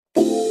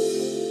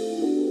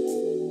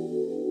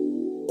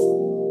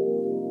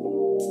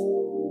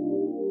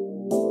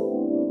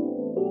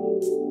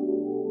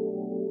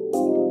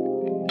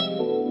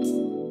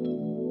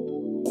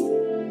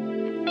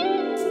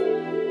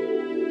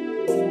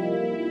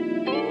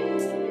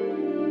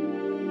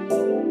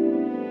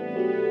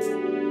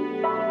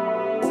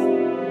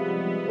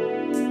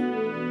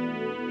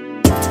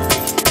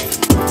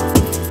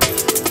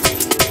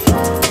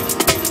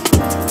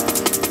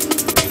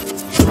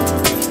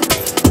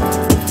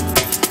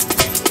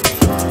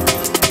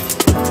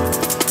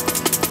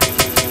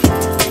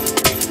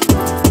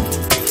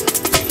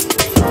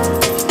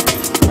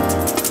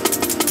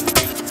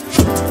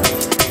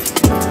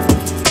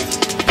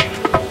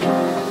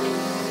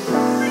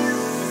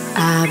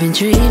been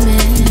dreaming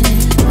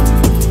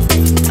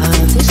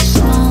of this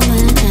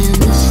moment and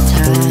this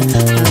time,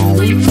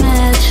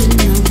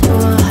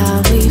 unimaginable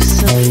how we've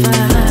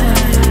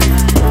survived.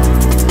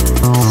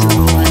 So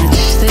much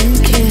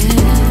thinking,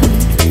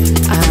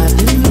 I've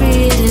been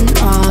reading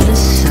all the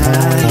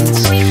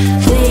signs,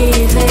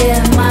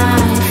 leaving my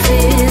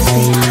fears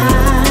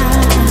behind.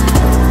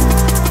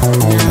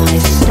 Now I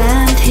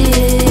stand here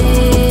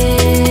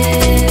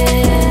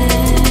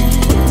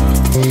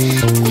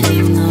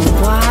in the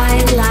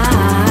white light,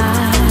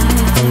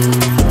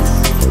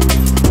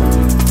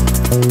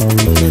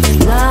 with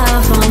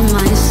love on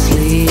my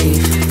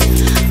sleeve,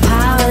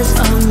 powers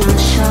on my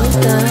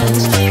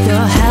shoulders.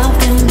 You're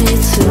helping me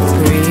to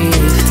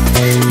breathe,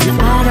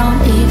 and I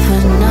don't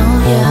even know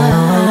ya.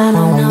 I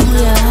don't know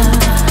ya.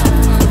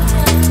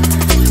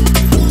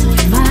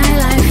 My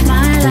life,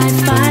 my life,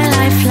 my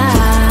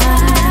lifeline,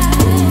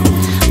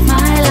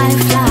 my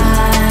lifeline.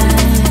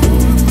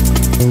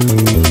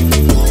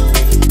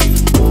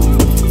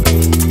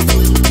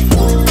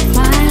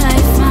 My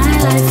life, my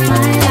life,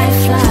 my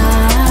lifeline.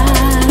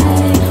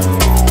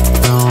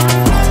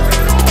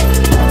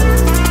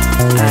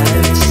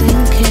 I'm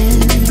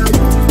sinking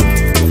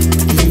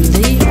in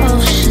the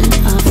ocean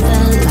of the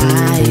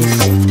lies.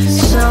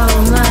 So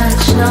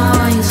much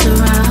noise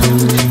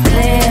around,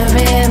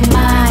 clearing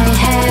my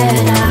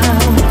head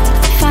out,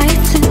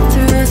 fighting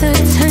through the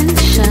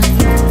tension,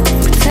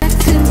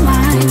 protecting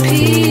my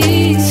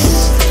peace.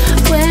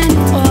 When it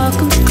all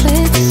comes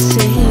clear to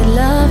see,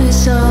 love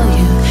is all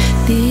you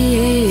need.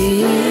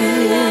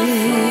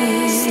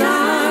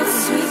 Starts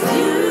with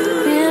you.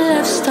 Real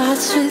love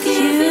starts with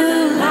you.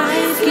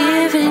 Life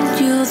giving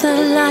you the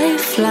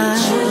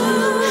lifeline.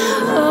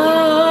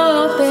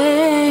 Oh,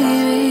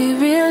 baby,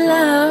 real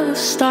love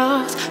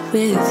starts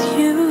with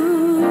you.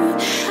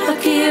 I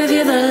give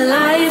you the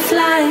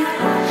lifeline,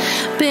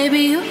 baby,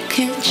 you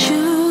can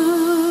choose.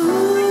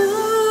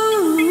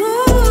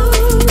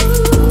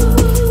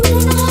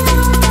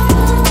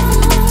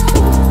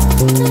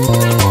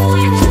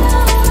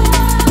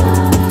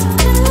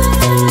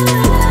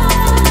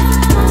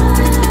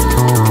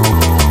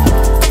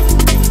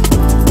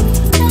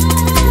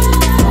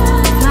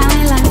 My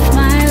life,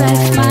 my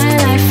life, my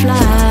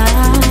lifeline.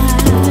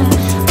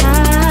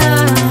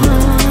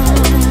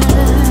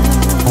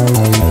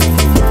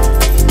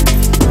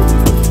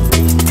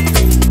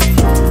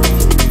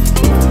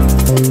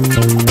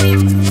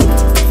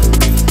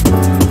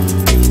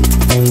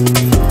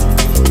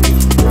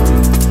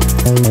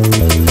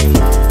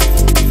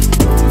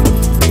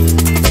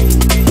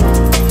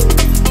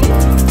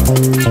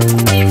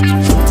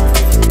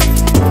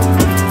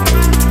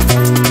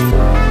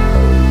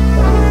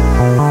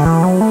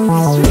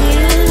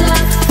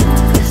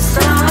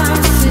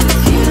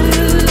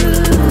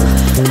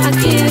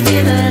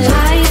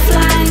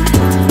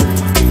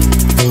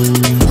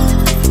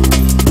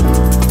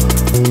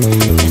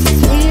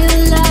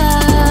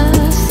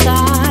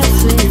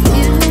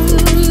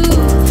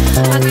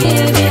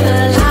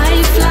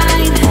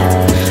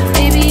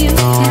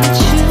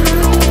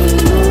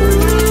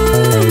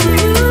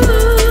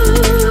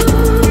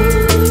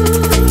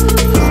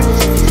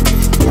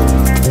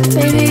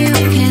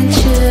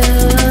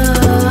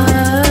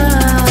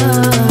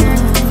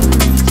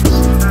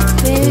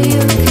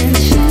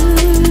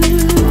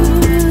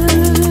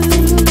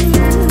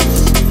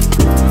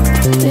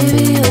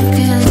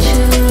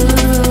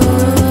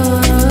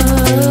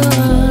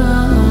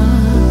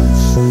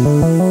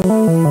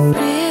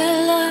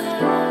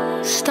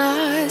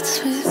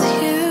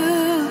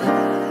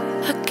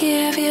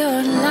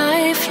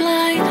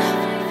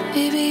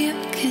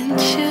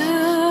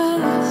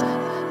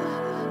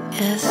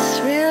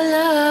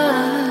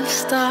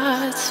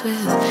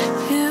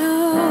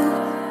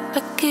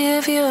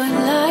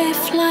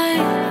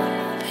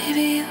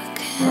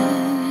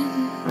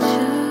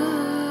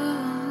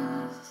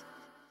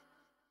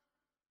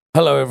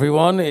 Hello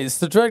everyone, it's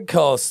the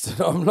Dreadcast.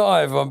 I'm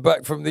live, I'm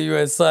back from the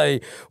USA.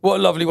 What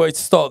a lovely way to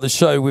start the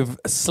show with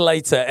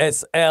Slater,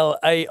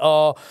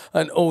 S-L-A-R,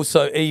 and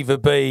also Eva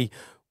B.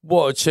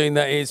 What a tune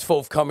that is,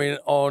 forthcoming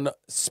on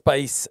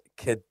Space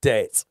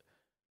Cadet.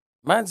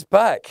 Man's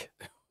back.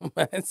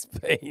 Man's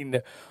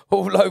been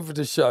all over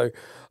the show.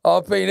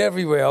 I've been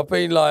everywhere. I've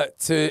been like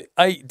to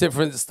 8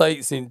 different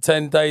states in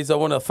 10 days. I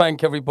want to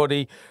thank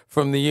everybody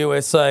from the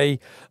USA.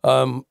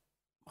 Oh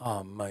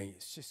mate,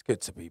 it's just good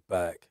to be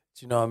back.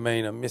 Do you know what I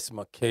mean? I miss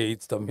my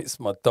kids. I miss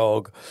my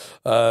dog.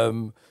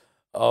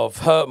 I've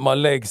hurt my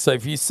legs. So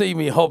if you see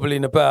me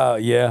hobbling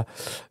about,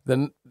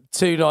 then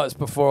 2 nights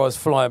before I was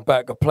flying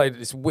back, I played at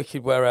this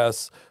wicked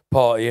warehouse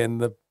party and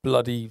the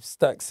bloody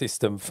stack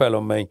system fell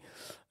on me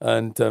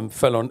and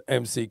fell on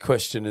MC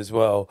Question as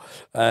well.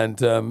 And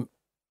the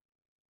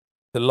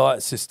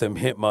light system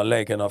hit my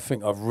leg and I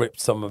think I've ripped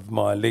some of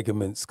my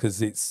ligaments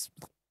because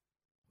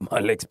my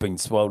leg's been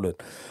swollen.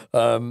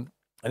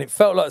 And it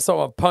felt like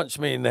someone punched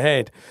me in the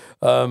head.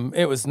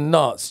 It was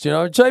nuts, you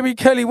know. Jamie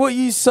Kelly, what are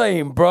you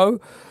saying, bro?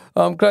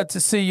 I'm glad to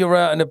see you're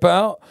out and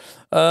about.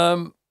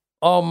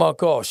 Oh, my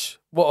gosh.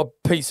 What a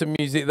piece of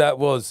music that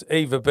was.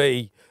 Eva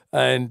B.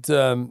 and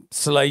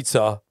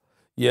Slater.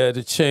 Yeah,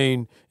 the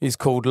tune is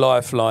called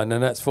Lifeline,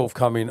 and that's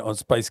forthcoming on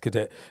Space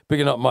Cadet.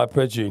 Bigging up my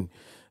brethren,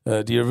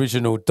 the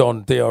original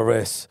Don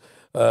DRS.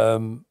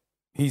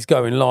 He's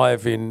going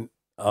live in,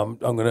 I'm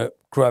going to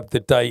grab the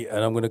date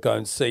and I'm going to go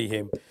and see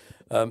him.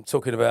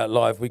 Talking about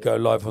live, we go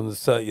live on the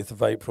 30th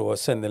of April. I'll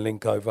send the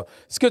link over.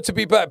 It's good to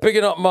be back.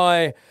 Bigging up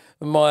my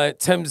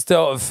Thames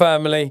Delta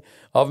family.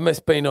 I've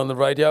missed being on the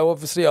radio.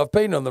 Obviously, I've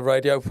been on the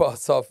radio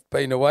whilst I've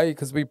been away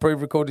because we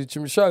pre-recorded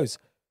some shows.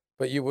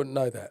 But you wouldn't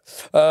know that.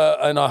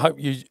 And I hope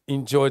you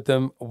enjoyed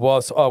them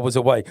whilst I was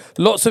away.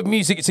 Lots of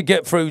music to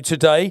get through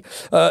today.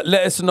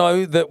 Let us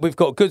know that we've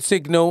got good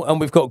signal and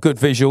we've got good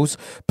visuals.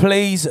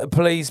 Please,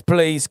 please,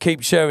 please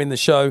keep sharing the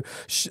show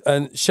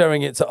and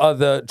sharing it to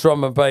other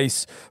drum and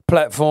bass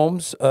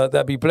platforms.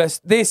 That'd be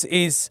blessed. This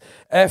is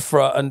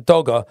Ephra and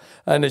Dogger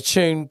and a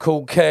tune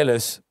called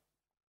Careless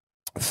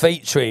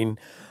featuring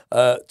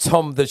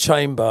Tom the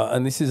Chamber.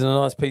 And this is a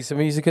nice piece of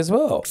music as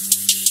well.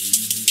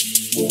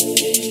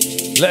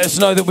 Let us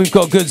know that we've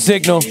got good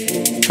signal.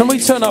 Can we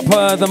turn up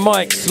the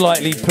mic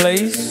slightly,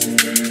 please?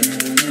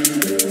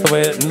 So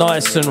we're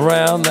nice and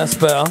round, that's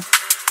better.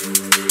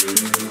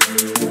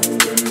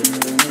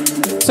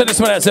 Send this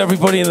one out to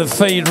everybody in the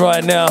feed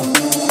right now.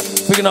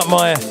 Picking up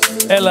my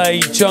LA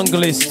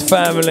Junglist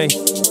family.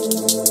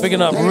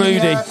 Picking up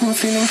Rudy. I'm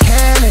feeling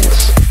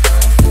careless.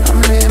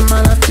 I'm letting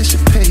my life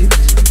dissipate.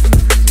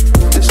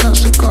 There's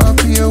lots I've got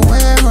to be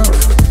aware of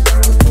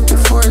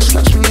before it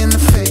slaps me in the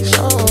face.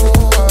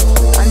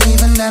 And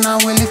even then I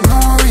will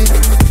ignore it.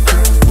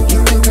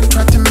 You think I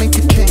tried to make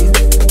a change?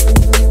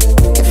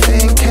 If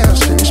it ain't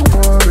chaos then it's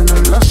boring.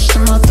 I'm lost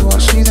in my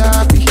thoughts, need that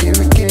I'll be here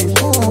again.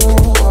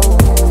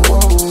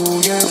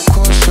 Yeah, of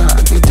course I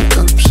need to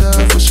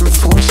observe with some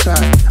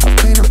foresight. I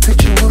paint a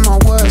picture with my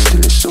words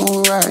till it's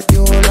alright.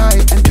 Your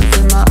light enter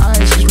through my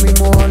eyes, gives me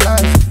more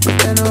life. But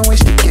then I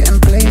wasted getting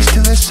blazed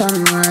till the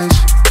sunrise.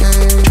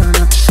 Yeah, trying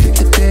not to sleep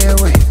the day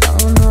away.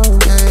 Oh no,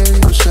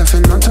 yeah, I'm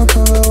surfing on top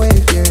of a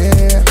wave.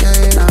 Yeah,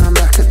 now I'm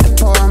back at the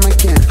bottom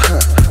again.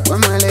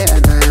 When we're late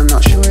and I am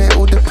not sure, it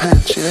all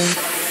depends. Yeah,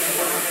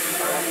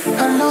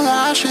 I know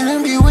that I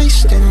shouldn't be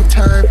wasting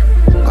time,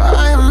 but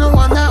I am the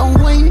one that'll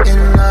wait in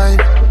line.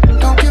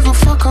 Don't give a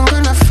fuck, I'm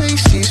gonna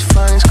face these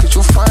fines, cause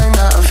you'll find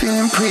out I'm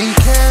feeling pretty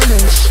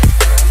careless.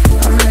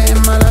 I'm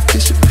letting my life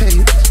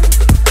dissipate.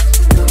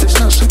 There's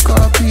lots I've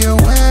gotta be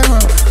aware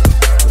of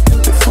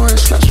before it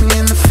slaps me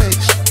in the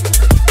face.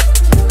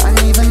 And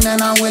even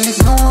then I will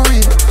ignore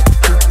it.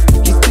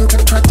 You think I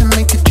tried to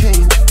make a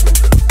change?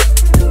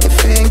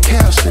 If it ain't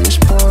chaos then it's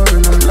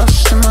boring. I'm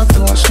lost in my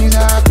thoughts, knew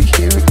that I'd be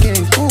here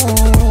again.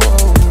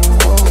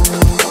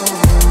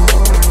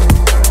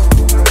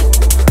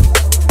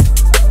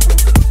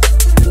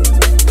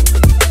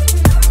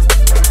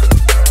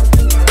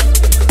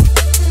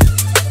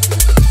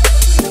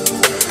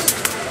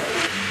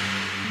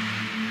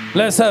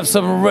 Let's have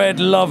some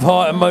red love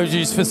heart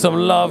emojis for some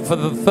love for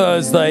the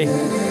Thursday.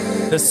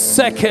 The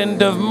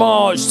 2nd of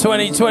March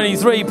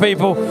 2023,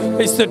 people.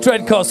 It's the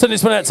Dreadcast. Send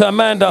this one out to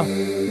Amanda.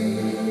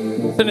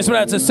 Send this one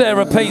out to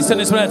Sarah Pete. Send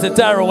this one out to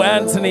Daryl,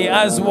 Anthony,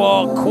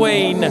 Aswar,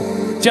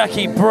 Queen,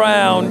 Jackie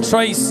Brown,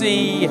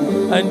 Tracy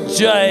and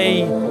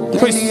Jay.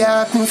 Chris. Lately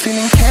I've been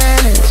feeling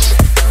careless.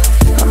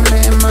 I'm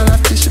letting my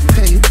life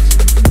dissipate.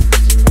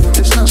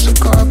 There's lots I've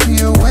gotta be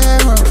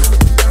aware of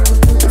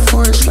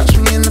before it slaps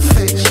me in the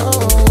face.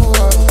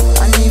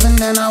 And even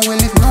then I will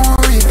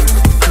ignore it.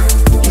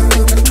 You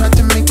think I tried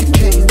to make a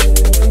change?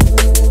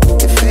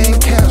 If it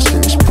ain't chaos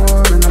then it's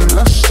boring. I'm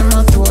lost in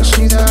my thoughts,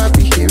 knew that I'd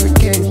be here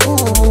again.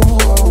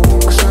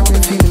 Cause I've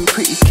been feeling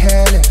pretty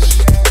careless.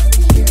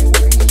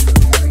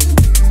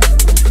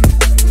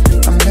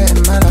 I'm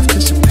letting my life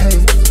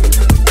dissipate.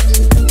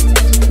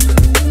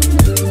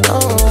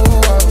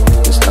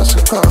 There's lots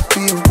I've gotta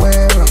be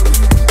aware of.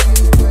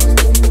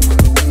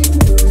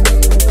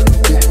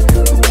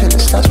 Until it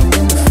slaps me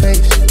in the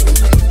face.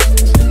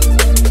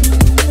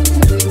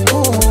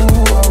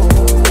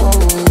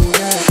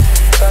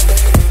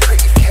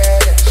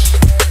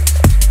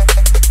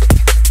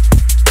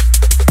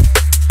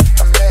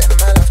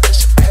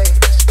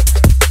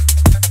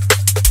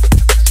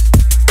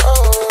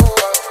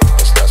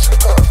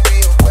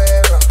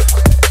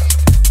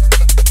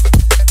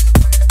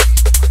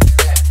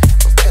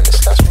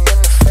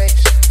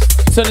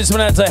 Send this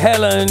one out to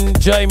Helen,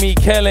 Jamie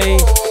Kelly.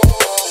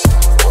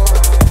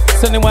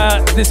 Sending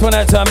this one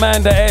out to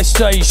Amanda,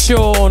 SJ,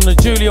 Sean,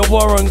 Julia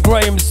Warren,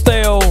 Graham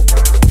Steele,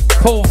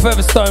 Paul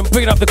Featherstone,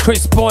 picking up the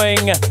Chris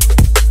Boying,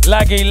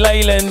 Laggy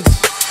Leyland.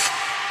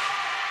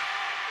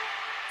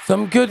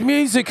 Some good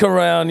music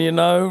around, you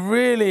know,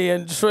 really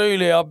and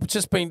truly. I've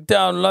just been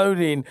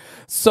downloading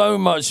so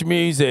much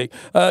music.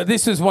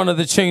 This is one of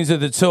the tunes of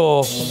the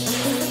tour.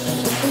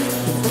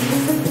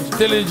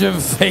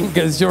 Diligent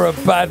Fingers, you're a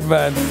bad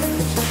man.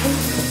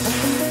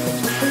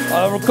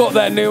 I've got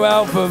that new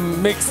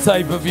album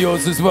mixtape of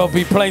yours as well.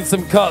 Be playing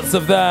some cuts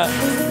of that.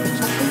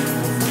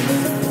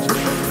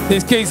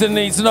 This geezer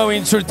needs no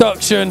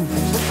introduction.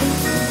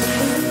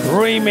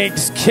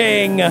 Remix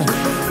King.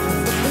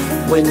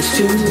 when it's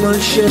too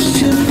much just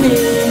to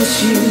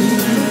miss you.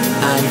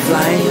 I'd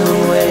fly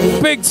away.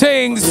 Big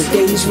things. The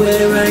days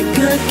where I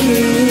could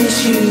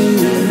kiss you.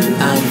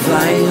 I'd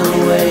fly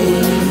away.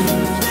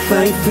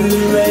 Fight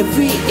through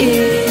every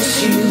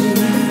issue.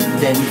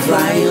 Then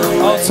fly away.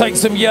 I'll take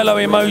some yellow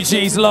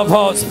emojis, love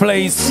hearts,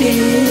 please.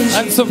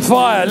 And some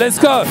fire. Let's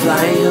go.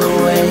 Fly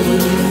away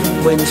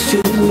when it's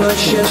too much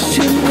just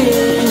to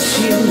miss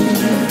you.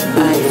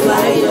 I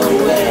fly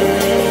away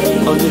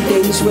on the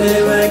days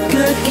where I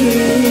could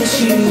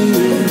kiss you.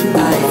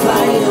 I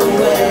fly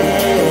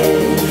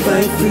away,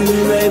 fight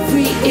through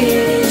every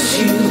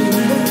issue.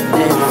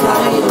 Then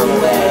fly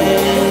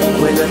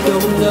away when I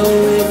don't know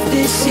if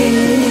this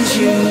is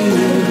you.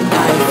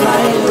 I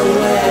fly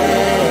away.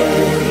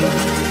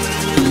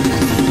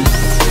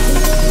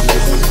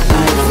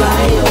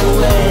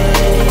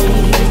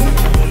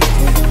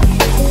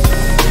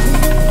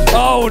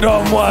 Hold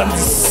on 1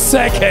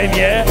 second,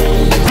 yeah?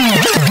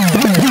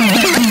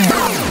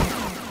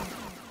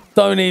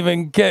 Don't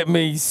even get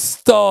me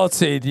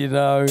started, you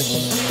know.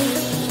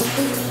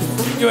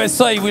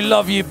 USA, we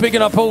love you.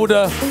 Bigging up all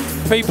the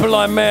people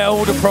I met,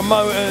 all the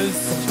promoters,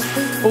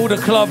 all the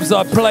clubs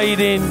I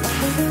played in.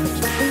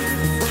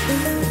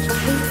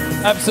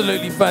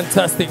 Absolutely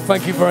fantastic.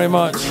 Thank you very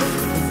much.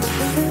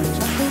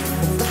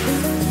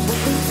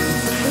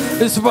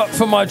 This is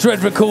for my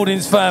Dread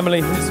Recordings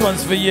family. This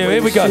one's for you.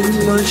 Here we go.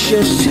 Too much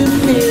just to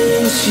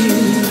miss you.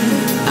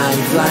 I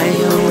fly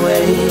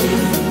away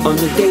on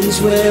the days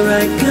where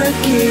I could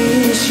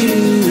kiss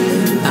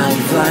you. I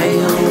fly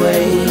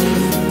away,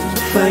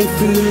 fight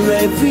through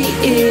every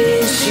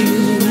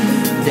issue.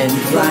 Then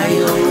fly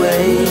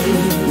away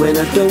when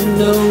I don't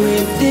know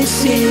if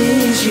this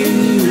is you.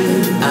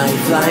 I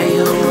fly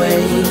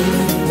away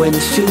when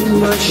it's too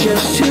much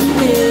just to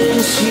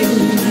miss you.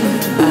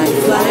 I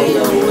fly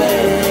away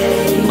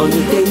on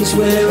the days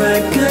where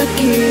I could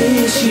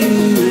kiss you.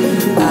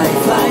 I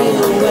fly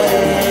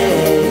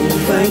away,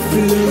 fight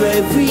through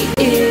every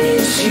issue.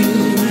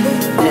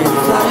 Then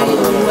fly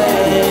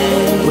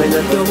away when I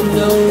don't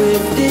know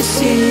if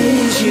this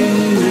is you.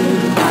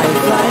 I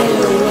fly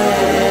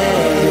away.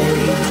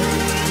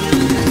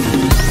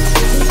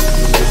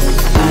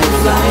 I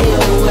fly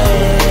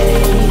away.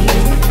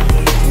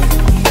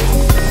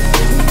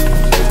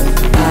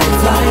 I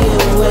fly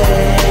away.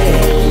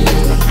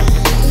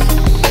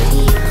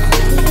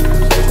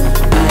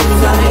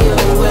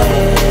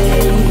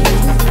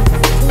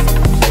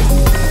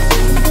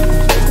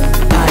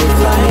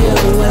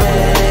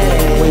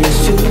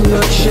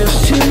 Just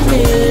to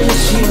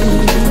miss you,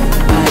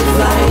 I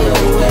fly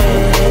away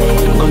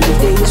on the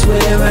days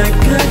where I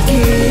could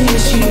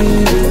kiss you.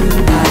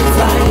 I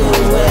fly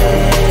away,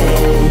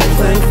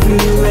 fight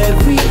through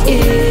every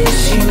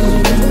issue,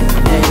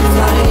 and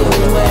fly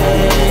away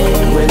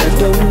when I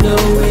don't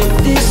know if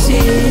this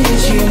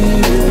is you.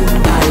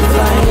 I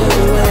fly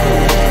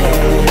away.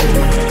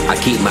 I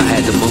keep my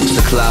head amongst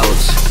the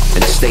clouds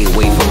and stay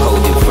away from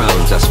holding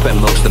frowns. I spend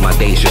most of my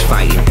days just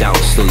fighting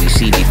doubts. Still you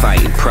see me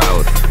fighting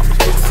proud.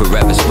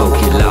 Forever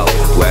smoking loud.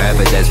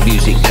 Wherever there's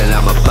music then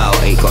I'm about.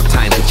 Ain't got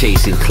time for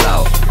chasing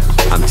clout.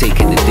 I'm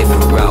taking a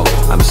different route.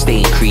 I'm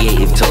staying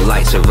creative till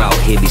lights are out.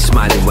 Hear me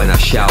smiling when I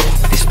shout.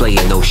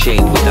 Displaying no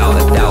shame without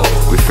a doubt.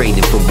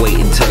 Refraining from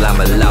waiting till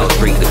I'm allowed.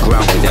 Break the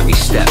ground with every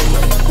step.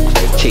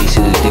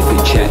 Chasing a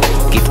different check.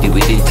 Gifted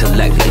with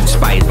intellect.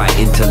 Inspired by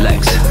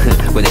intellects.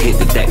 When I hit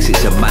the decks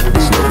it's a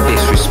madness. No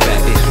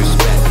disrespect.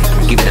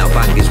 Giving out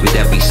bangers with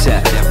every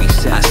set.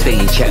 I stay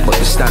in check but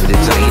the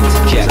standards I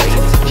interject.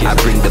 I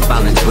bring the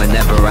balance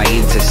whenever I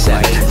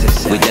intersect.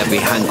 With every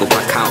hang up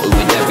I counter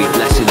with every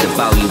blessing. The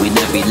value in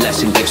every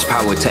lesson gives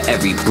power to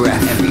every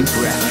breath.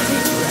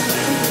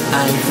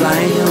 I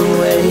fly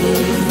away.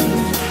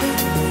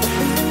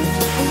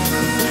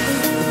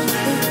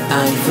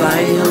 I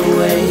fly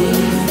away.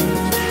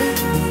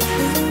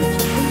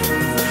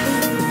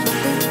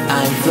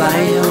 I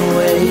fly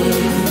away.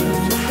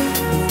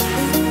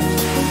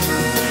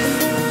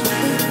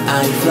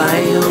 I fly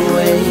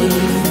away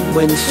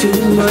when it's too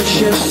much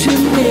just to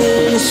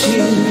miss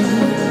you.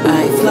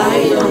 I fly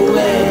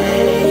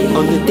away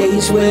on the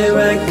days where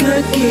I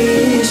could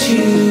kiss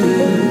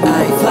you.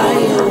 I fly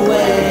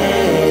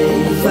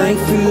away, fight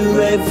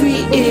through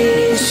every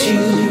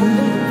issue.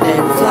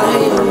 Then fly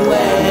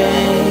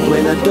away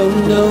when I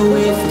don't know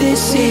if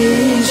this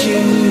is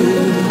you.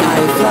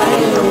 I fly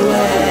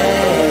away.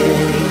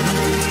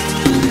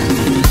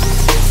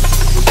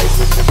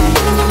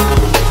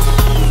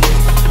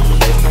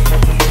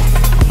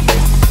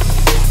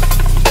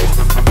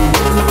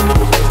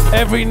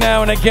 Every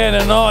now and again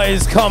an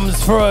artist comes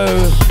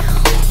through.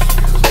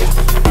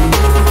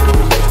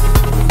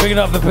 Picking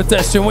up the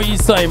pedestrian, what are you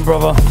saying,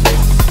 brother?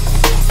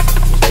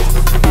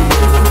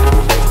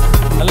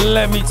 And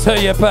let me tell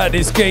you about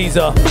this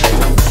geezer.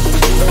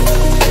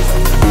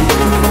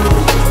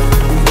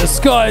 The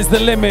sky's the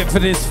limit for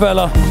this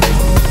fella.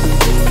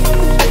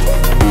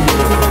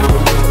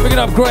 Picking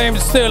up Graham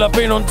Steele, I've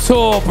been on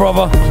tour,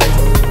 brother.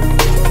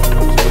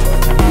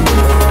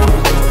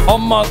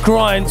 On my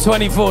grind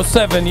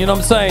 24/7, you know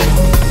what I'm saying?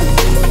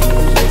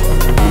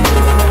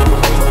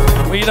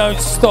 we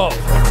don't stop. I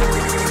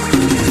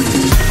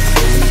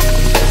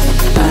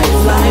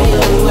fly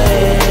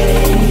away.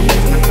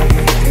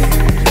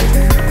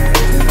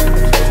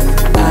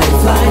 I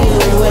fly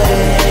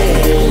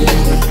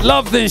away.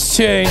 Love this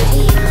tune.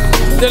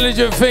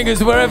 Diligent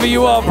Fingers, wherever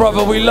you are,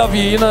 brother, we love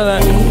you. You know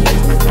that.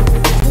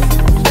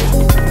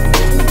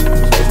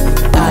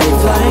 I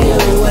fly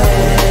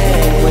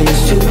away. When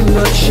it's too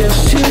much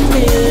just to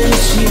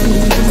miss you.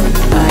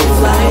 I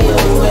fly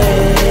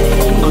away.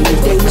 On the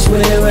days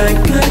where I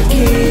could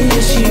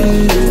kiss you.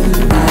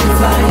 I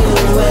fly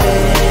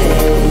away.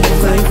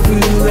 Fight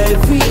through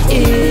every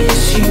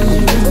issue.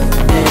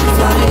 And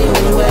fly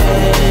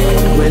away.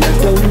 When I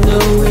don't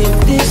know if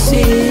this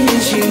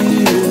is you.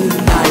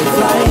 I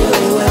fly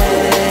away.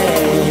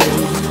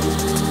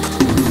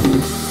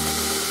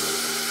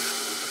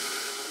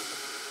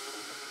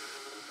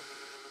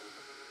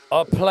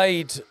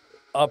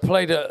 I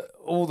played at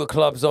all the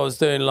clubs. I was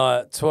doing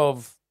like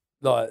 12,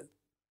 like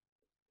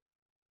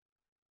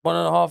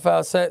 1.5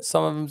 hour sets,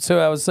 some of them 2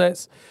 hour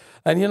sets.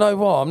 And you know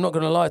what? I'm not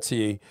going to lie to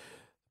you.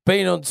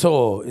 Being on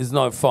tour is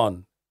no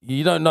fun.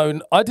 You don't know.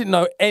 I didn't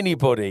know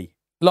anybody.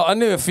 Like, I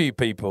knew a few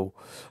people,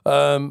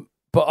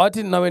 but I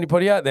didn't know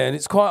anybody out there. And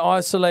it's quite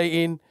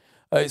isolating.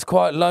 It's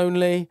quite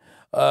lonely.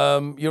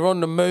 You're on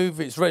the move.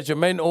 It's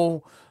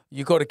regimental.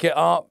 You got to get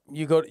up.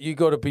 You got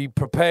to be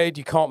prepared.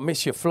 You can't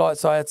miss your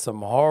flights. I had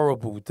some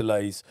horrible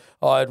delays.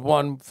 I had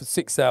one for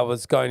 6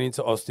 hours going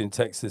into Austin,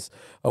 Texas,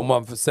 and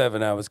one for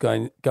 7 hours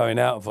going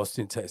out of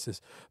Austin,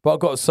 Texas. But I've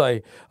got to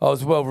say, I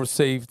was well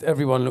received.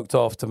 Everyone looked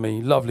after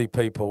me. Lovely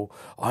people.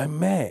 I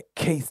met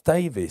Keith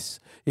Davis.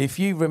 If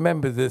you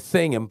remember The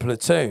Thing and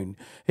Platoon,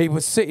 he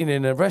was sitting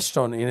in a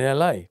restaurant in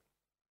LA,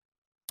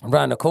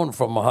 around the corner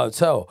from my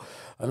hotel.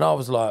 And I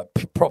was like,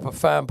 proper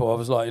fanboy. I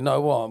was like, you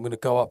know what? I'm going to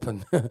go up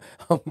and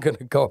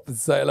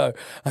say hello.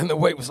 And the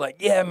wait was like,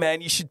 yeah,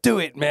 man, you should do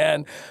it,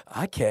 man.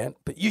 I can't,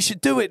 but you should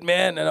do it,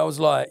 man. And I was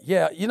like,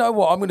 yeah, you know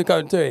what? I'm going to go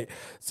and do it.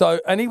 So,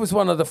 and he was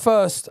one of the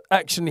first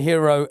action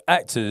hero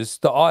actors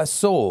that I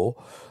saw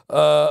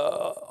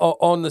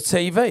on the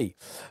TV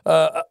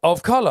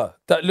of colour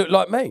that looked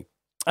like me.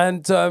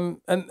 And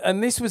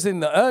this was in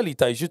the early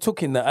days. You're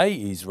talking the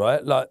 80s,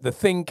 right? Like The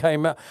Thing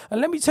came out. And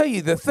let me tell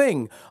you, The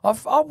Thing,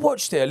 I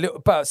watched it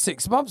about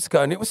 6 months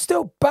ago and it was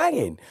still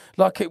banging.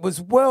 Like, it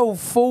was well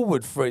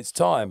forward for its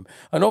time.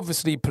 And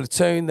obviously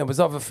Platoon, there was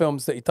other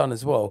films that he'd done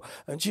as well.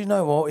 And you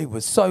know what? He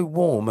was so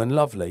warm and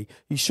lovely.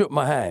 He shook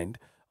my hand.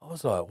 I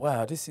was like,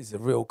 wow, this is a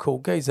real cool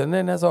geezer. And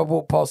then as I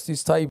walked past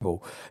his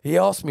table, he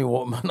asked me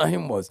what my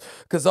name was.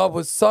 Because I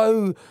was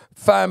so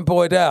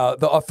fanboyed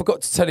out that I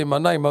forgot to tell him my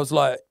name. I was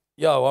like,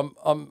 yo,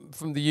 I'm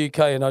from the UK,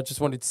 and I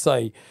just wanted to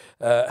say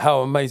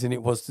how amazing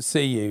it was to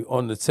see you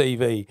on the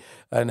TV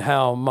and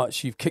how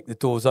much you've kicked the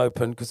doors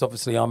open, because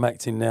obviously I'm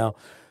acting now.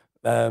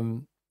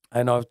 And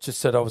I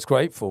just said I was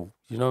grateful,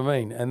 you know what I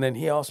mean? And then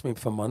he asked me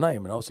for my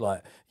name, and I was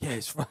like, yeah,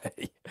 it's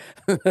Ray.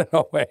 And then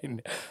I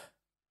went,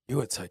 you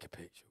would take a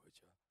picture, would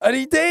you? And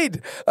he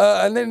did.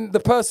 And then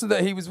the person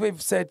that he was with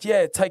said,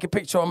 yeah, take a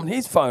picture on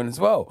his phone as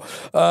well.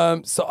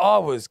 So I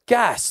was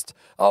gassed.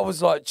 I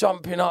was like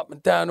jumping up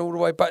and down all the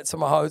way back to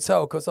my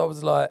hotel, because I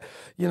was like,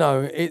 you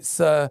know,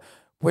 it's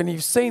when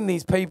you've seen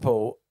these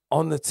people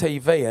on the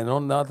TV and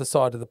on the other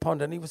side of the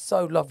pond, and he was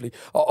so lovely.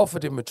 I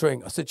offered him a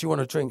drink. I said, do you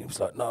want a drink? He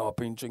was like, no, I've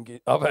been drinking.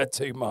 I've had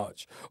too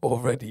much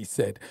already, he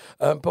said.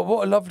 But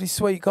what a lovely,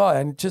 sweet guy,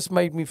 and just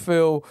made me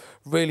feel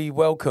really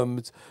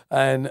welcomed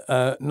and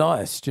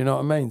nice, do you know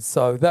what I mean?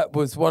 So that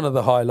was one of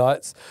the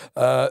highlights.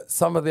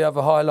 Some of the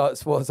other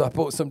highlights was I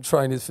bought some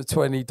trainers for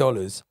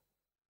 $20.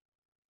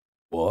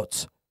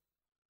 What?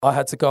 I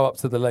had to go up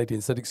to the lady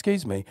and said,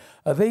 excuse me,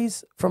 are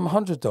these from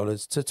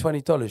 $100 to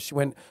 $20? She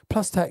went,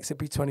 plus tax, it'd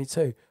be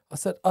 $22. I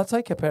said, I'll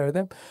take a pair of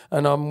them,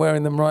 and I'm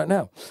wearing them right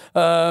now.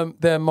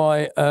 They're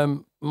my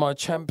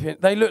champion.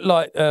 They look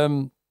like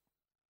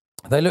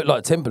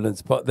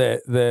Timberlands, but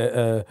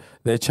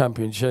they're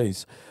champion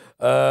shoes.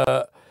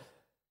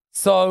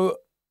 So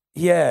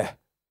yeah,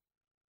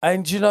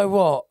 and you know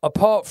what?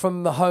 Apart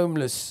from the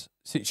homeless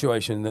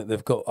situation that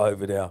they've got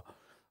over there,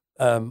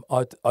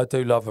 I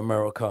do love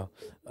America.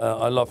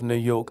 I love New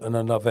York and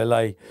I love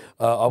LA.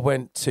 I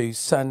went to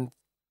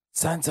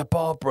Santa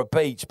Barbara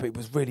Beach, but it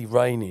was really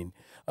raining.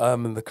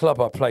 And the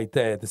club I played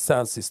there, the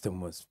sound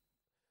system was...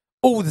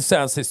 All the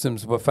sound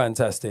systems were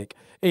fantastic,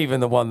 even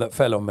the one that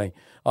fell on me.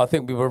 I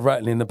think we were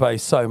rattling the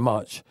bass so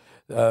much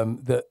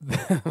that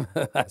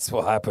that's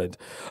what happened.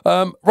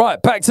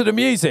 Right, back to the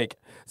music.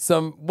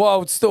 Some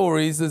wild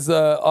stories as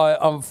I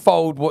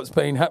unfold what's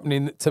been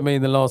happening to me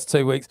in the last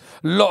 2 weeks.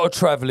 A lot of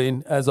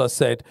travelling, as I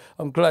said.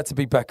 I'm glad to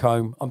be back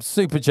home. I'm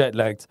super jet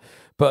lagged.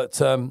 But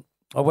I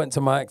went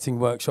to my acting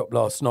workshop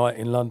last night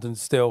in London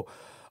still.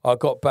 I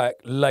got back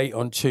late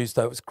on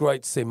Tuesday. It was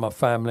great to see my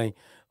family.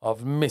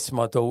 I've missed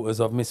my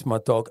daughters. I've missed my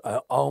dog.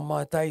 Oh,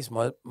 my days.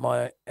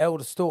 My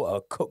eldest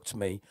daughter cooked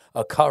me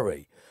a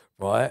curry,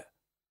 right?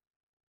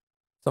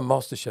 Some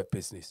MasterChef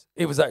business.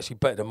 It was actually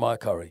better than my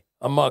curry.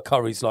 And my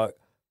curry's like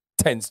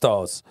 10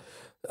 stars.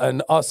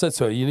 And I said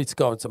to her, you need to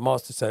go into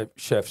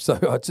MasterChef. So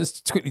I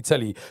just quickly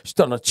tell you, she's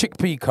done a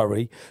chickpea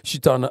curry, she's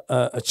done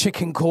a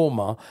chicken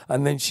korma,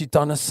 and then she'd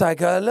done a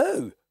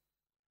sagaloo.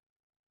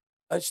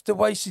 And the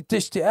way she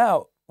dished it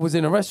out was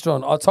in a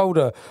restaurant. I told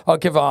her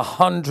I'd give her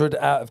 100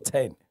 out of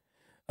 10.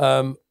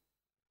 And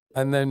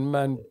then,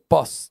 man,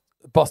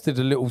 busted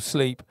a little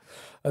sleep.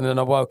 And then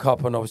I woke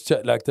up and I was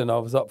jet lagged and I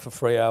was up for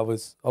 3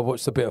 hours. I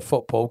watched a bit of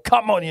football.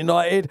 Come on,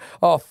 United.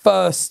 Our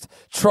first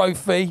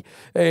trophy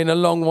in a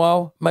long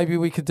while. Maybe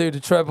we could do the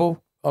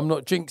treble. I'm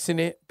not jinxing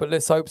it, but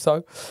let's hope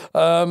so.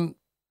 And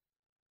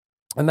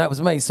that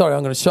was me. Sorry,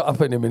 I'm going to shut up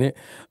in a minute.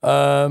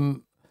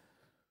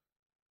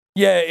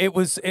 Yeah,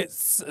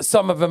 it's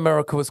some of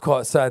America was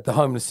quite sad. The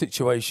homeless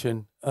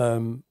situation. I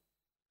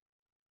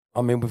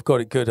mean, we've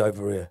got it good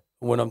over here.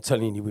 When I'm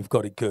telling you we've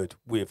got it good,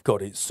 we've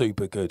got it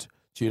super good.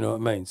 Do you know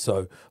what I mean?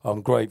 So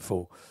I'm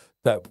grateful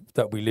that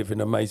we live in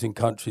an amazing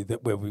country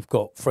where we've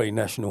got free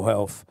national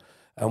health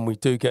and we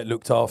do get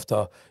looked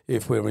after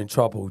if we're in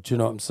trouble. Do you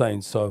know what I'm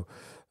saying? So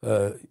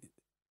the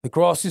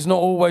grass is not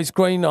always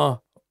greener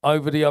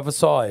over the other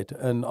side,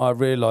 and I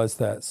realise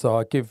that. So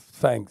I give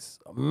thanks,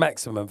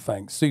 maximum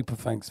thanks, super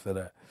thanks for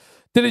that.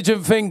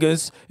 Diligent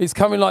Fingers is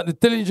coming like the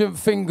Diligent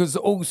Fingers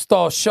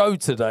All-Star Show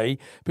today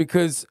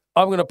because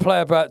I'm going to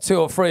play about 2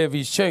 or 3 of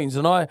his tunes,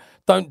 and I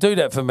don't do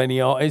that for many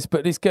artists,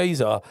 but this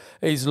geezer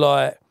is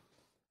like,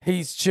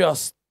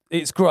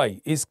 it's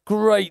great. It's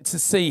great to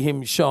see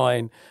him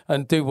shine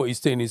and do what he's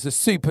doing. He's a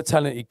super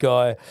talented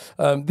guy.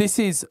 This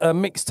is a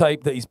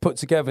mixtape that he's put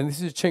together, and this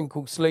is a tune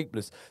called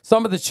Sleepless.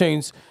 Some of the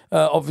tunes,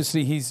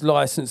 obviously, he's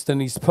licensed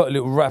and he's put a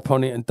little rap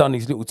on it and done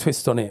his little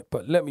twist on it,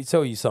 but let me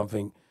tell you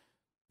something.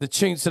 The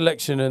tune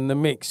selection and the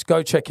mix,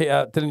 go check it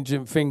out,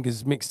 Diligent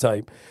Fingers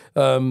mixtape.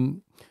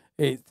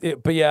 It'll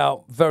be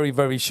out very,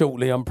 very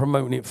shortly. I'm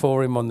promoting it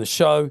for him on the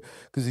show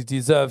because he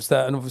deserves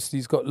that. And obviously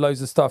he's got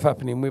loads of stuff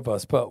happening with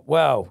us. But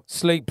wow,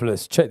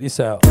 Sleepless, check this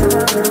out. It's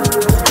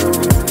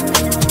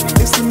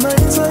the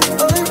nighttime,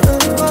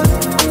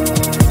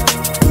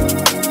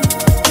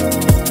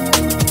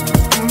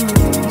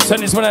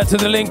 Send this one out to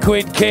the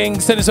Liquid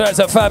King. Send this one out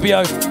to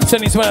Fabio.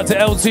 Send this one out to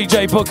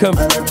LTJ Bookham.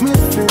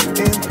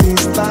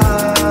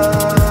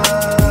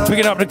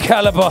 Picking up the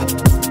Caliber.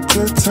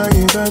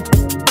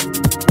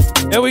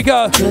 Here we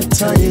go.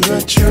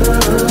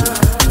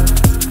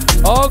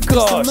 Oh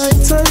gosh.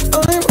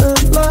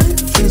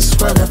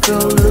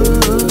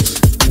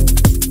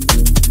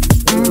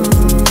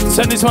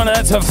 Send this one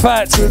out to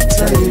Fat.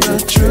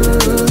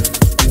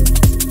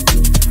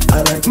 I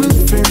like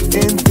moving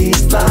in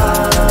these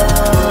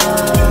lights.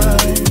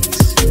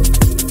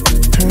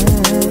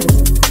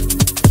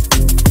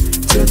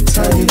 To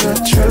tell you the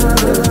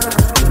truth,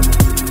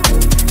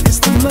 it's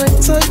the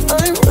nighttime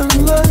I'm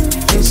alive.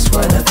 It's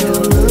when I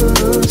feel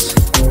loose.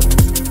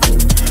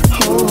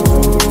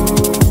 Oh,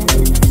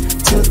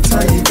 to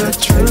tell you the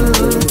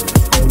truth,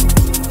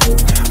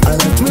 I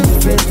like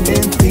moving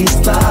in these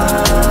lights.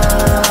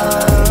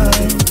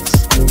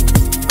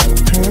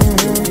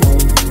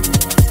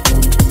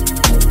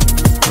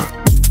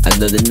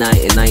 Another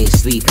night and I ain't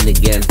sleeping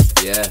again.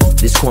 Yeah.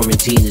 This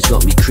quarantine has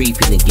got me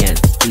creeping again.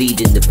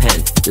 Bleeding the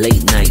pen,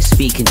 late night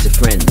speaking to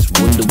friends.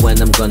 Wonder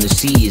when I'm gonna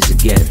see yous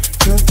again.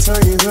 To tell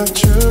you the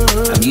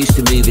truth, I'm used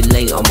to moving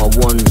late on my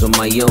ones on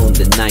my own.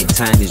 The night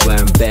time is where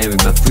I'm bearing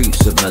my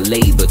fruits of my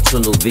labour.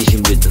 Tunnel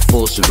vision with the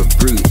force of a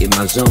brute. In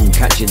my zone,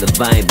 catching the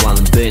vibe while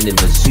I'm burning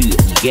my suit.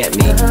 You get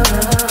me?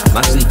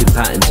 My sleeping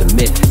patterns are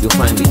myth. You'll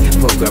find me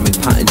programming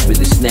patterns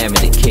with a snare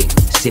and a kick.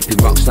 Sipping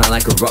rockstar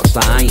like a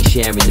rockstar, I ain't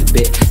sharing a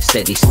bit.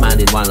 Steady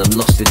smiling while I'm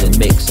lost in the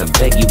mix. I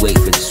beg you wait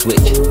for the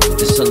switch.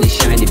 The sun is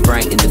shining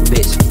bright in the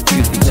bits.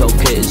 Truth be told,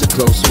 curtains are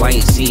closed, so I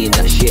ain't seeing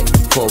that shit.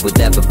 Forward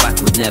ever,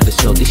 backward never,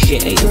 so this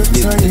shit ain't a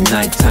fluke. The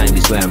night time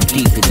is where I'm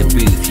deep in the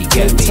booth, you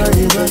get me? tell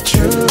you the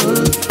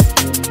truth,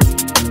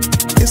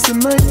 it's the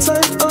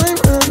nighttime I'm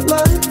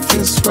alive.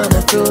 It's when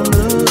I feel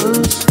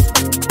loose.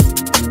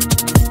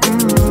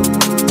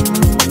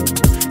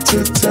 To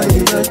tell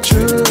you the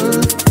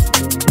truth,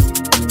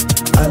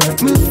 I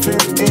like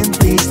moving in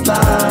these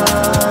lights.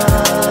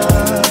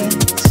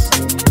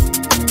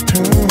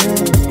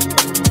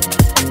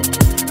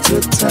 To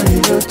tell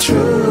you the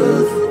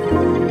truth,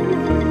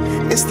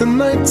 it's the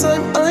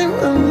nighttime I'm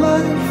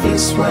alive.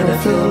 It's when I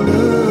feel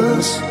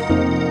loose.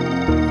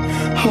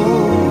 Oh,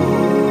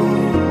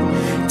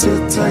 to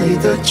tell you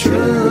the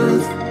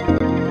truth,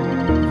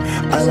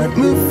 I like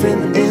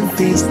moving in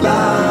these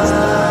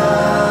lights.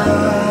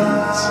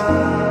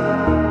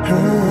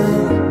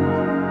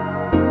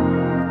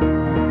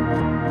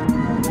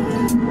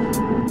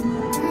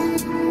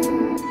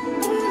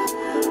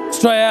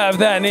 Straight out of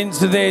that and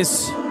into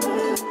this.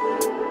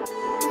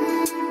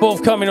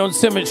 Forthcoming on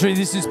Symmetry,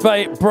 this is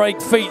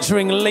Break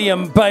featuring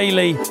Liam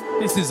Bailey.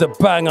 This is a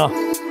banger.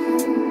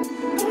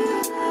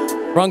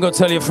 Run, go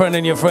tell your friend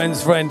and your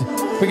friend's friend.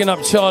 Picking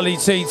up Charlie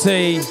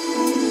TT.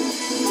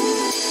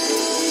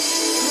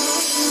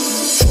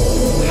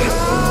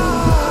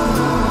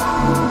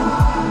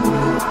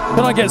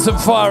 Can I get some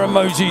fire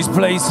emojis,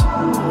 please?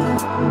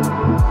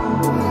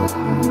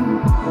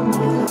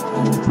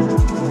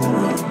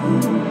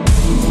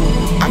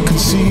 I can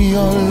see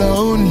you're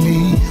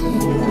lonely,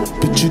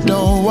 but you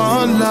don't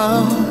want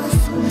love.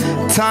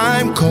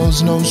 Time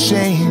calls no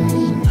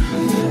shame.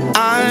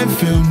 I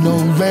feel no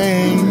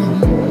rain.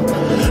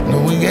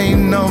 No, it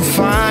ain't no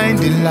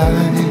finding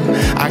line.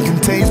 I can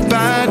taste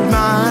bad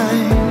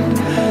mind.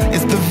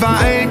 It's the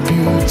vibe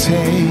you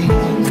take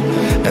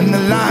and the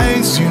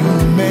lies you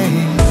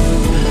make.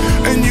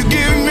 And you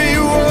give me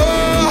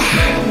war,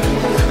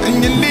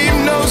 and you leave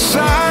no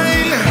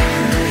sign.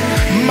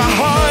 My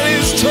heart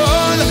is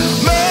torn,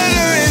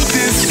 murder in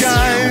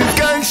disguise.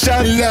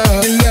 Gunshot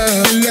love,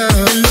 love,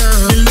 love,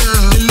 love,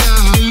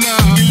 love,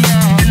 love,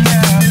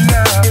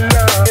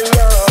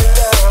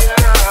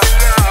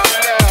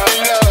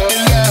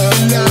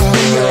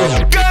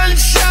 love.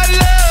 Gunshot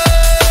love.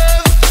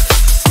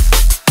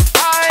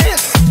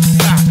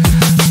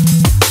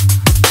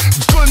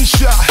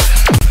 Gunshot.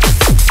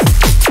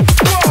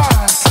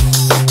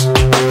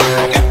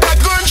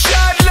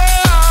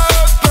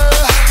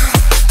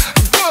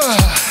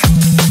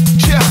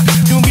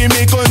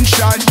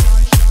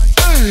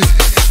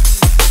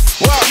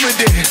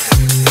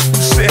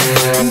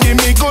 Give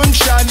me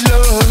gunshot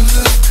love.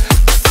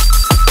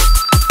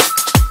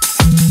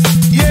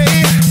 Yeah.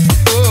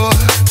 Oh.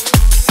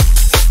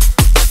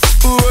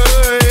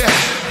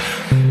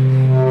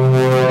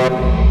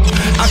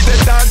 I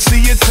said that,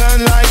 see you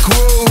turn like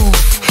roof.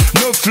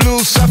 No flu,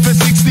 suffer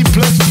 60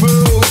 plus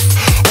proof.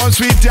 Once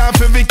we down,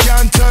 we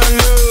can't turn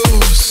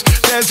loose.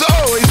 There's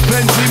always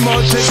plenty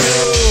more to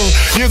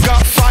do. You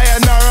got fire,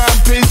 now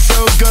ramping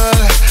so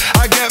good.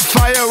 I get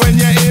fire when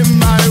you're in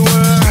my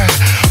world.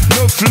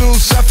 No flu,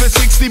 suffer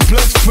 60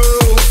 plus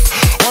proof.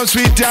 Once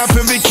we damp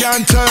and we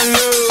can't turn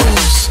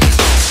loose.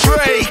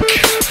 Break.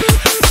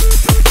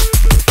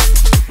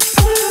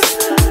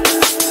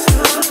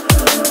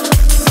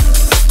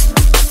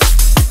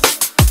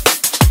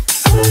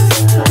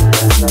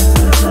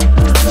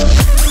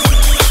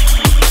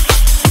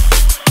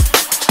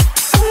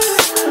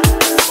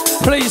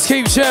 Please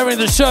keep sharing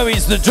the show.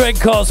 It's the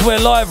Dreadcast. We're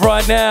live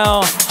right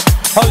now.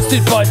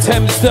 Hosted by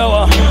Thames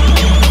Delta.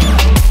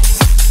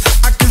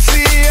 I can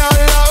see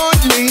you're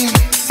lonely,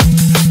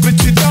 but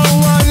you don't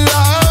want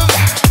love,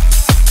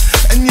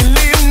 and you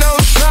leave no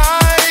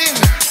sign.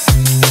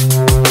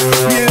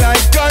 You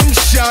like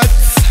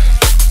gunshots.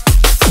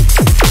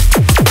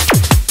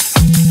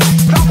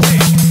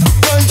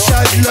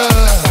 Gunshot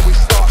love.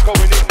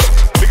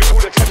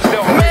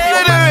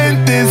 Murder in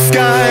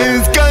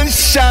disguise.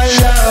 Gunshot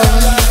love.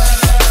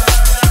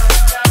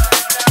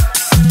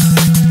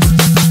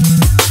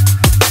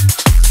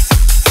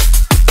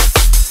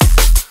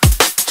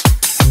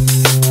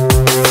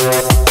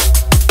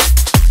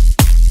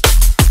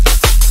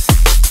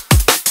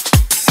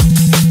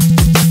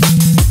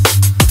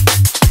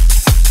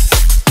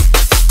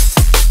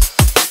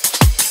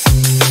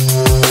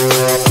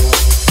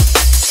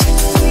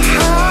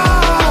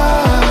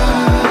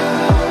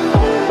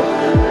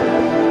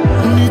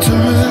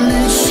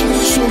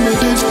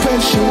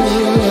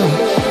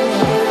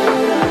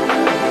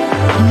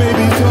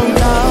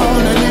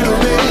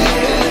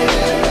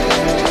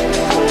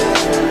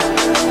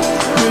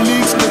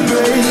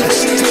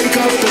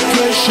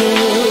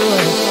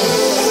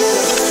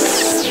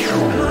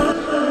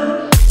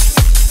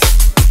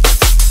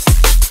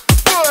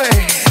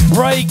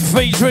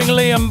 Featuring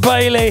Liam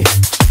Bailey.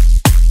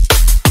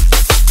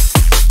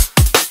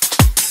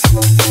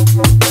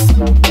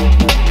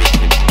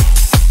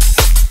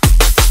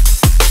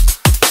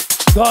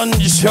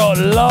 Gunshot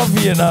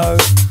love, you know.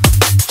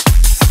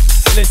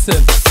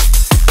 Listen.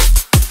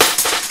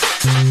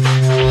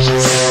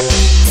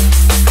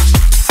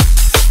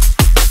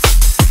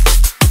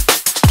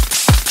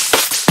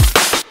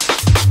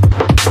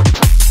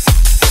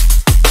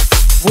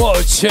 What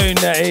a tune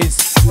that is.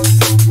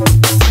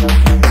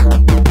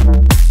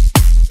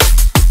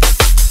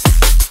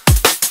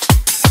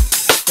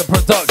 The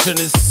production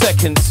is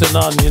second to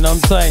none, you know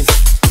what I'm saying?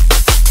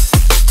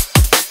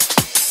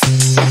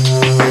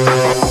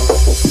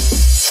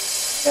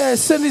 Yeah,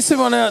 send this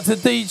one out to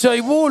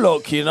DJ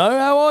Warlock, you know.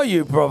 How are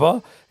you,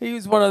 brother? He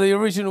was one of the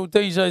original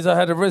DJs I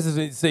had a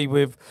residency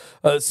with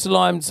at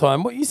Slime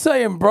Time. What you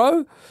saying,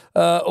 bro?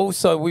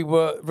 Also, we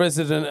were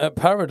resident at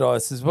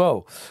Paradise as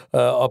well,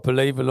 I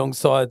believe,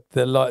 alongside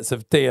the likes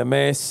of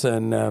DMS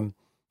and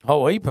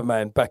whole heap of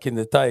man back in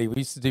the day. We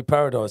used to do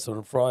Paradise on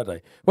a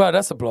Friday. Well,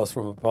 that's a blast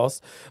from the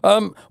past.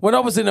 When I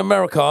was in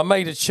America, I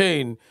made a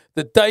tune.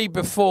 The day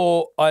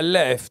before I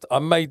left, I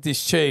made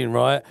this tune,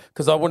 right?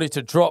 Because I wanted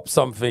to drop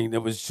something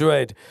that was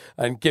dread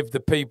and give the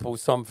people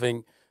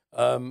something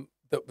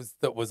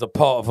that was a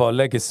part of our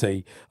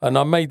legacy. And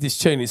I made this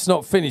tune. It's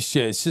not finished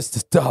yet. It's just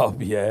a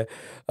dub, yeah.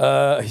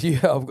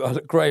 Yeah, I've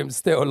got Graham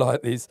still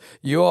like this.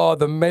 You are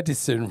the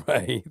medicine,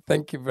 Ray.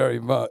 Thank you very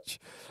much.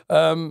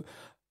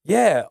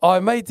 Yeah, I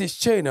made this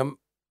tune and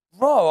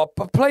I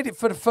played it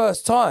for the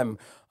first time.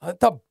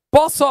 To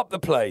boss up the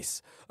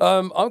place.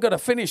 I'm going to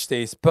finish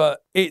this,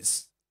 but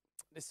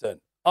listen,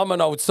 I'm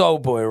an old soul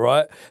boy,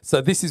 right? So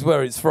this is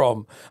where it's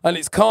from. And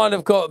it's kind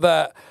of got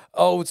that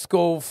old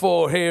school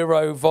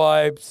 4Hero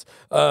vibes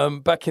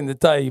back in the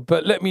day.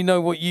 But let me know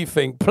what you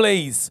think.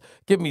 Please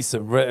give me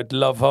some red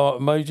love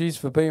heart emojis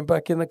for being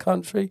back in the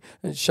country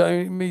and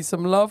showing me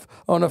some love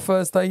on a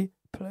first day,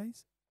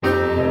 please.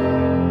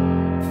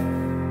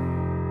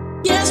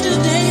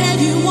 Yesterday had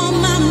you on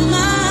my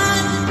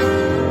mind,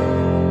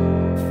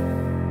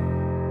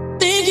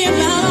 thinking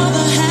about all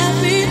the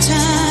happy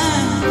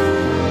times.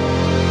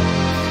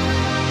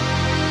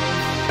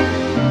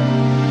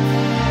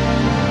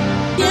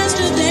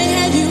 Yesterday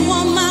had you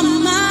on my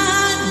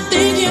mind,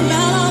 thinking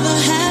about all the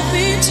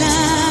happy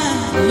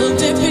times.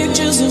 Looked at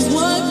pictures of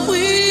what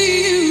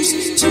we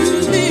used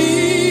to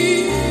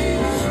be.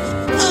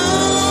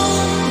 Oh,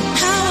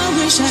 how I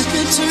wish I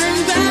could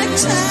turn back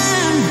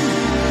time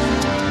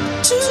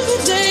to the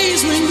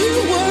days when you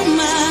were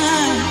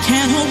mine.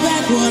 Can't hold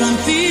back what I'm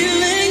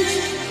feeling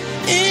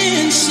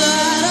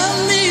inside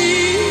of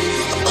me.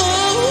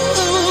 Oh,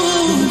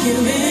 won't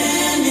give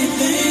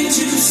anything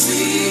to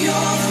see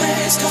your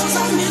face, 'cause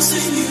I'm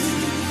missing you.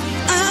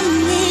 I'm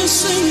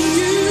missing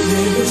you.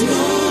 There was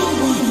no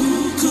one who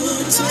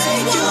could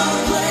take your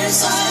place.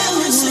 I'm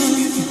missing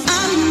you.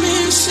 I'm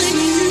missing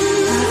you.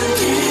 I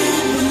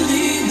can't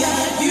believe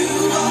that you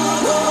are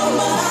gone,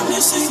 but I'm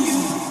missing you.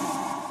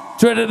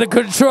 Dread at the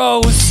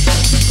controls.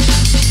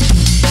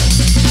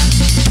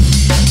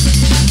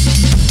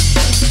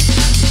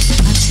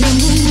 I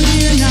tremble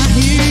when I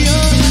hear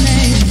your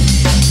name.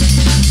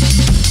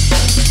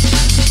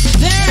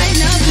 There ain't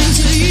nothing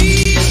to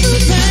ease the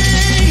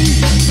pain.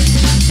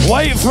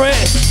 Wait for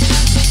it.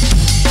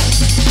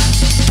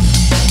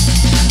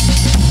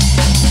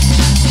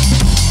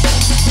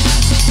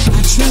 I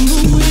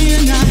tremble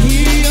when I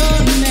hear your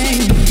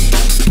name.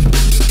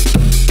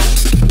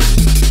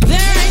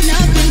 There ain't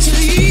nothing to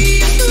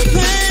ease the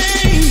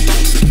pain.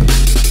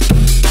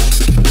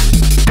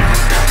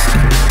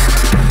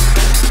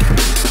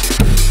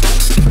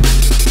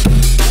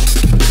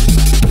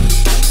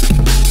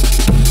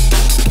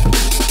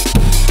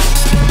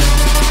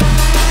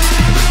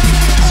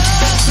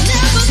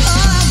 Never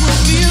thought I would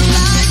feel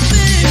like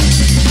this.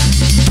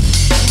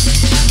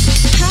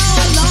 How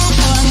I long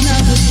for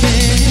another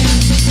day.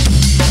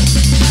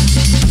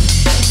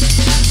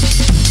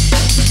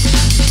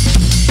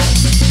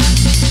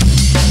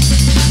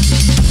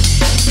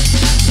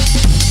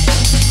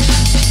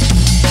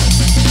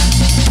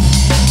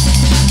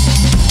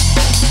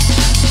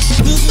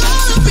 The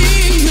thought of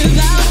being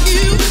without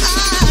you,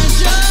 I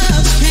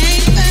just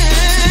can't bear.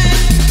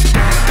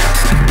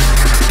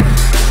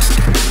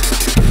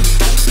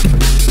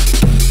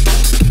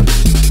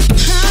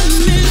 I'm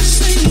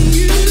missing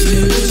you.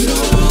 There's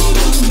no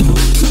one who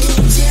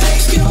could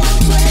take your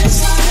place.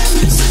 I am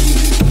missing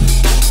you.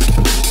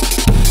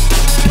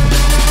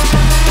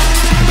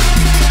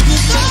 The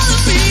thought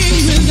of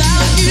being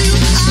without you,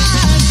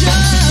 I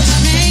just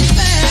can't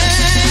bear.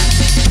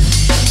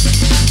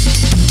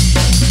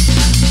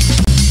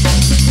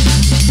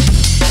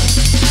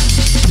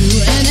 Do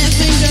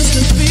anything just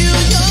to feel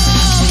your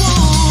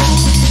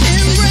warm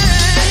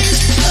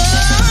embrace.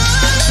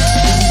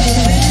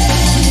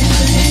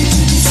 Anything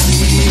to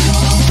see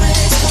your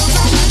face, 'cause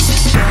I'm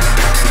missing you.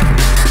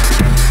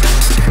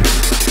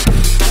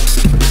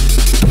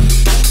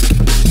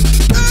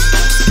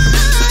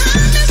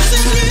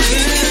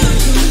 Can't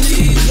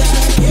believe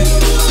that you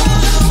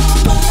are gone,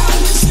 but I'm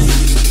missing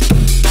you.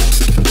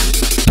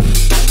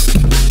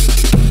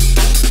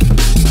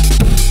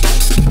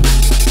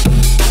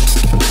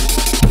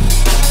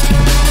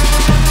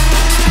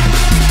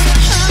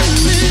 I'm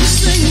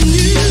missing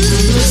you.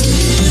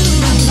 Still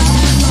my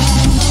life, I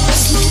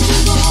must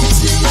move on.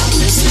 Still I'm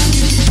missing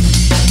you.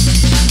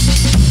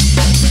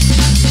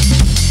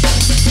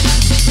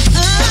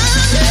 I'm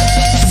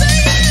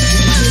missing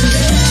you.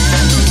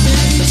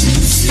 Anything to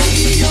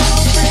see your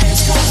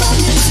face, 'cause I'm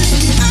missing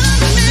you.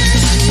 I'm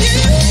missing you.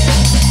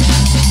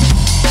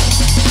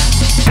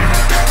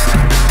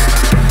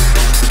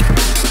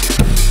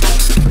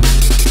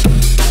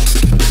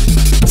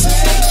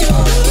 Take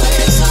your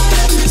place, I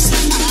am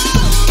missing you.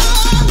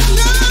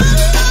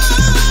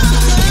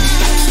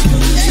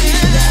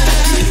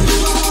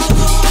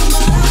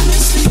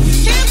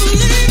 Can't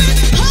believe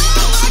it. Oh,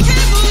 I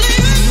can't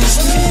believe it.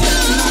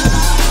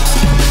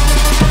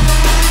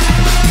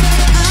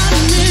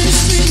 I'm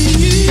missing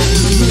you.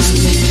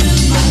 Still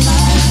my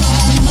life,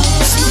 I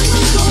must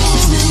move on.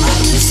 Still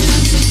I'm missing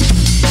you.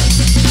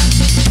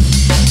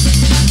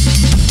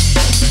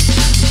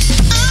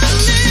 I'm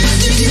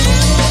missing you.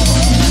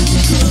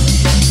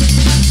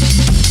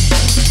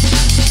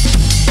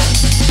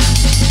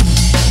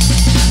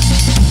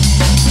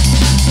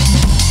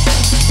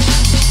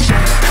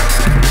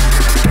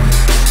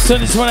 So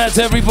this one out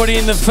to everybody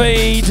in the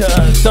feed.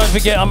 Don't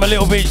forget, I'm a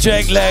little bit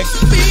jet lagged.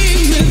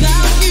 Being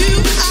without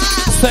you,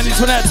 I Send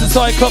this one out to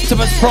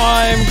Cycloptimus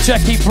Prime,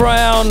 Jackie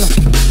Brown.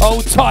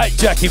 Hold tight,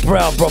 Jackie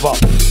Brown, brother.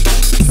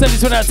 Send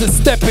this one out to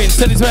Steppin.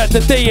 Send this one out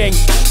to Deing.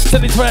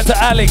 Send this one out to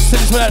Alex.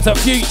 Send this one out to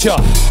Future.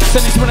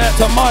 Send this one out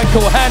to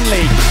Michael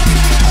Hanley.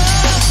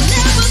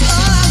 never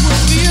thought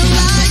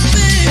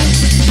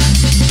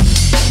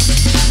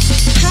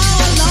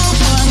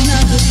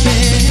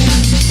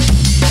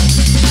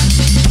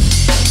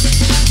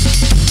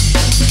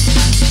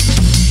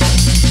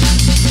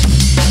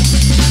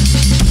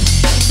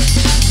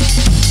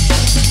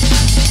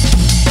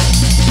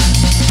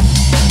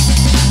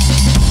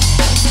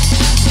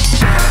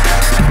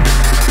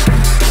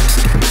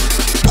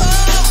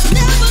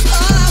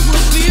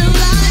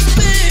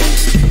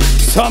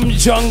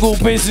jungle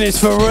business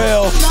for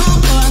real.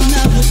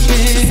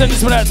 Send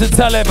this one out to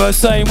Taleb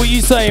saying, what you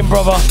saying,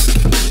 brother?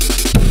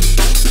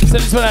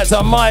 Send this one out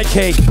to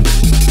Mikey.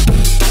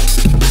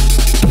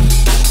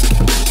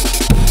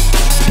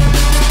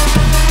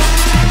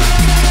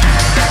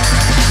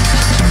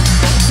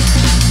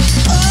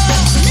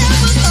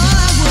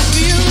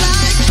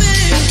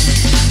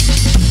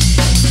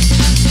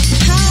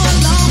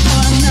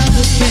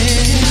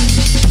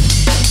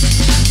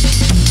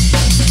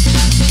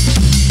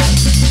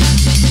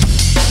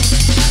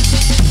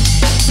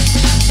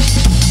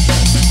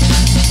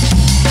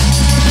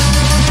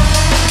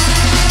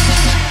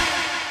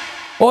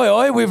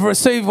 Oi, we've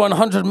received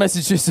 100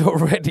 messages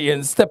already,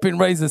 and Stepping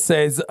Razor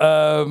says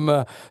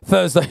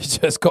Thursday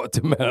just got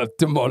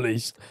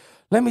demolished.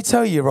 Let me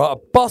tell you, right, I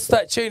bust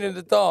that tune in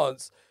the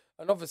dance,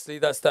 and obviously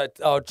that's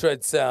our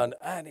Dread sound,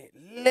 and it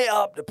lit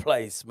up the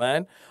place,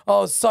 man. I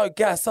was so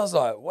gassed. I was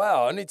like,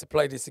 wow, I need to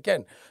play this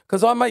again.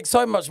 Because I make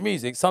so much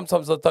music,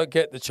 sometimes I don't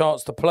get the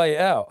chance to play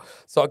it out.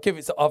 So I give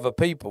it to other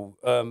people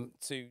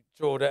to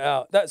draw that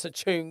out. That's a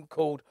tune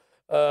called...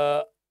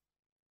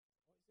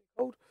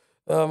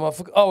 I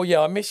forgot. Oh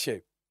yeah, I Miss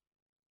You.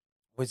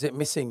 Was it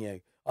Missing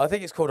You? I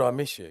think it's called I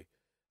Miss You.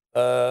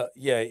 Yeah,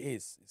 it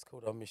is. It's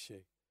called I Miss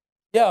You.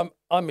 Yeah,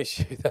 I Miss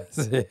You. That's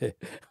it.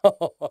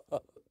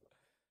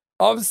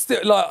 I'm still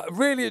like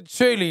really and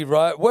truly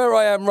right where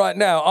I am right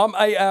now. I'm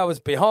 8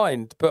 hours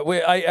behind, but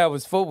we're 8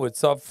 hours forward.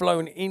 So I've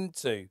flown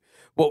into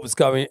what's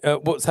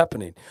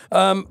happening.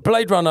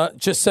 Blade Runner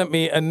just sent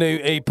me a new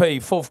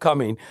EP,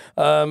 forthcoming.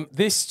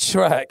 This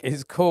track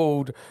is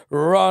called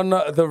Run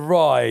the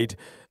Ride.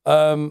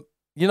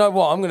 You know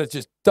what? I'm going to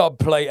just dub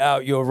play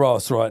out your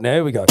Ross right now.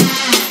 Here we go.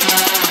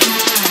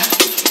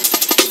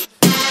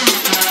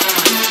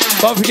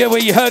 Don't forget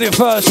where you heard it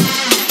first.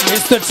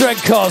 It's the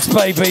Dreadcast,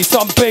 baby.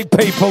 Some big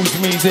people's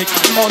music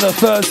on a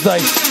Thursday.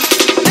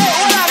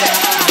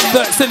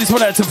 Send this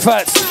one out to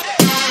Fats.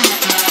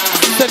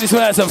 Send this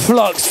one out to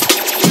Flux.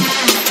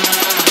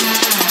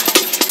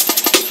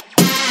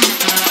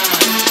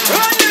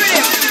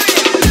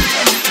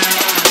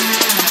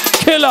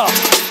 Killer.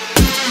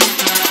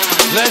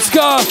 Let's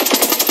go.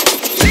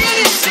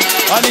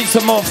 I need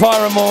some more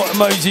fire and more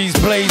emojis,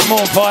 please.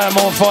 More fire,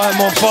 more fire,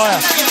 more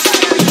fire.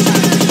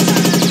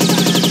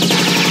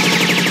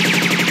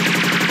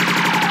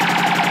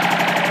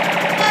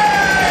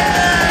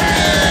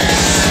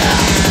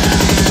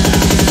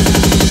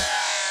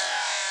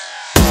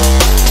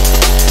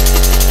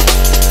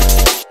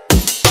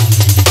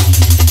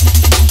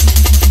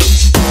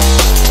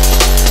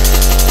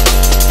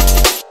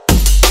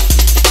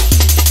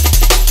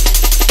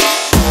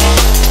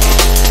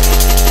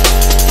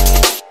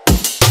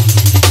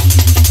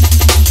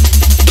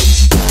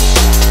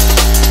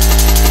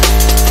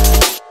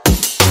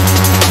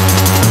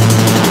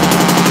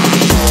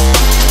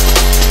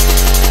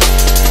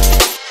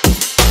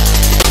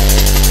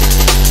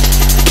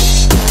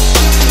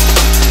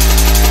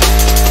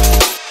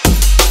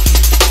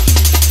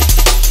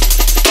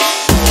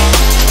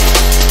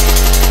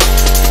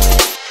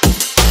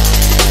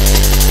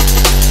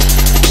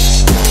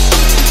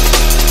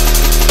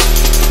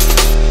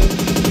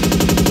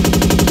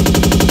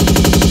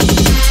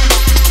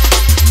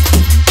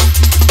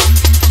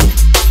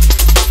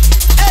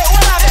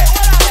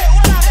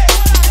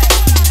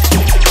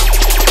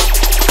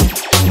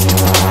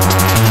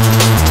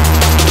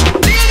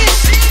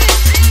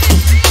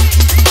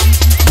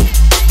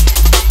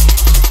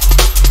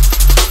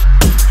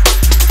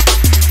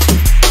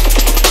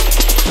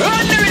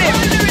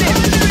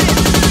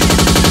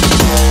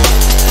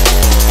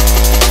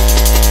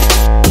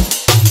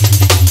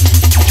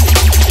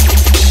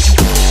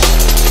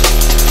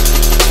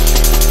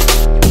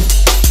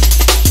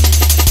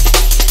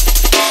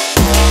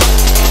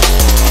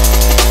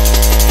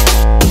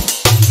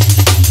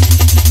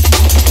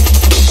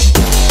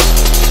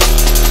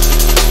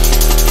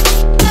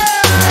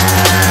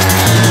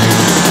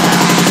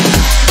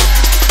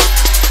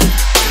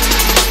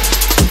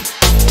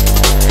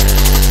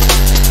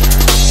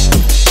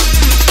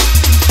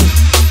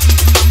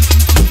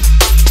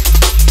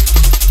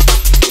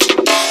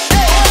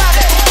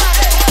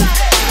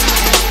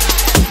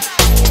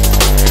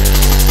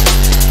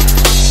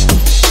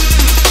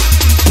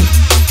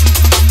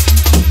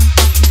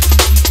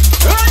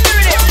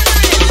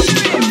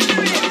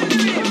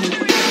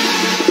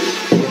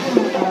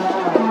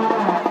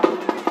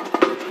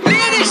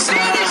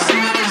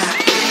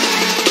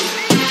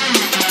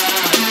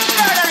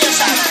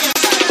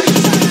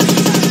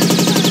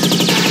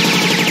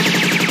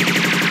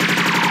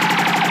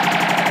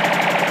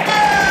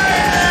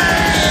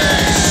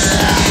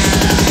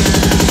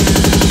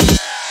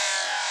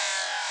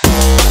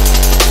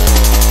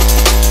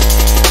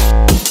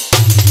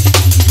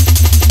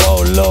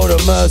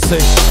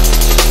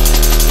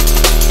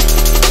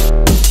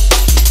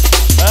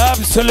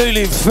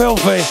 Absolutely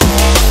filthy.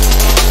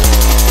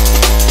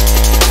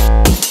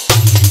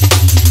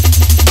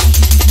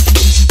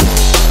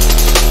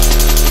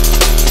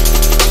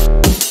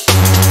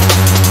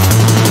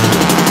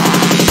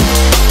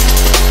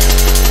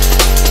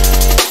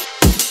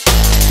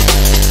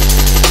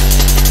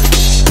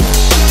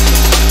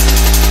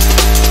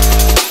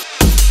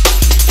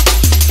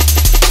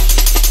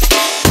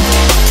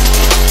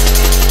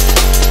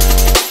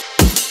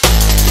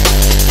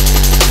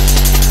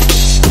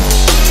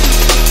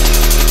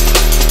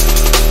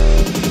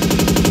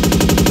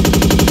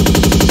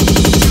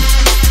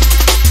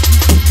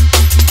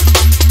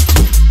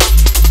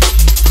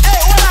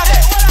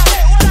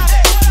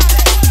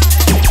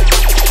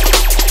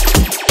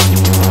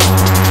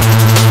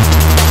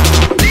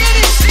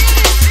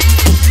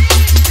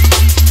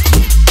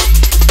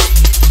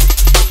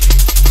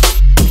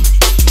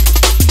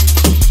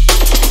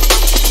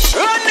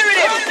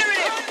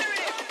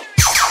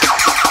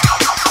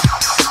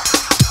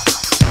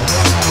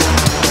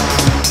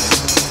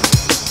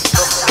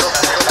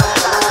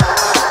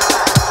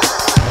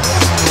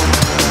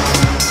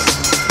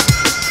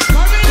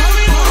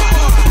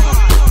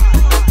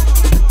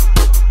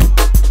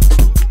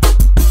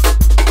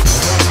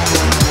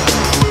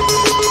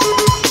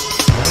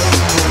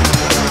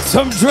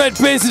 Dread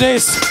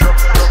Business.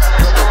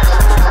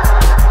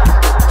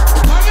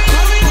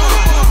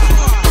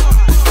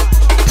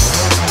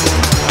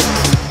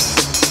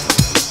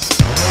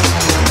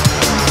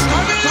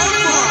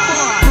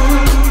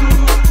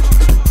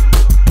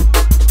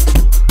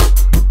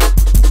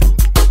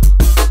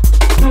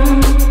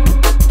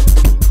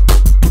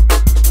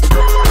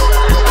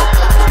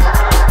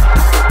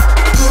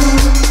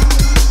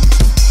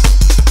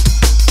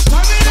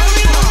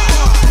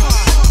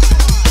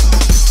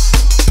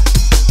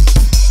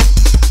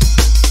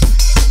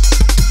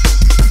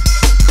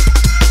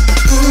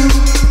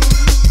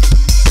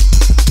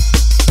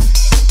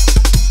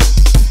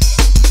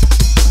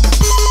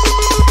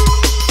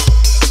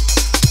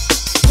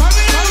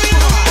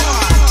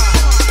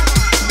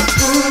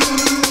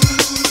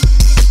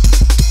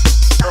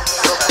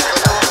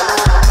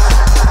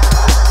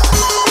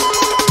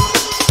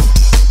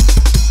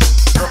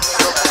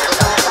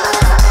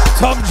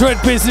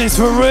 Dread Business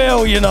for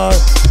real, you know.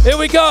 Here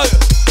we go.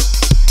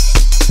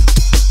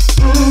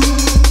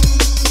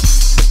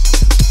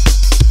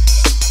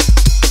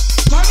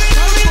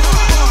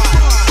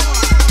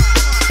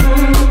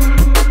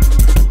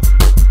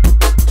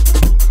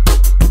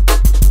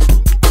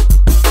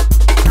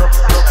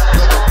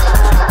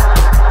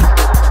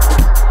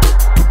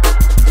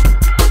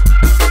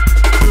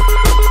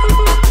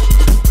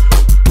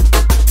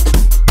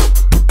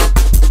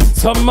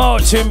 Some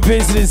marching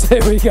business,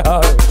 here we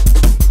go.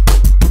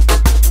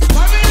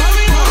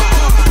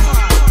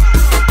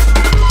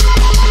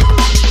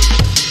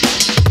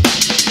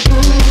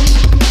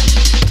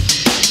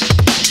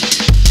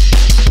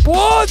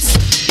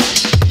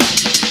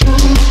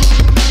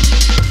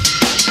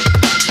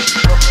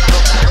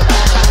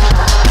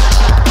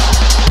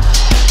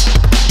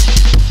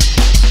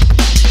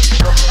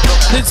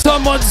 Did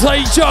someone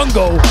say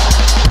jungle?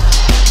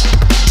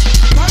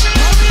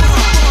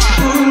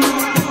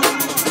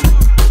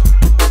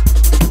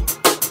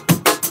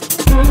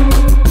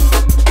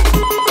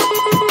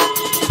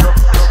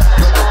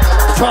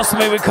 Trust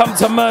me, we come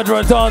to murder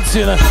a dance,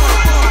 you know.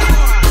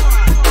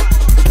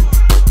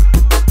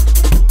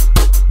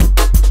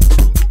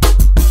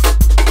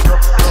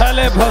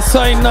 Talib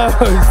Hussein knows.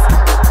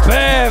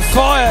 Bare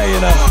fire, you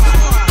know.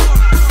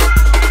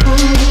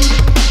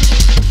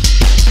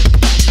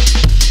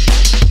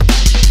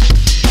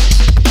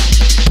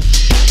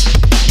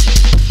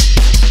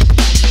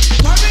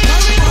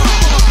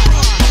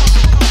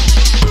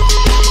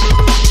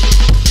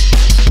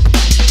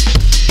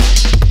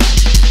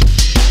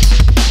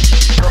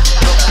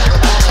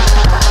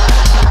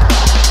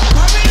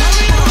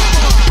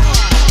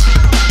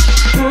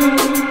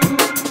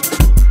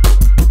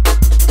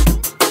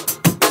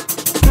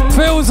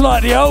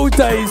 Like the old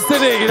days,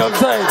 didn't it? You know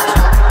what I'm saying?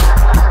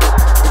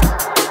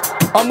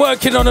 I'm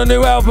working on a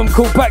new album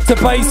called Back to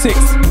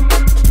Basics.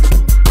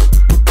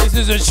 This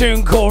is a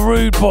tune called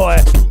Rude Boy.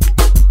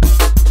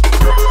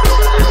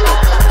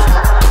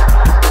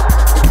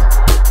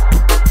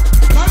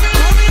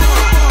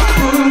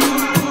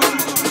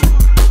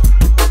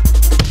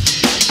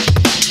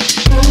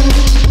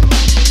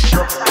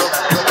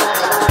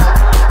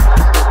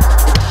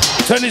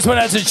 Turn this one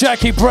out to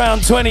Jackie Brown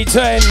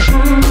 2010.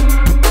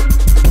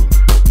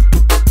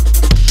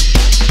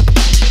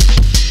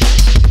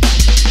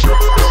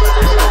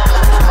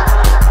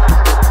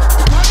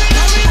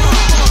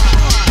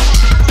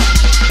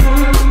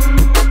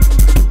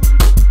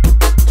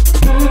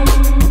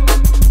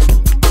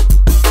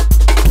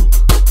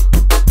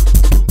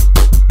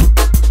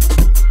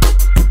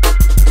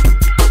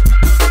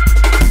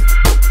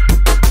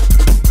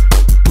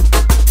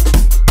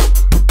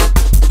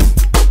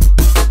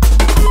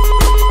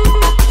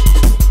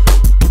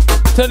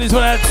 Turn this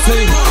one out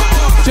to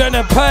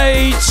Jenna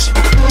Page.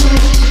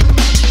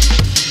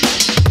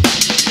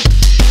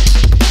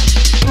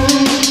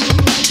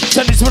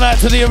 Turn this one out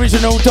to the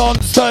original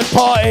Don's Third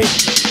Party.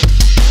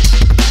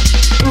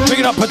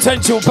 Picking up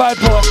Potential Bad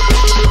Boy.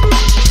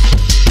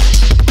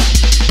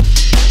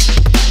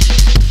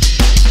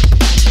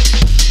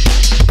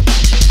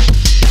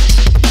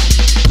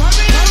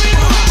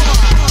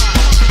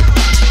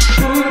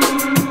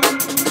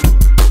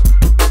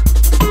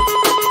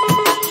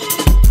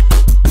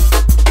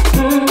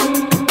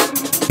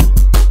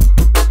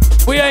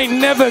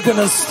 Never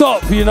gonna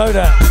stop, you know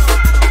that.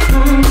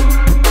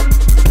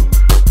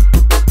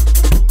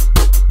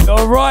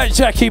 All right,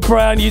 Jackie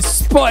Brown, you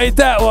spotted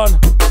that one.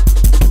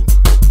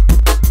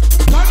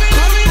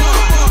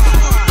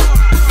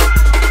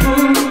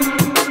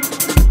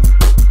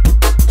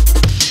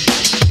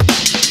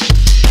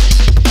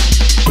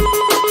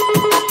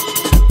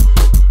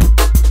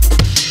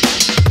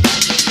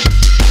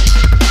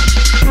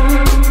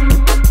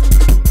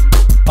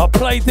 I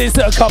played this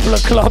at a couple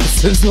of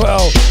clubs as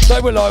well. They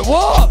were like,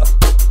 what?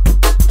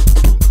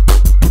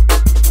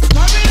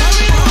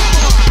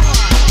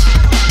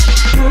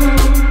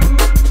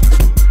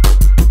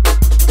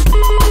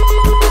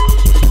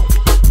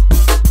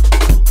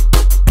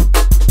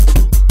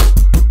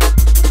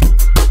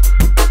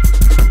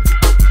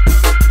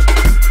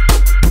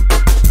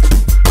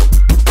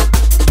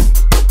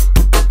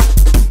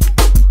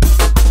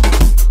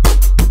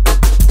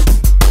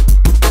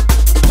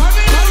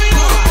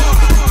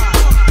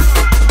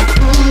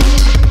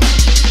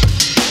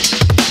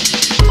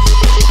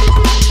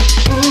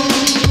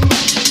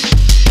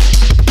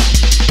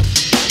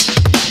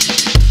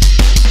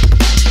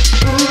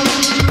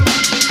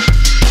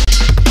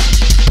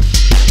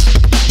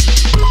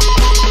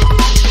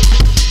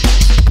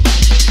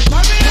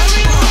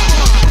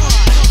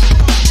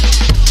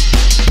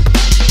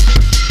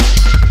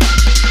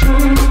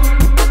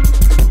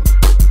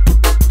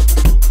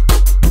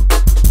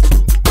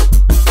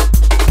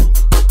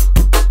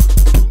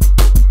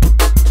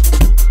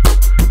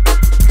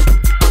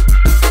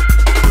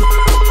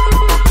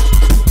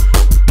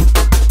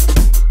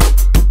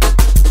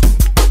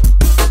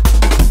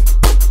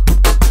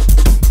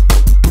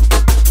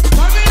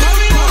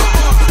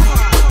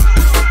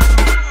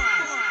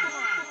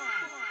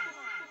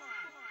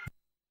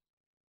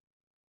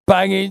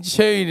 banging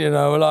tune, you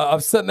know. Like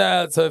I've sent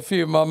that out to a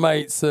few of my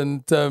mates,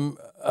 and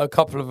a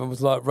couple of them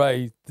was like,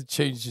 Ray, the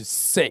tune's just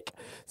sick.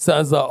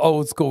 Sounds like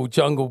old school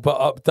jungle, but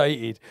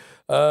updated.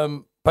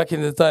 Back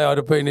in the day, I'd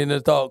have been in a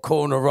dark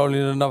corner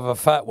rolling another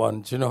fat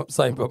one. Do you know what I'm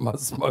saying? But my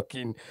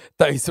smoking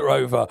days are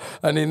over.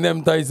 And in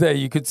them days there,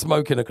 you could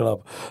smoke in a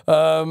club.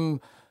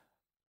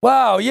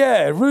 Wow,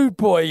 yeah, Rude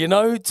Boy, you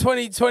know,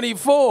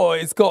 2024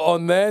 it's got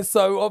on there.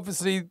 So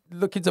obviously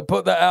looking to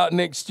put that out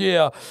next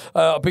year.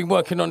 I've been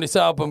working on this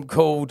album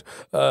called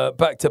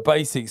Back to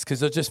Basics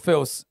because I just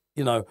feel,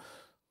 you know,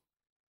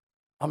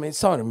 I mean,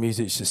 some of the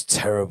music's just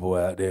terrible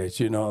out there.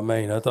 Do you know what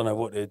I mean? I don't know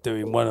what they're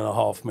doing,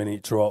 1.5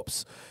 minute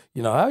drops.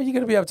 You know, how are you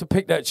going to be able to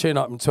pick that tune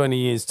up in 20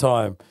 years'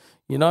 time?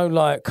 You know,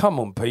 like, come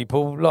on,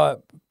 people. Like,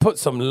 put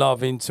some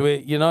love into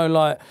it. You know,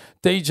 like,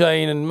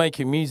 DJing and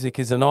making music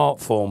is an art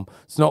form.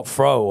 It's not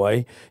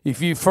throwaway.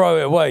 If you throw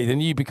it away,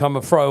 then you become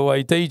a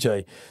throwaway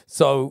DJ.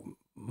 So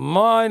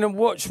mind and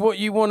watch what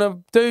you want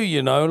to do,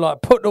 you know.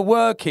 Like, put the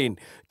work in.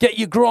 Get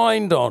your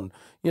grind on.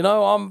 You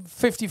know, I'm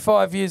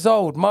 55 years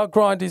old. My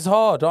grind is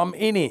hard. I'm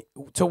in it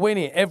to win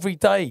it every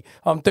day.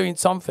 I'm doing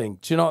something.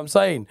 Do you know what I'm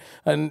saying?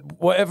 And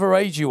whatever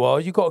age you are,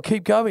 you got to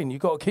keep going. You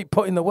got to keep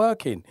putting the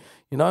work in.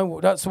 You know,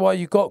 that's why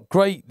you got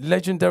great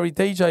legendary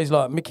DJs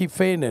like Mickey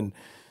Finn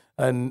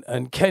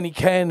and Kenny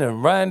Ken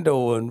and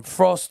Randall and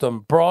Frost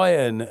and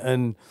Brian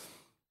and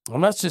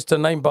that's just to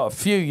name but a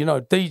few. You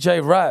know,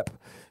 DJ Rap.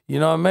 You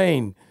know what I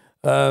mean?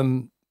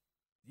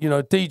 You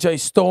know, DJ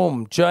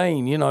Storm,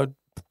 Jane. You know,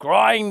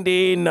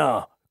 grinding.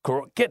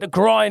 Get the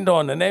grind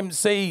on, and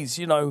MCs,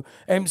 you know,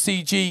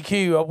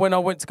 MCGQ. When I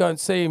went to go and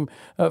see him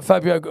at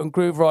Fabio and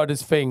Groove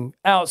Riders thing,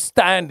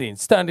 outstanding,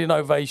 standing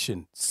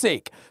ovation,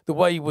 sick. The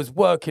way he was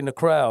working the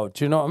crowd,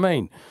 do you know what I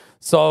mean?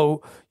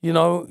 So, you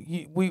know,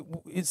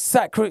 it's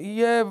sacrilege.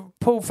 Yeah,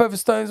 Paul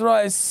Featherstone's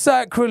right. It's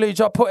sacrilege.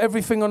 I put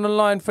everything on the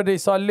line for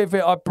this. I live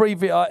it. I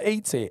breathe it. I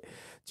eat it.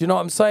 Do you know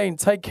what I'm saying?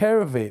 Take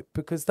care of it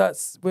because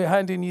we're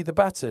handing you the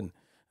baton,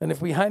 and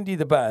if we hand you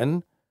the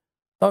baton,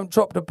 don't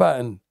drop the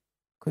baton.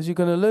 Because you're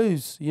going to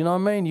lose, you know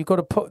what I mean? You've got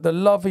to put the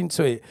love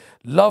into it.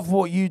 Love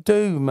what you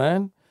do,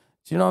 man.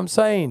 Do you know what I'm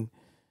saying?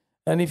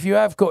 And if you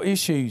have got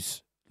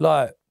issues,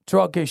 like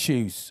drug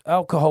issues,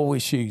 alcohol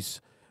issues,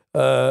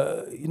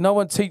 no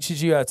one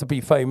teaches you how to be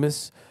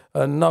famous.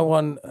 And no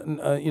one,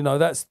 you know,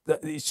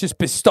 it's just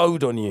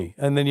bestowed on you.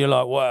 And then you're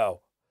like, wow.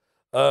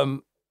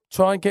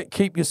 Try and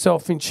keep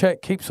yourself in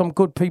check. Keep some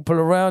good people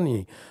around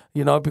you,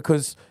 you know,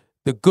 because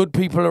the good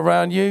people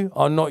around you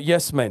are not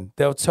yes men.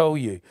 They'll tell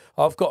you.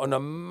 I've got an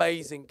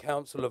amazing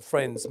council of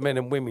friends, men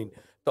and women,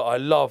 that I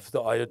love,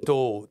 that I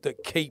adore,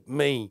 that keep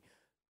me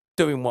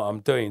doing what I'm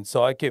doing.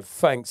 So I give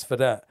thanks for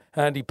that.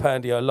 Handy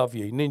Pandy, I love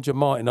you. Ninja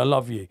Martin, I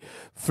love you.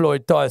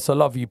 Floyd Dice, I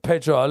love you.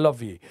 Pedro, I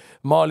love you.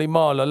 Marley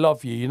Marl, I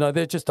love you. You know,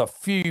 they're just a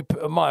few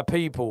of my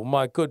people,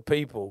 my good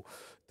people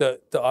that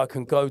I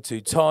can go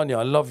to. Tanya,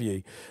 I love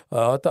you.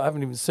 I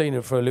haven't even seen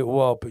her for a little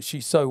while, but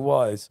she's so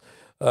wise.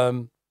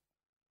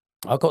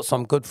 I've got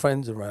some good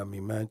friends around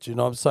me, man. Do you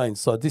know what I'm saying?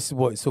 So this is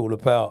what it's all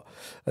about.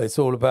 It's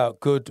all about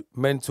good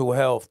mental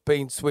health,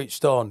 being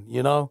switched on,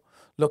 you know?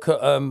 Look at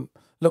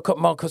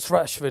Marcus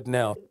Rashford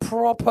now.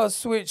 Proper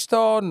switched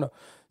on.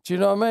 Do you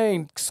know what I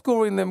mean?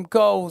 Scoring them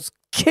goals,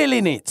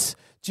 killing it.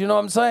 Do you know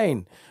what I'm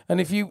saying? And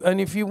if you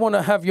want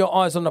to have your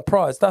eyes on the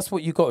prize, that's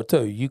what you got to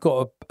do. You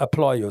got to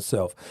apply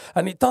yourself.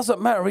 And it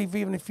doesn't matter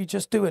even if you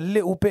just do a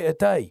little bit a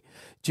day.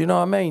 Do you know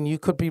what I mean? You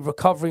could be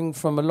recovering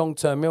from a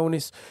long-term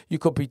illness. You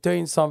could be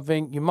doing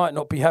something. You might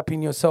not be happy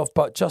in yourself,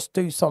 but just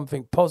do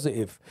something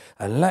positive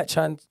and latch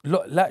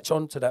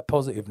onto that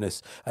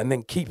positiveness and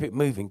then keep it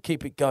moving,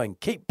 keep it going,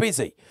 keep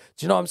busy.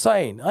 Do you know what I'm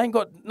saying? I ain't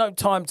got no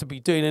time to be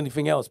doing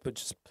anything else but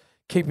just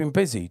keeping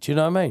busy. Do you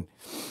know what I mean?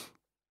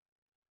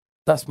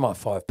 That's my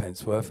 5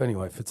 pence worth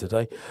anyway for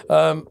today.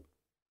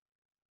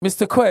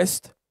 Mr.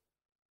 Quest,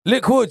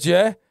 Liquid,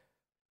 yeah?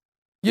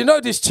 You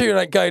know this tune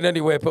ain't going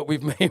anywhere but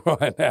with me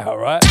right now,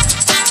 right?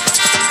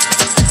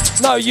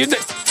 No,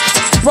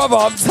 brother,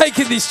 I'm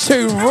taking this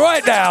tune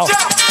right now.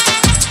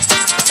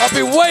 I've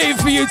been waiting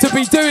for you to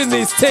be doing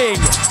this thing.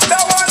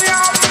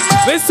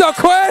 Mr.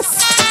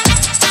 Quest!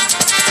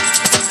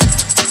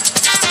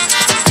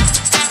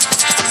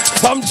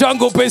 Some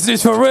jungle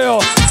business for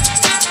real.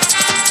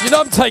 You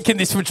know I'm taking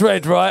this for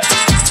Dread, right?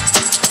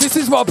 This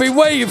is what I've been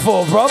waiting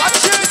for, bro.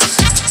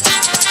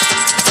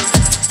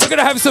 We're going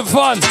to have some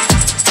fun.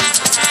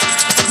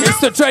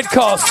 Mr.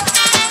 Dreadcast.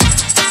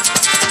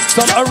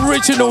 Some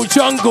original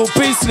jungle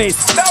business.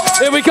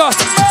 Here we go.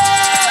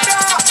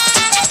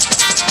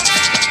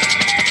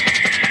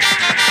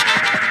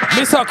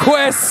 Mr.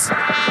 Quest.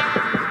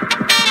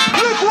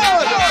 Look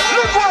what.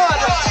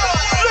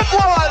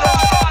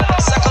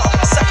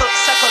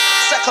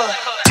 Circle.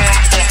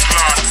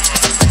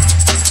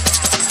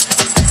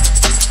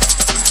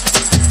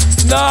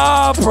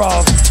 Nah,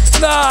 bro.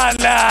 Nah.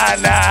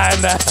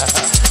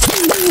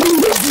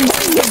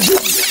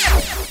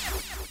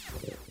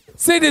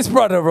 See this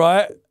brother,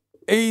 right?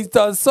 He's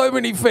done so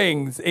many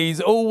things.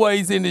 He's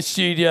always in the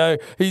studio.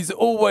 He's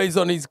always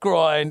on his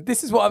grind.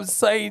 This is what I'm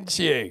saying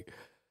to you.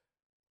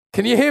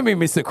 Can you hear me,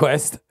 Mr.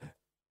 Quest?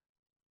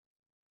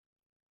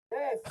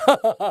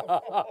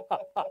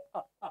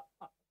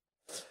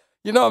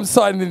 You know I'm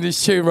signing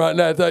this tune right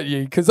now, don't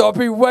you? Because I've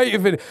been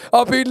waiting for it.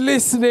 I've been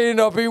listening.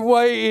 I've been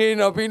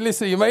waiting. I've been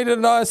listening. You made a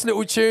nice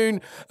little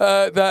tune,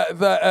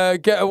 that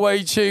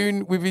getaway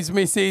tune with his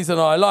missus, and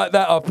I like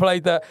that. I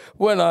played that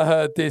when I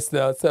heard this.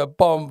 Now it's a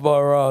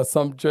bomber,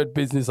 some dread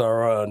business I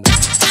run.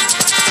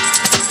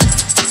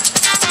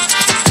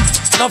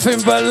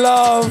 Nothing but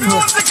love.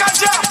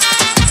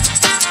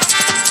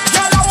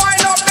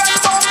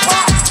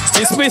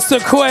 It's Mr.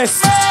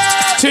 Quest.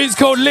 Tune's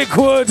called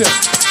Liquid.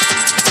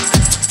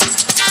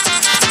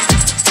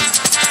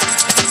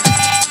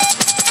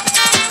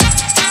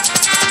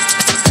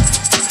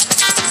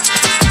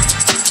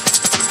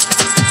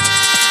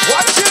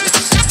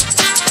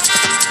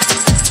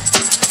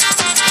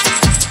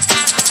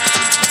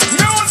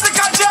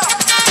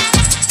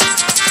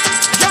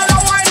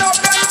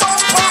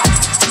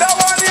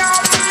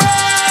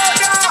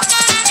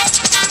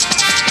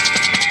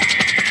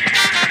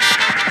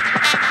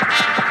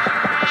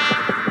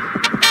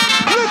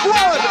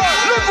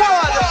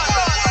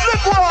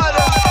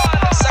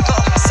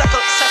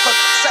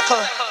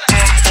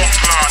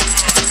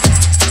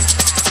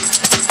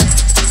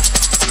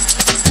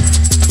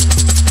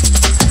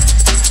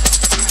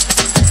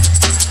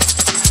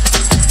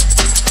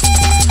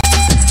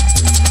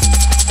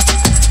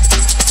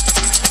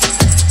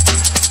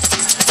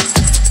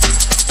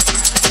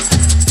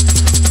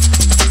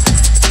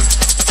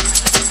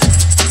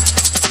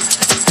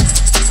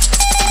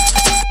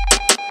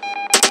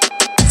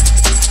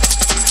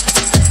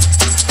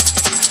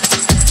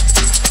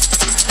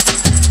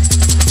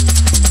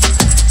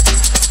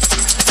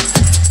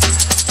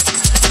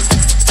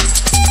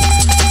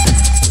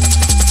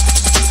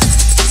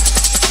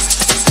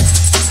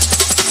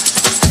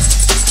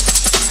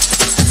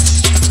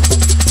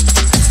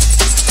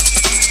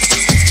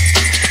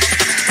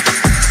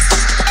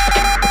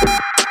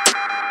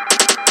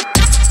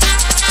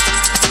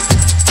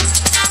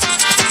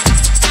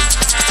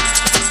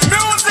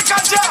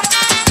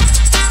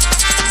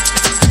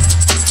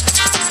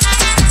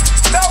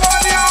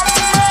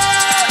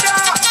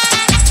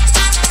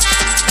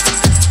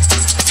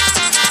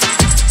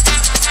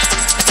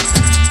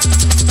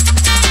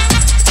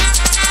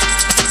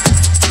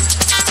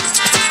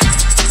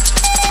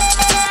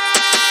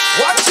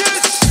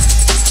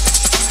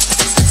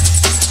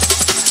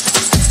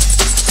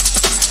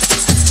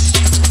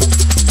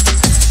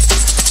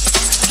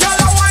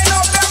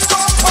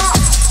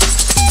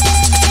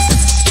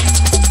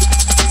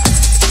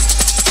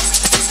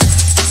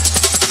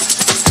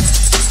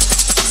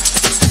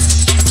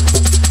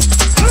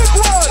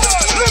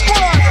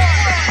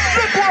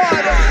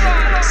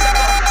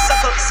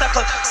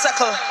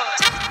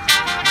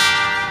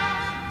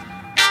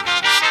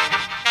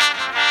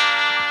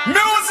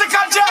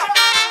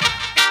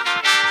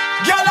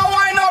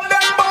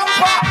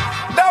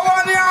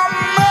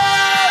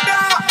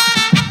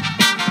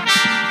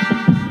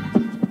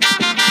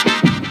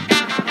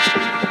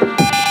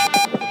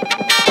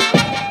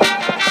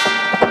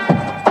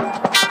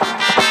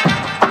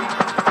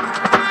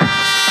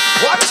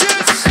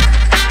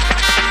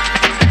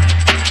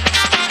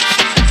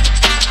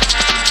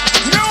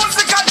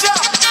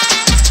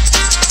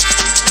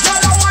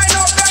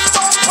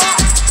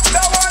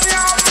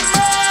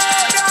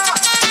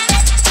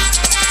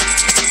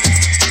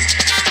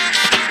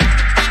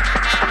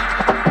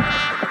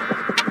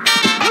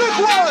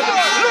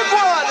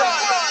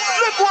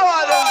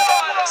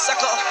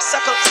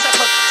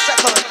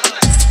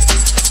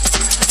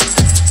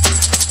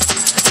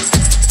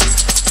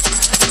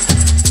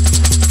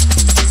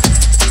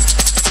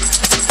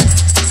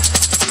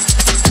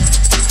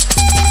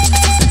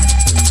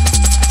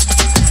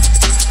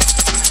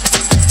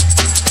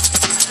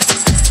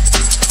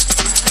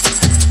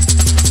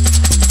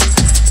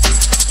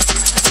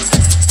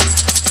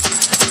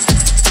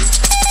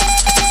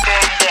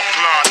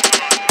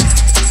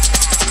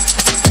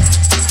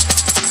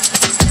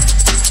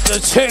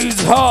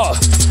 tune's hot,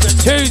 the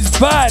tune's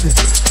bad.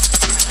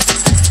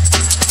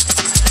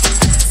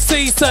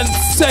 Cease and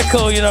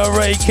sickle, you know,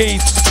 Ray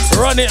Keith.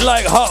 Run it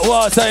like hot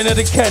water into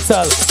the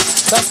kettle.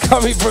 That's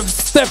coming from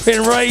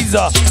Stepping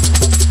Razor.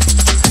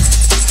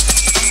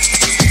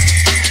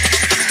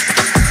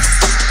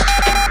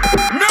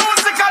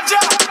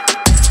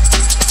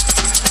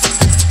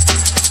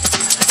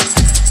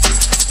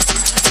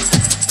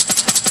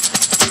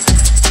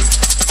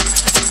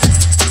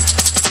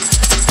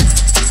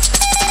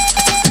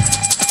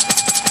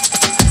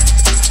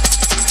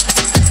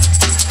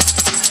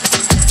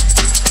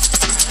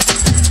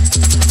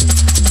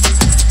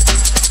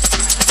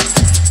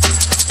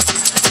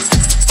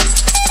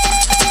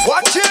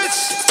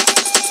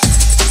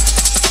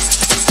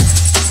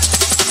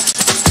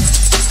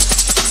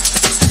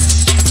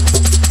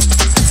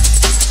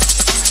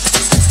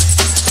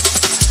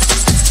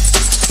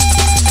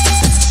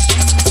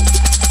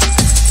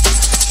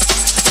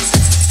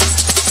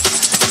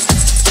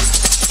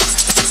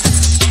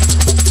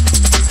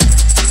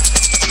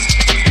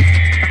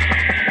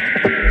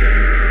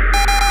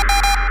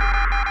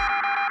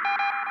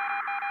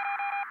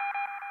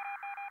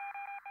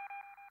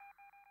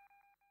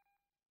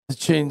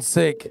 tune's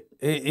sick.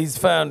 He's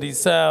found his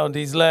sound.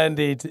 He's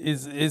landed.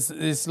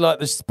 It's like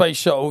the space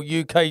shuttle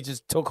UK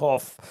just took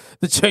off.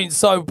 The tune's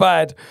so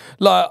bad.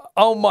 Like,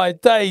 oh my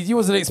days. You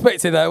wasn't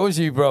expecting that, was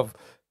you, bruv?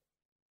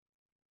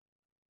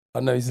 I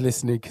know he's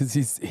listening because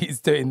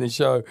he's doing the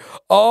show.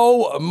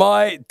 Oh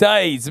my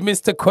days,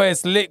 Mr.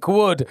 Quest,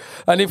 Liquid.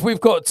 And if we've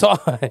got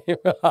time,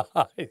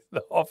 he's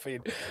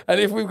laughing. And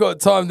if we've got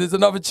time, there's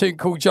another tune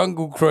called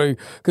Jungle Crew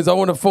because I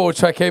want a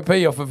 4-track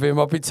EP off of him.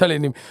 I've been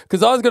telling him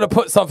because I was going to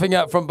put something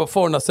out from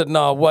before and I said,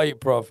 no, I'll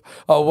wait, bruv.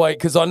 I'll wait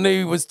because I knew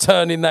he was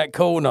turning that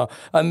corner.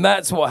 And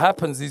that's what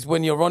happens is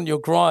when you're on your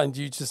grind,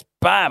 you just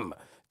bam.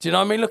 Do you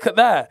know what I mean? Look at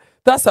that.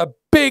 That's a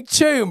big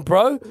tune,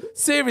 bro.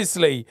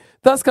 Seriously,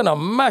 that's going to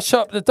mash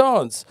up the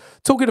dance.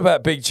 Talking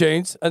about big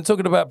tunes and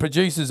talking about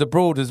producers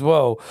abroad as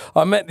well,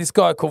 I met this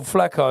guy called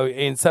Flacco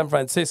in San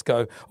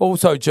Francisco.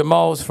 Also,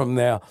 Jamal's from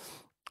there.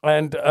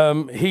 And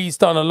he's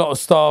done a lot of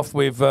stuff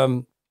with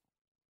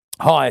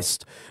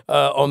Heist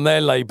on their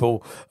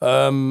label.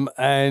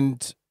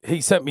 And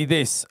he sent me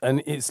this,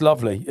 and it's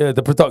lovely.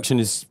 The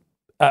production is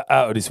out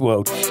of this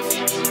world.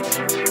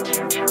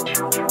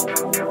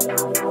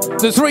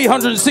 The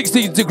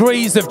 360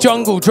 degrees of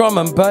jungle drum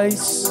and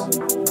bass.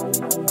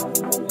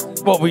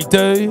 What we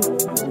do.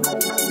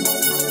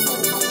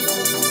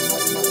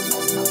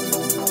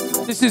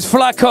 This is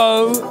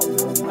Flacco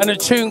and a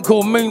tune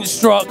called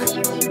Moonstruck.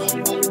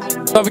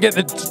 Don't forget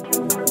the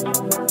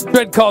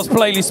Dreadcast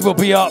playlist will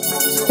be up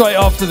straight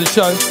after the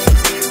show.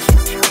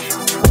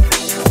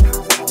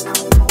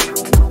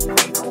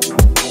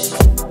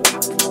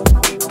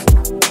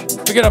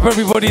 Pick up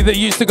everybody that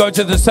used to go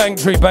to the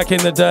Sanctuary back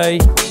in the day.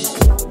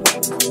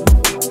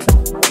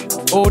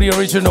 All the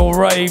original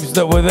raves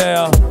that were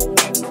there.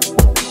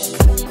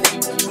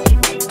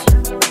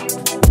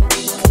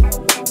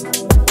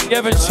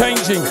 Ever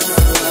changing.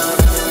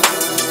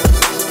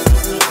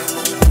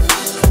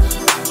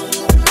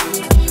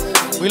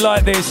 We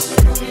like this.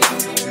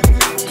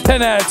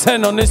 10 out of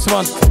 10 on this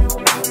one.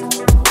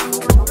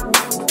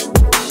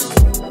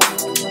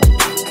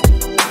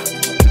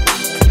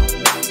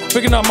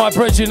 Picking up my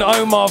brethren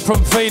Omar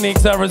from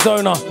Phoenix,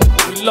 Arizona.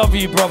 We love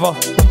you, brother.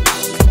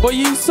 What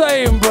you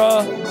saying,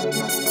 bruh?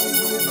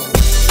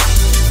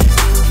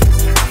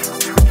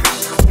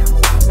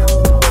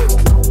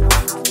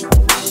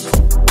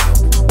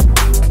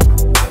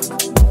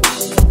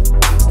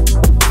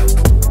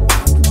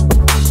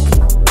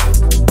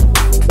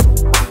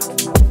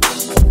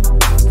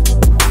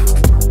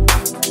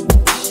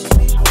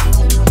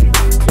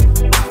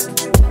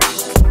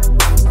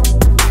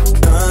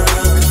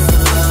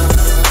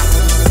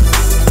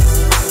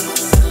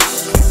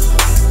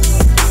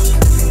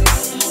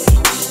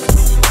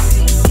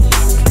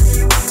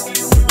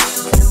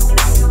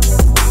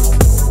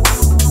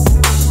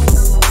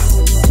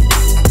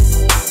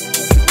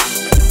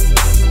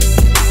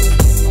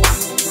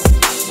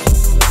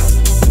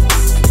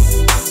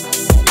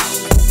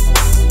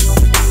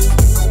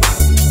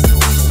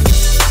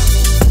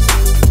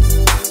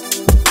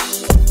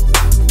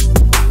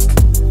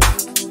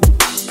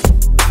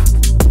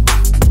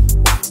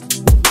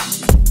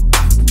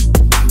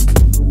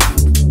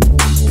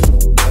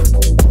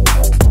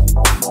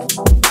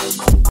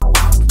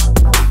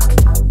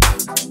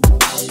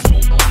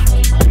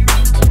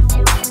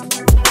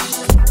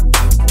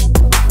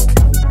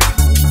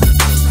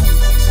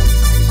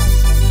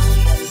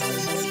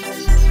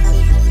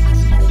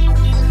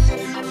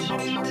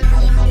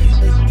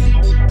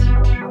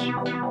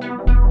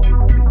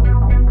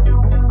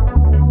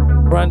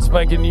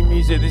 Spanking new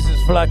music. This is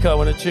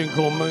Flacco and a tune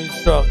called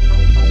Moonstruck.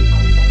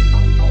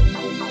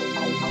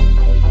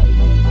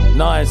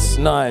 Nice,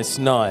 nice,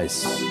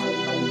 nice.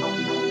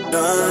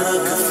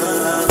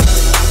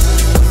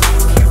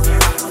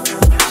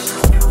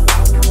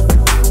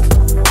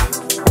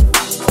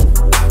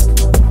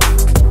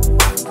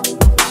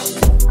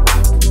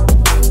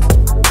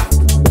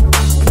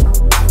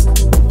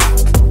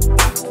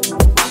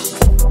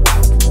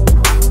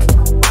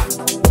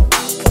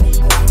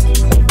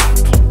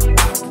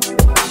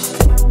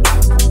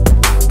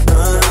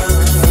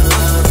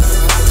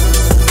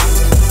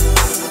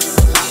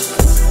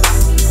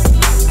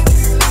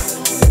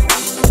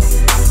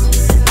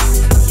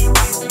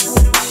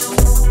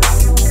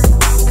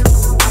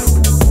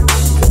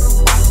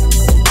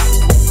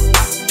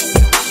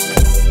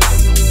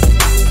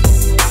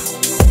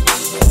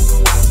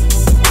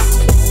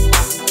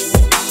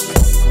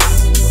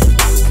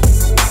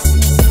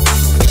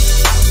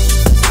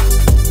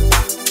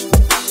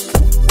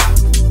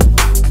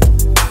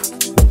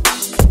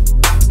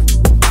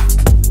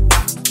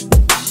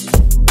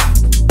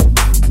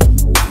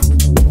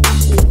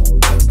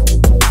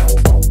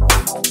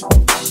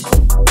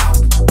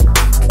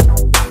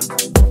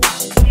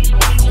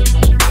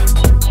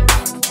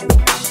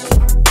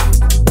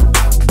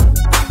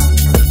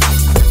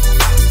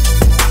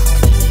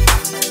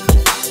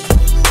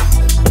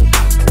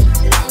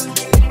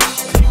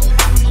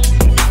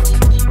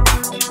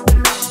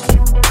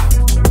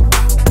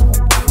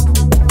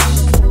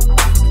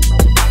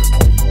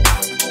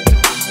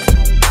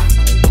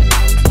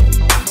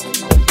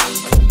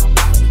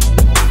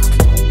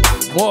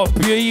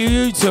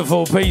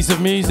 Beautiful piece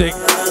of music.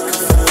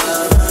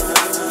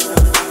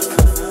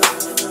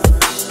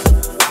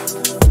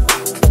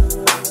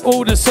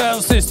 All the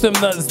sound system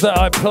that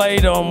I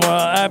played on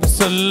were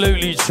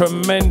absolutely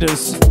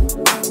tremendous.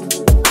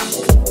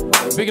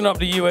 Picking up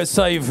the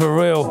USA for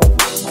real.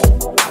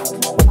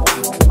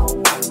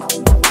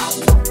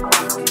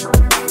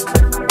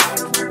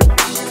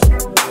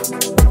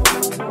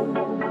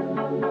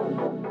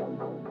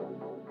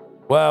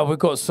 Wow, we've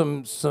got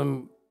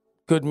some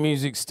good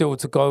music still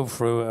to go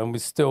through, and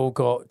we've still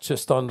got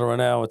just under an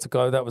hour to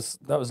go. That was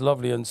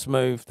lovely and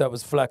smooth. That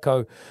was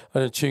Flacco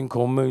and a tune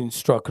called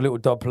Moonstruck, a little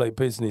dubplate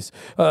business.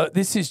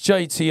 This is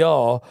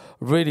JTR.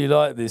 Really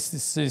like this.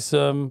 This is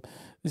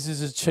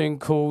a tune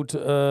called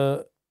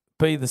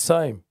Be the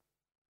Same,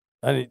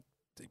 and it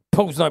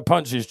pulls no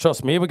punches.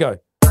 Trust me. Here we go.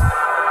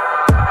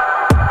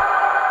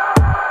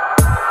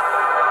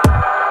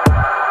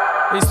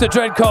 It's the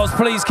Dreadcast.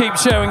 Please keep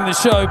sharing the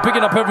show.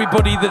 Picking up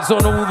everybody that's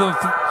on all the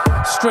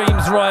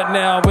streams right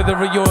now, whether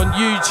you're on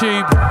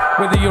YouTube,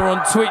 whether you're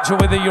on Twitch, or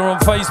whether you're on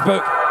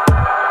Facebook.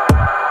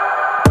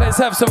 Let's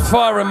have some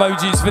fire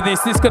emojis for this.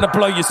 This is going to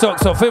blow your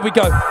socks off. Here we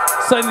go.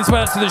 Sending this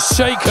one out to the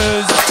Shakers.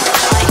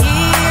 I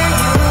hear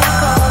you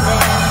calling,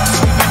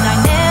 and I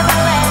never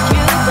let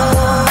you go.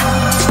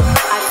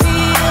 I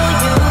feel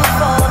you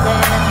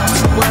falling.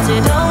 Was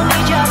it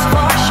only just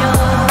for show?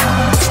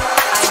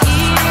 I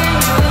hear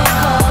you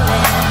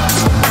calling.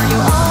 Are you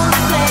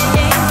only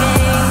playing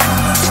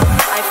games?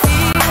 I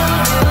feel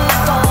you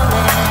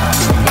falling.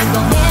 It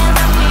will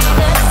never be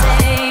the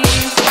same.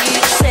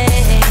 You say.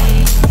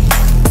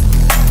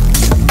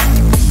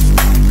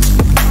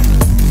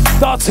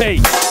 Dirty.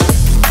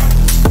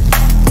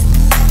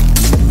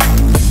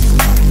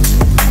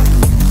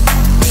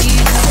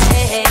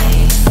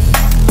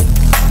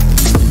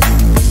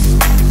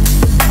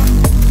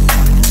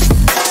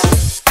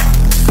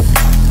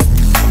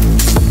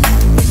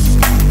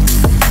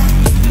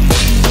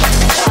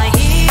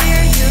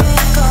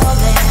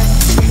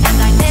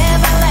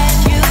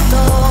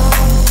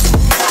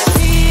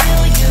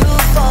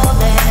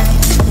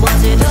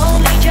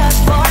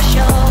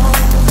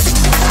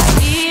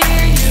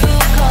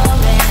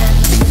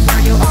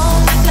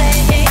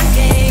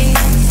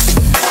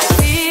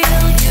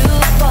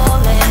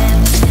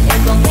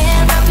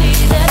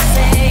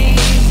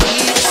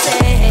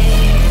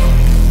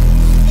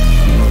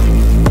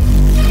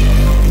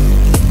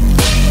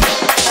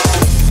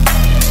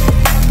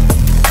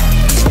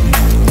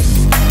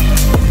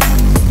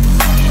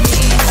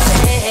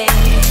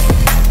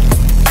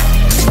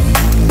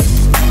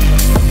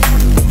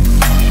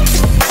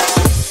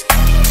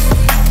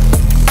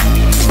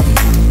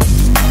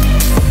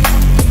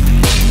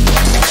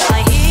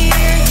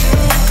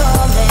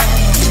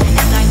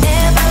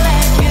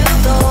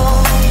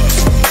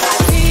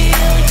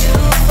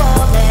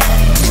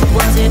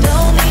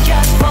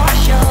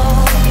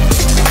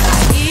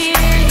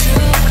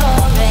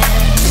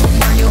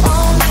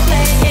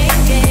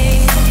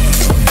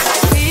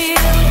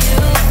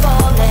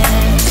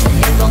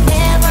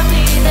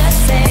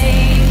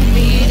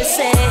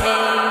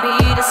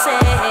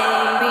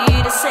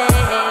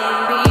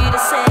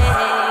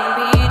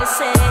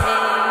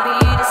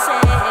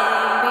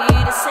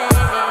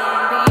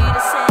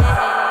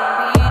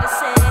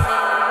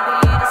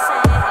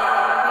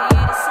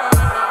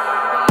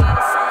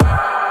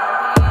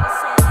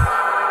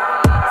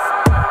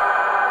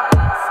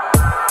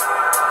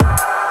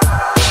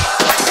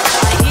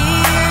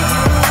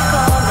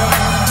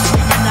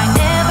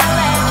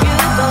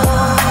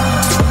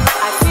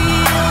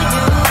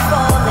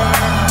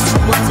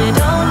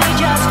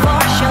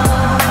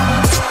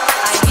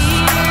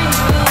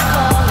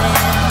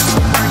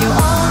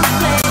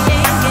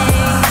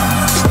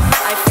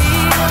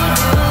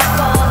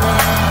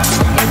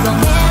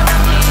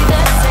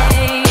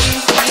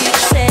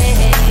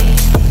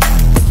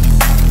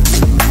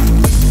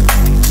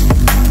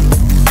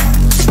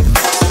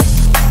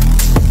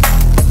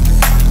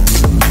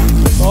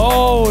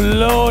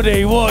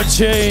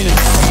 Tune.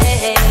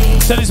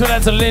 Send this one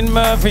out to Lynn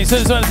Murphy.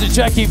 Send this one out to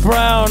Jackie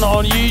Brown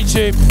on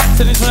YouTube.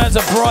 Send this one out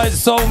to Bright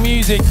Soul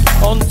Music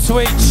on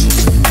Twitch.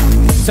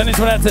 Send this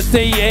one out to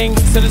D Inc.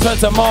 Send this one out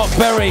to Mark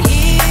Berry.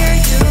 Hear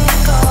you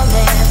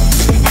calling,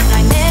 and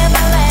I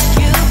never let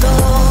you go.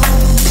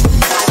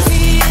 I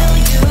feel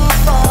you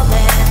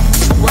falling.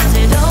 Was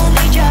it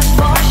only just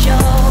for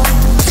show?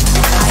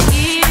 I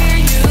hear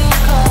you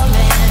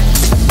calling.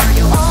 Are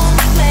you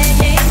only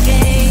playing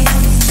games?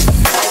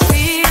 I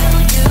feel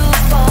you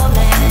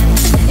falling.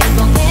 It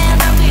will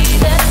never be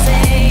the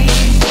same.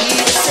 Be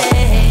the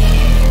same.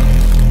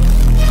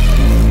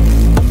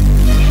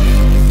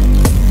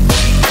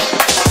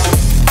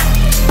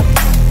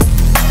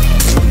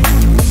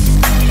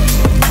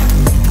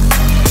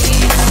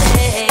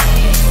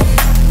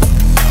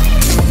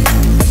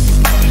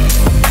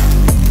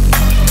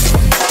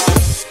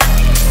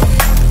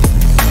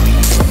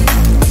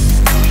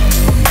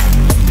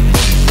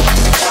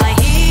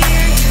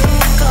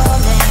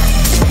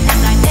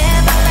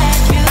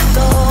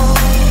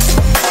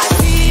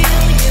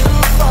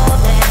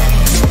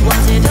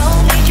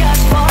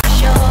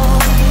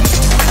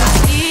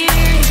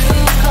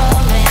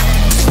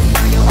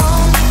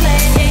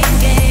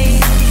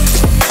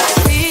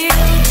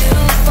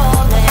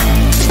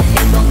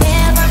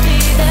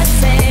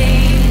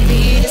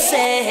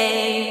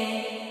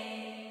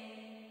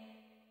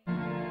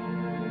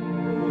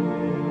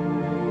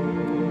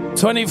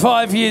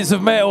 25 years of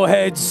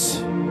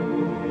Metalheads.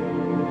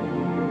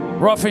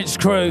 Roughage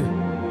Crew.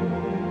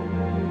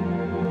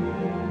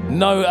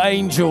 No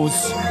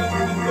Angels.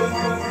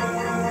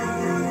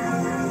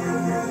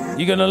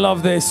 You're gonna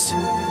love this.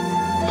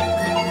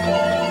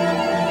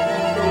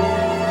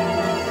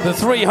 The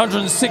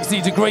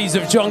 360 degrees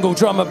of jungle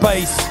drum and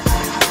bass.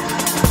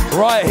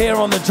 Right here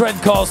on the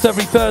Dreadcast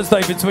every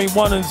Thursday between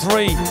 1 and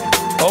 3.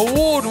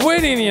 Award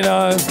winning, you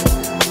know.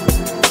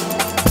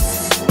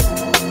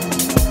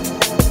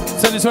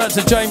 Send this one out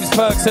to James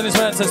Perks, send this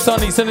one out to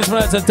Sonny, send this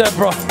one out to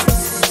Deborah,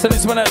 send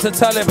this one out to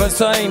Talib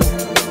Hussain,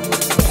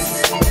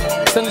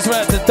 send this one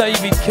out to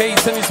David Keith,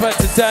 send this one out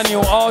to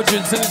Daniel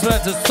Argent, send this one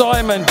out to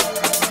Simon,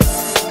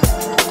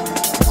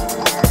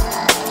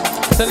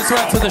 send this one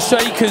out to the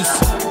Shakers,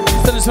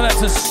 send this one out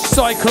to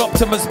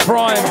Cycloptimus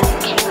Prime,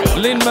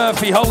 Lynn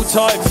Murphy, hold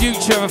tight,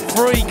 Future,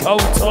 Freak,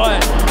 hold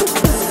tight.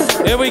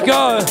 Here we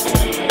go.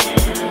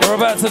 We're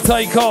about to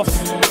take off.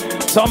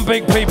 Some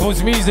big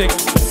people's music.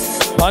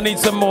 I need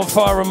some more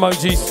fire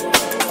emojis.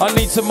 I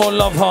need some more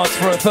love hearts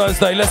for a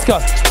Thursday. Let's go.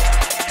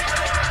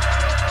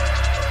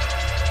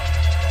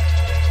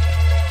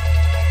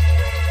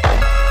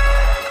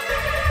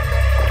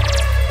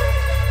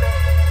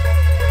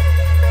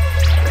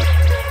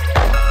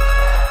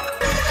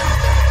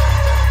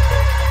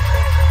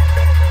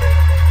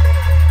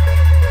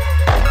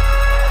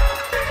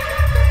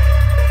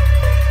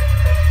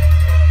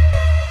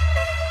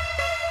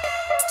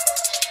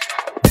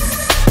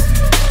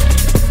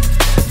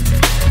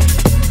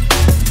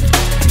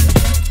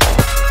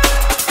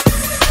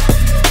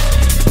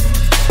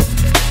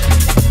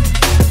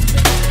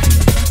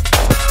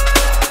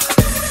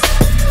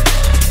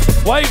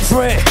 Wait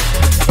for it.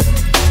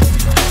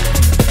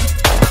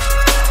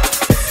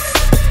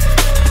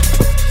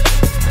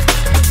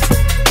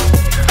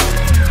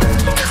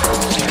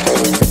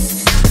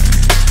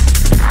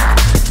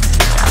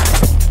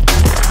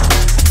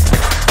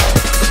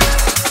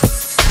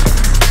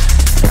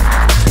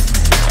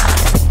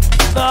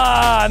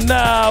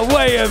 Nah,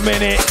 wait a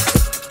minute.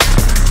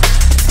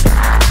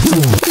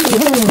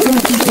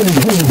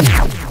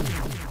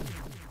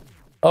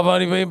 I've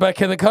only been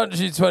back in the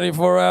country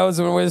 24 hours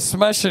and we're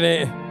smashing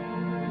it.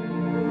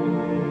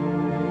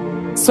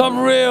 Some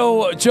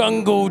real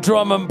jungle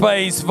drum and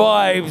bass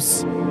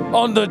vibes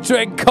on the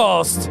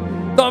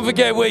Dreadcast. Don't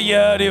forget where you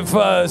heard it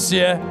first,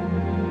 yeah?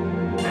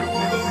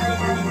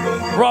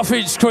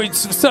 Roughage Crew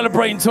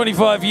celebrating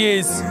 25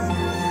 years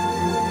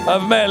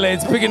of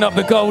Metalheads, picking up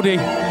the Goldie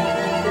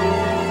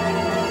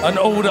and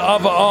all the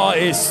other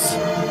artists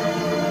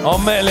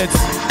on Metalheads.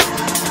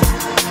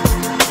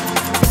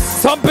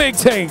 Some big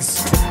things.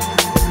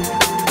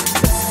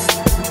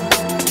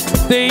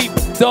 Deep,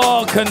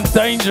 dark and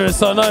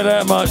dangerous, I know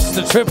that much.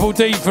 The Triple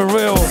D for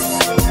real.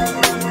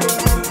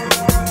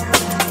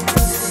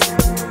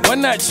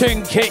 When that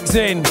tune kicks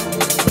in,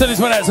 so this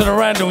went out to the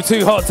Randall,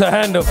 Too Hot to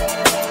Handle.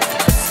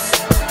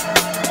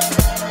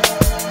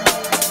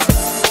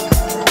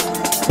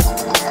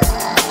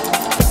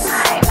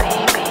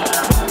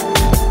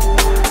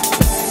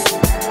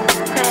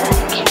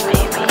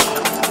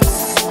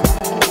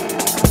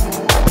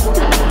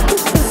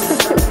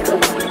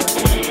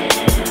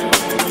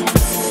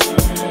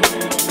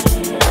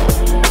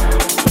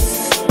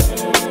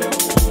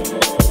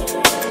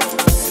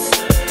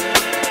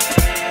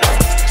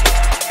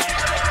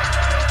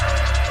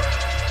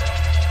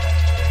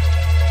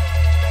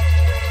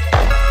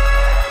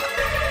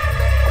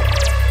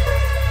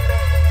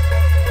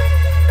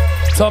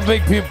 Some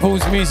big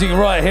people's music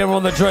right here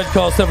on the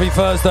Dreadcast every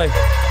Thursday.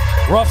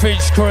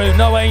 Roughage Crew,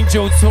 No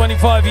Angels,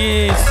 25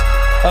 years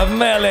of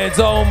Metalheads,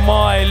 oh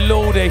my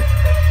lordy.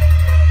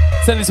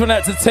 Send this one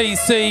out to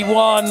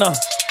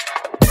TC1.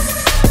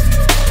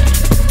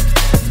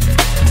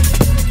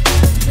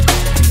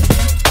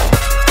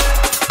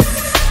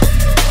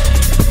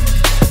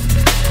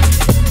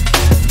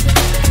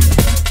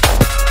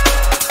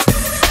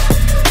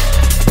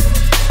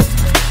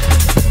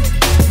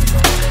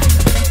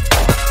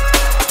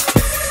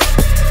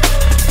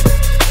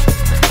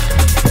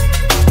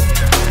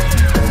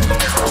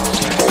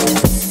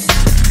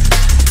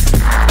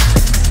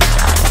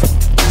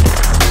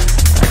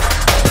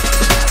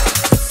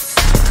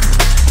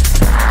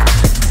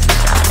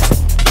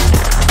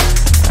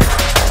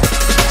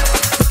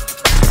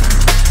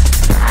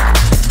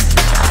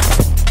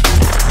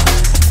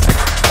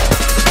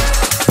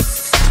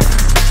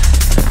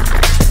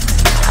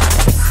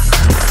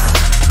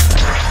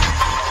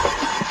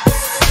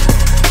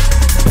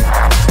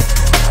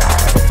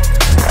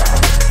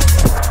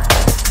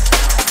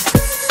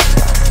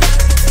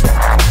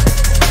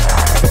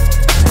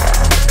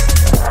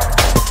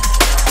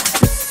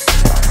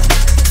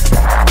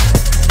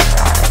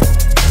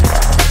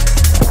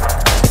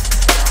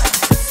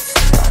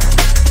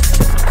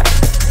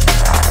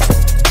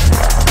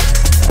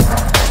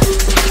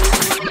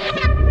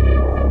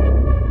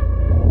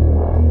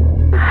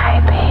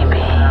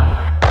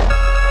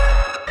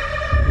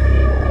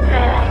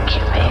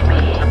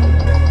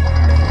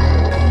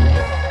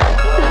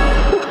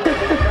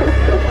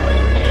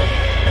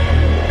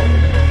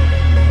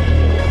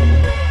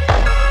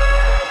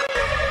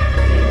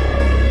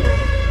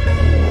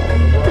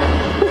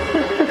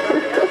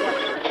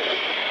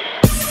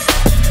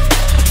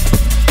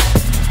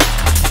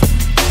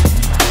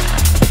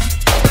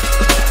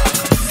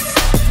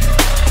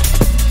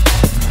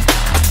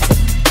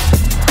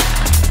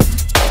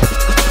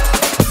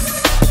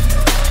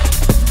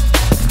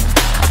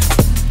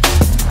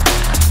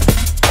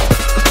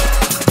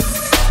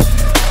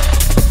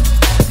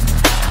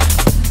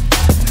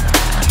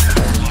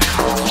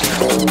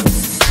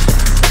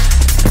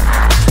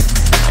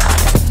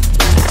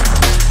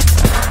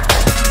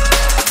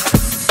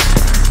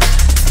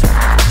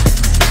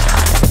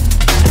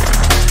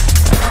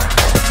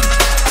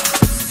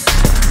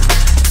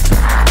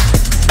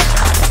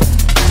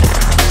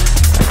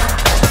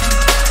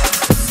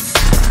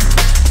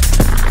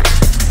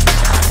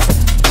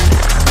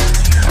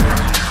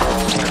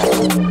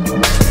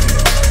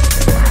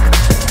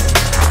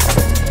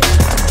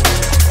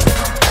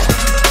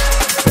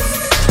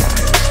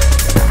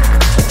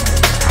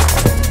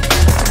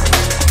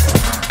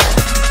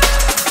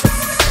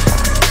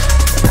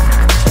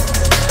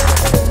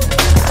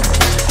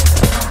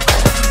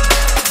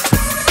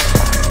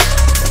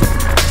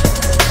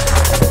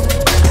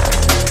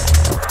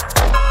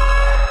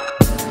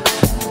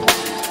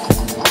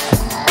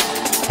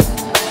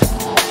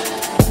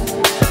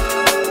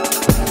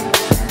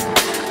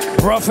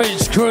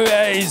 crew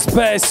at its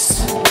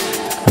best.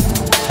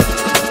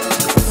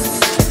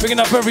 Picking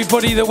up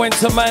everybody that went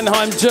to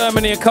Mannheim,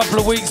 Germany a couple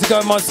of weeks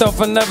ago, myself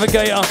and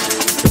Navigator.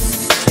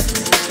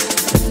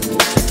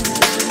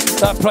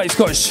 That place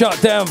got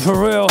shut down for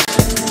real.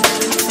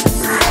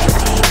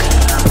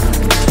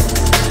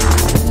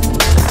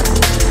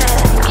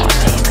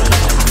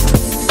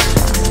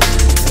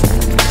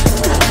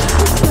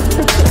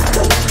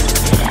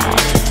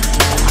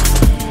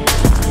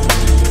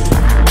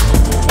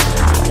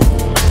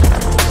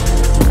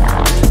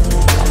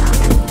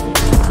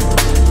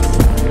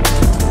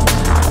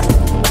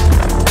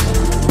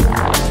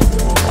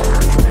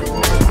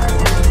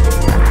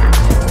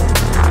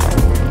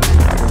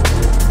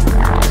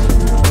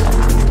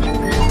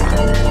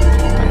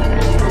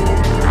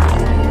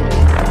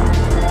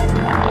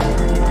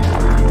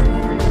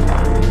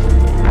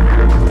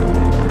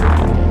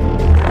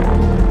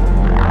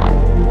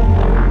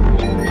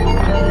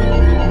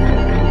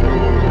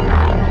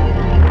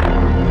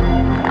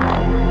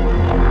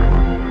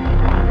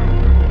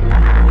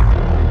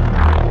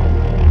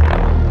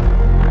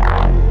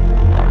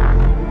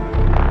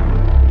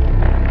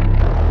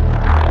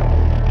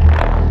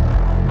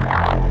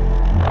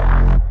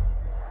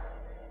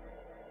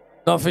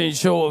 Nothing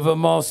short of a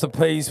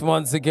masterpiece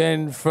once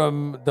again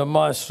from the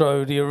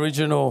maestro, the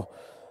original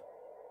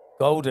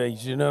Goldie.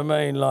 You know what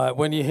I mean? Like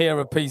when you hear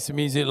a piece of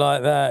music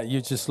like that,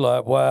 you're just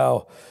like,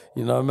 wow.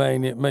 You know what I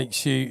mean? It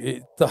makes you,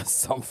 it does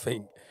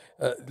something.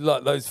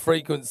 Like those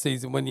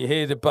frequencies, and when you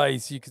hear the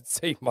bass, you could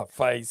see my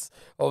face.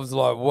 I was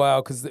like, wow,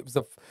 because it was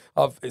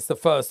it's the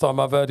first time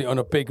I've heard it on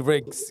a big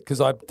rig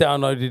because I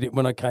downloaded it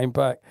when I came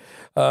back.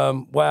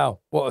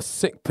 Wow, what a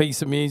sick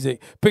piece of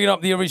music! Picking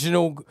up the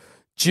original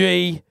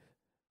G.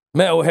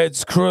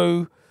 Metalheadz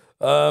crew,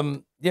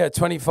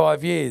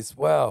 25 years.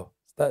 Wow,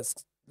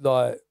 that's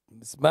like,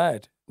 it's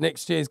mad.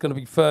 Next year is going to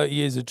be 30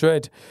 years of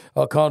Dread.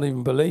 I can't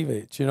even believe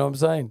it. Do you know what I'm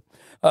saying?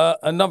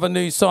 Another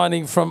new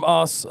signing from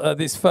us,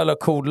 this fella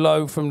called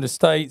Low from the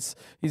States.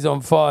 He's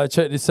on fire.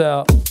 Check this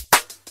out.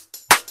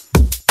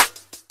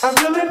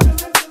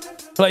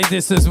 Played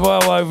this as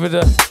well over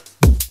the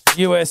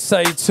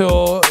USA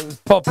tour. It was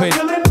popping.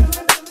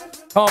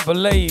 Can't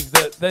believe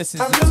that this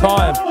is the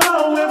time.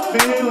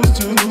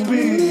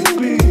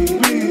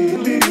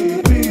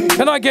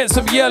 Can I get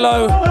some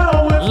yellow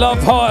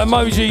love heart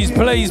emojis,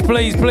 please,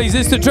 please, please?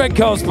 It's the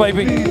Dreadcast,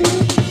 baby.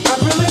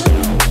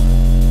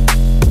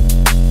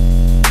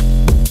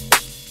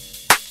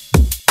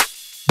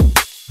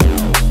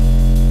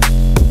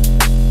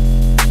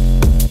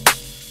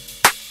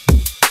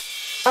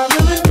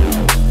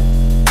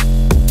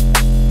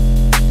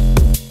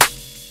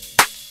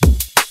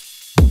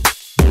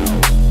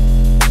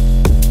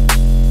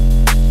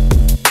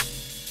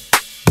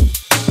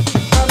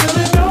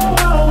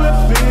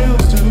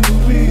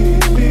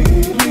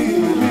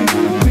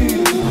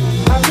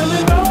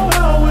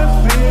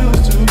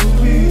 To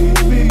be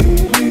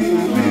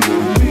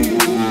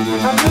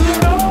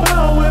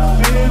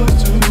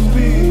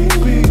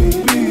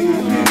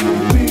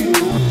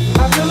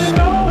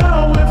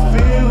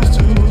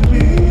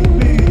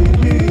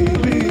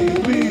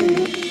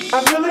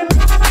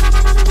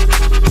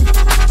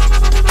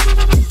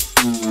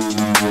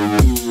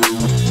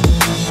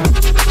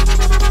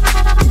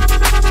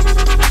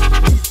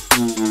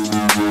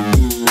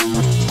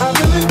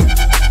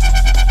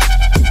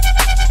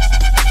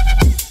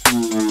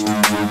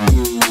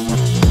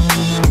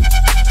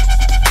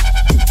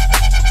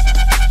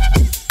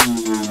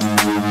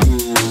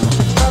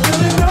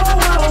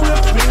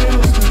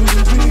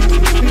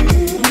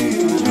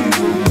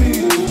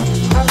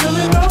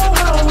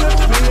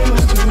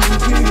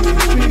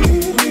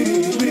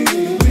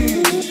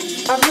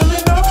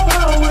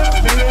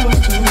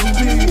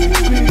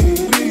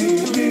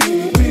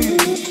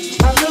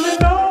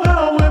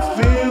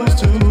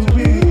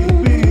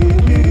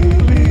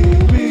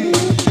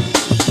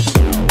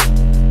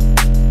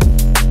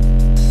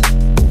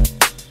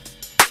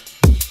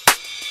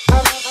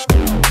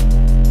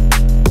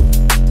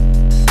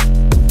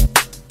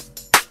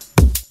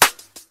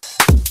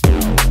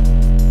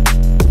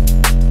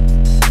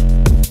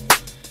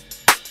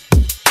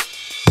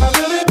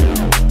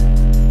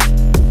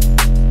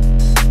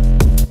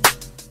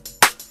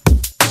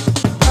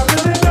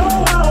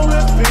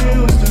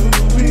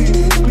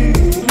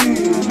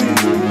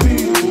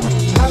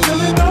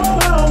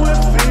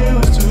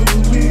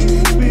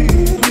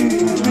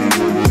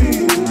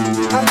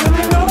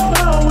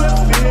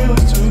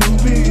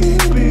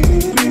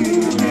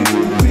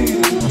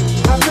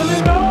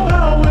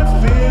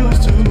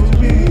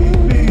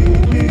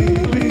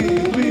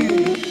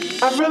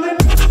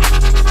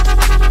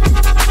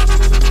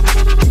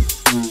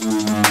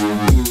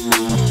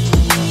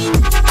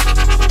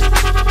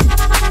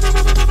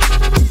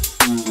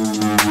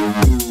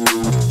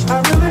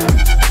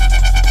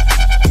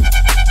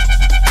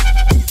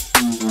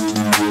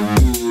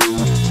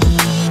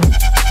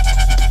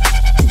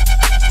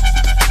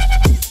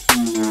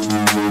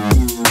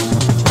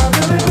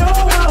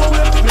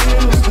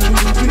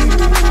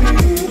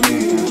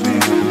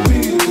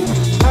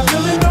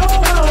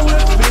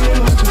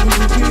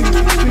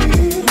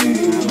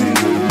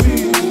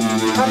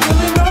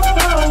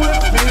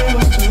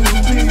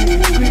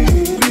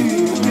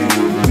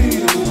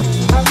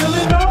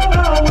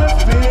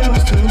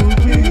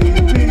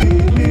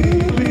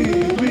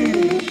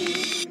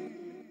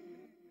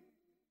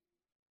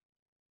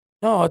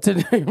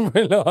didn't even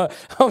realise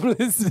I'm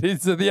listening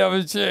to the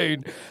other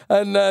tune,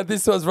 and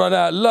this one's run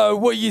out. Low,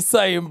 what are you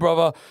saying,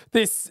 brother?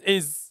 This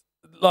is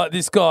like,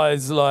 this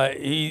guy's like,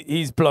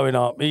 he's blowing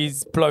up.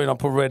 He's blowing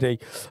up already.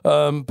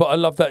 But I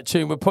love that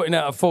tune. We're putting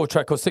out a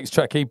 4-track or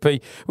 6-track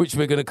EP, which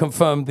we're going to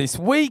confirm this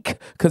week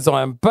because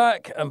I am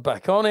back and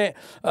back on it.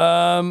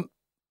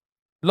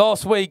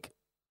 Last week,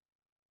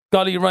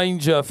 Gully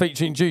Ranger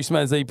featuring Juice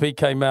Man's EP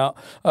came out.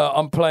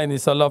 I'm playing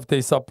this. I love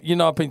this. I've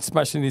been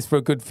smashing this for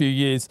a good few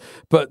years.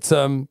 But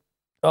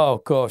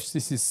oh gosh,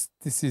 this is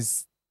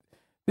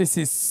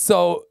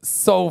so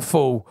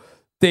soulful.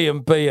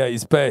 D&B at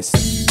his best.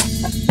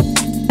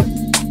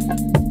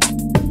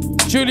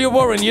 Julia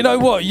Warren, you know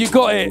what? You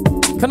got it.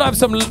 Can I have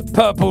some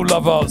purple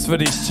love arts for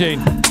this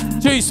tune?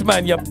 Juice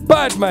Man, you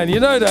bad man. You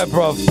know that,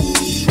 bruv.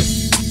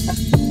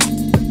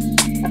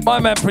 My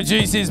man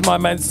produces, my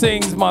man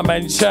sings, my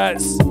man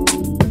chats.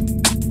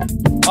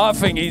 I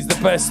think he's the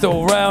best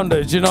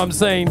all-rounder, do you know what I'm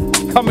saying?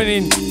 Coming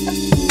in.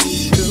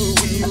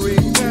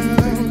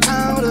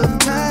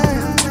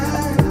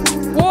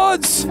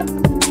 What?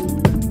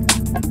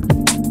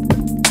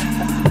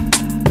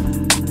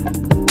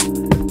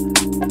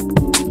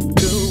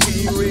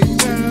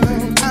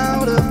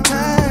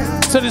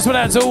 So this one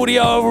out to all the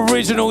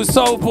original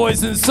soul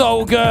boys and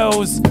soul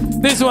girls.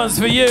 This one's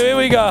for you, here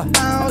we go.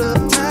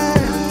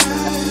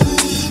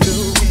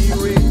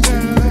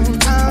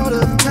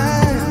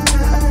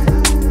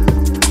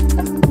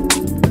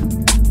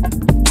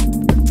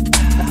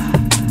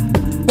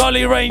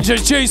 Gully Ranger,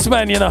 Juice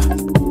Man, you know.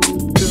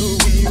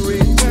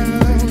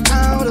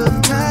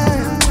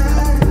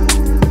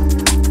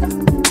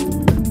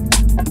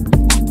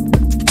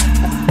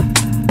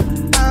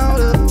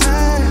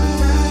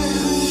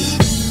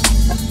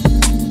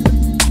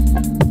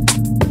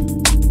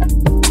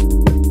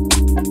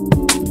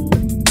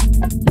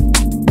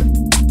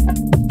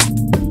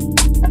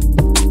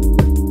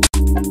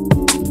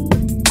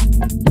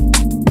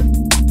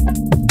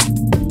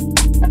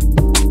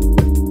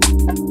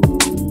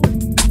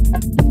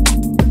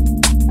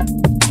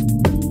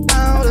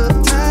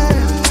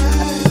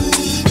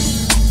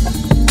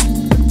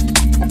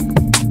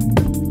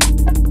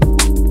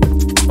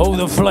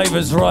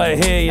 Flavours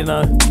right here, you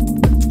know.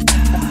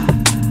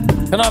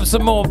 Can I have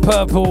some more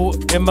purple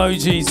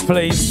emojis,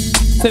 please?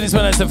 Send this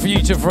one out to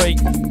Future Freak.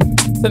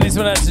 Send this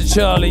one out to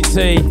Charlie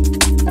T.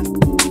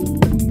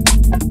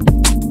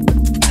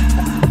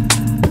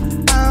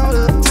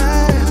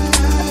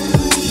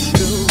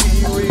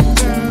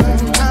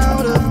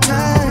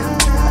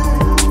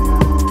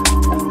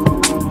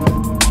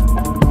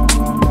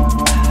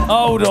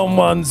 Hold on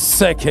 1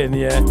 second,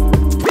 yeah.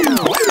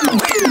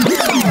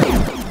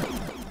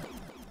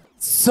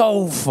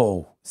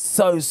 Soulful,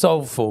 so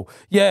soulful.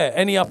 Yeah,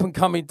 any up and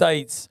coming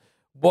dates,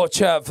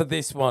 watch out for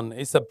this one.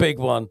 It's a big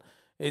one.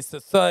 It's the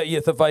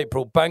 30th of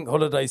April, Bank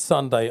Holiday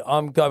Sunday.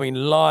 I'm going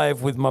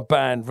live with my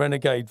band,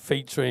 Renegade,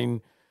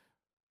 featuring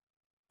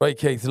Ray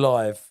Keith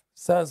live.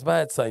 Sounds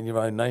bad saying your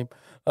own name.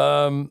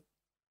 And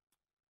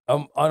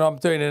I'm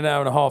doing an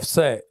 1.5-hour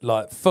set,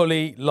 like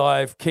fully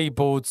live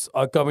keyboards.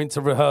 I go into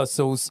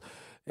rehearsals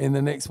in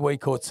the next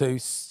week or two,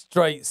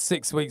 straight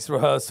 6 weeks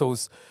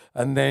rehearsals,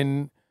 and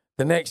then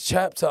the next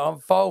chapter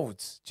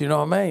unfolds. Do you know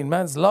what I mean?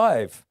 Man's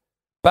live.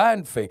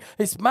 Band thing.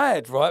 It's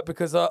mad, right?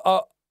 Because I've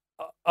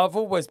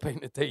always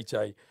been a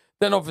DJ.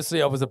 Then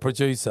obviously I was a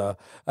producer.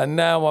 And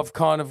now I've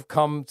kind of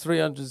come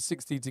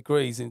 360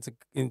 degrees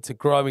into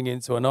growing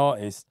into an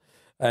artist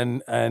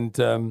and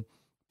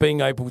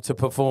being able to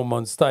perform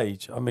on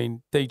stage. I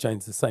mean,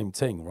 DJing's the same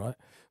thing, right?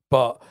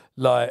 But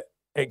like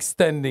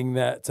extending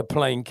that to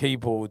playing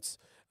keyboards.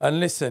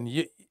 And listen,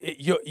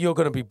 you're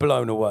going to be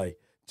blown away.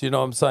 Do you know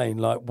what I'm saying?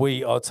 Like,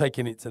 we are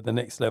taking it to the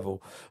next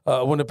level.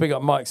 I want to big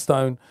up Mike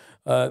Stone,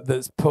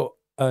 that's put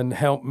and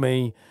helped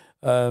me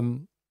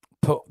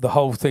put the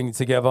whole thing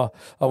together.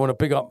 I want to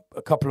big up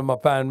a couple of my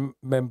band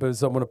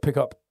members. I want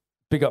to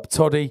big up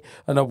Toddy,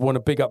 and I want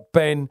to big up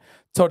Ben.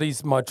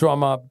 Toddy's my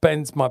drummer.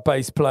 Ben's my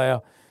bass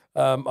player.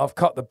 I've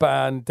cut the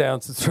band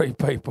down to 3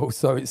 people,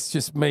 so it's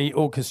just me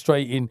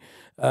orchestrating,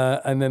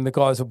 and then the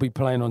guys will be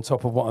playing on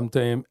top of what I'm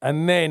doing.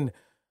 And then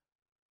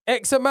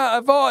X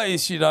amount of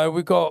artists, you know,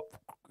 we've got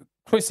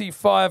Chrissy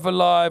Five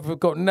Alive, we've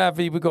got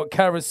Navi, we've got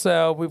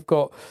Carousel, we've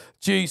got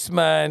Juice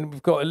Man,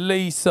 we've got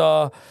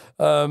Elisa.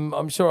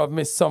 I'm sure I've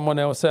missed someone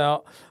else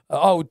out.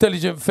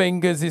 Diligent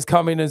Fingers is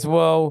coming as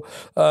well.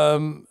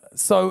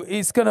 So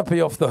it's going to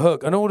be off the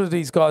hook. And all of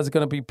these guys are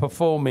going to be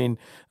performing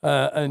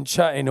and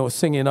chatting or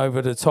singing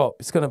over the top.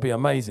 It's going to be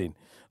amazing.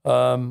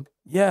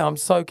 Yeah, I'm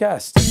so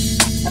gassed.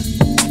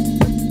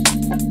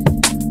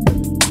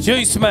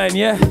 Juice Man,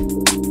 yeah?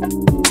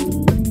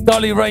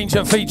 Gully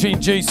Ranger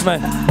featuring Juice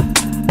Man.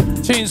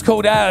 Tune's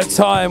called Out of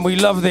Time. We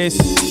love this.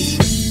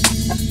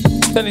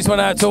 Send this one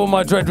out to all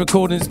my Dread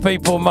Recordings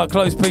people, my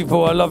close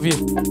people. I love you.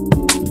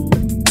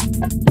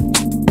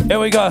 Here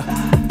we go.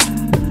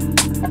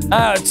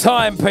 Out of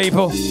time,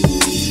 people.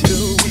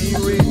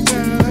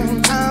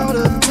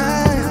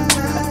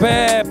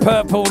 Bare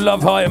purple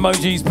love heart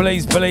emojis,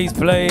 please, please,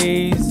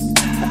 please.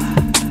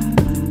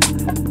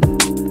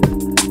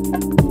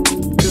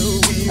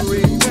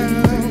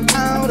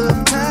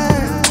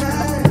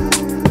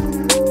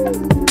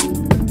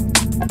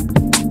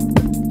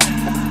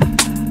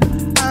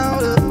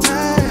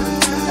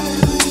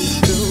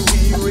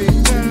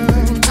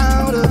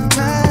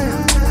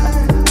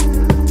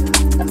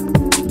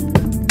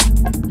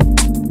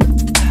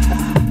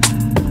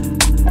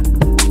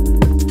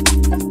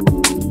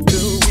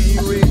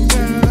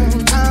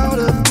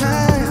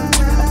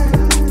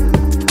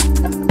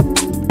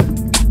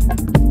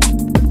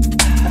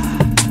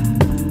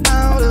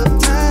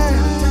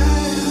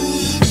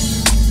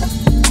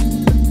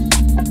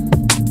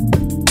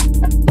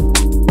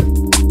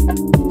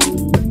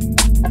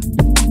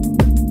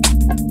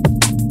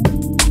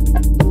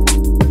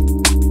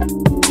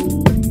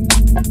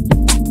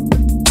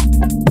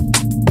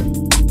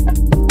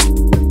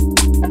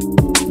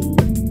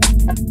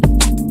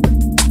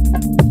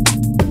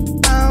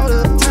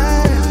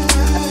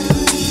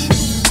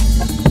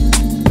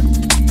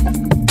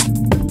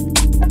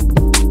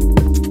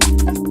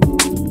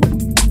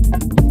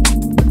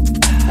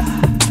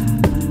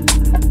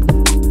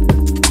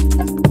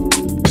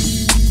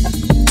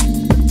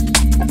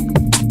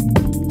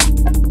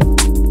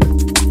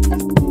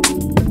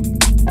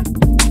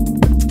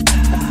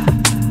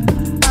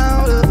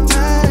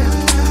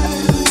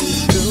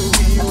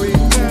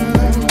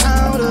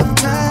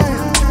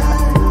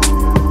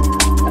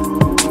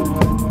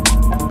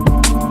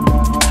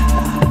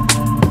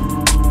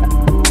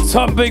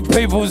 big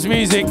people's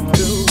music.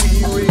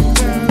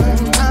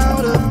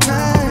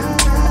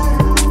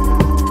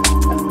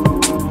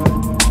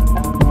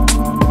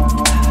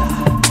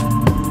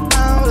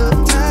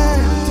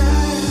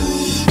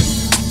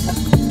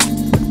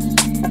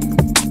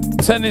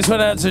 Send this one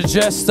out to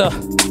Jester.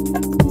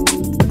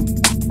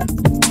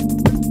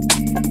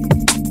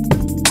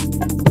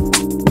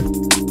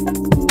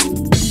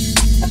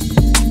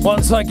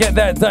 Once I get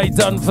that day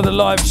done for the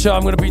live show,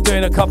 I'm going to be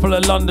doing a couple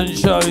of London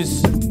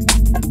shows.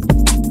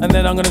 And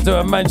then I'm going to do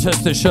a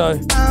Manchester show.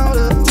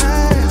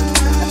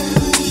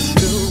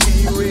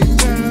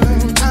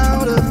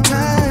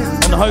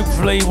 And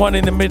hopefully one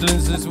in the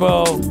Midlands as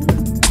well.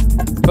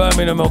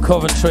 Birmingham or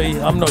Coventry,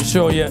 I'm not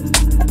sure yet.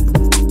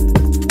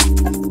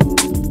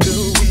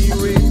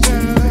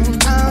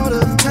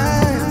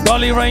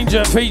 Golly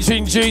Ranger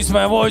featuring Juice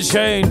Man, what a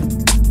tune.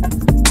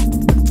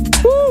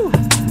 Woo!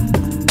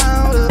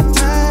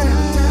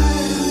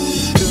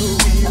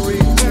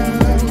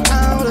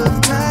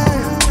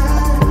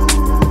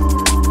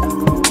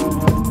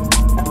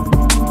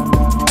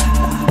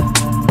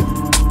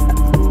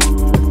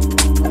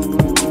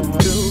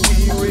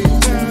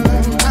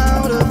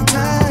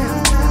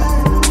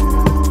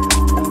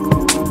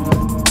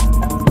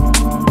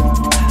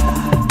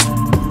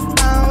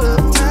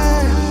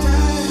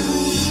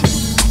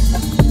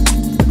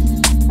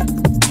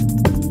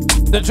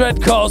 The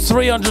Dreadcast,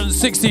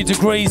 360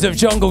 degrees of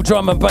jungle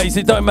drum and bass.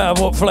 It don't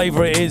matter what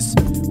flavour it is.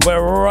 We're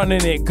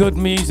running it. Good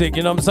music,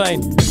 you know what I'm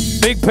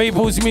saying? Big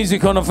people's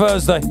music on a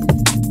Thursday.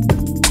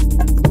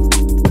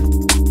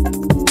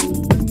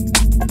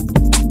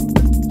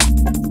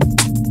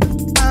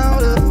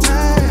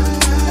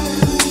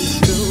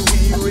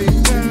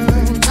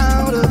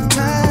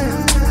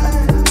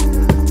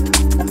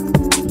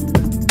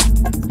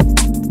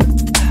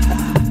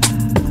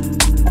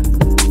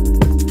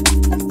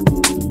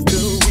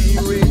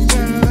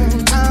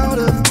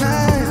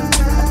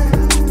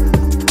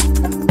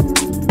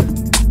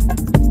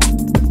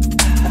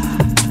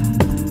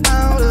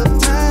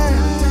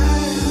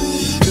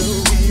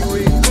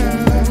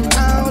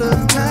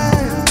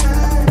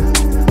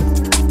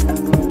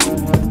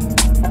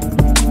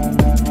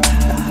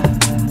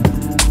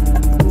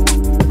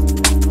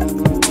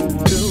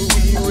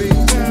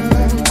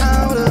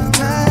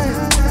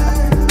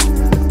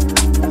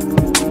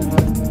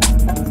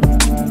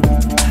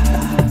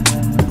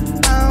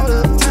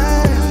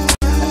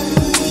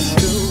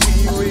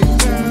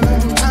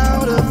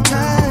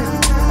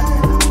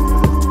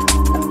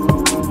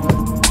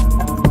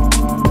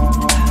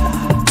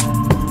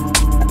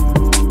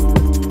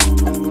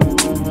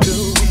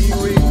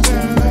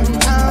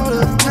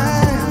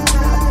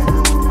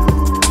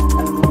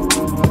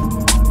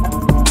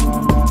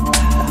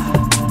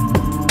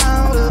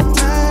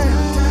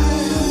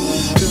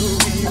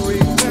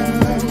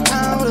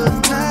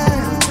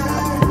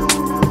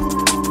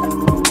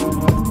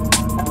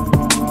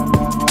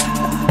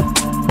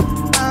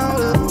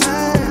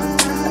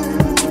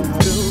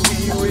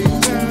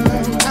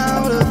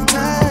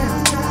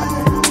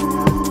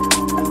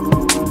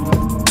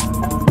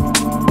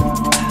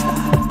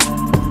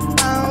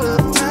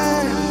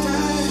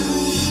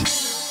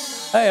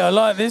 I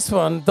like this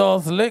one,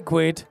 Darth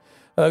Liquid.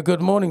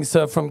 Good morning,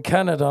 sir, from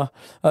Canada.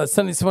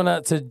 Send this one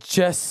out to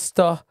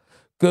Jester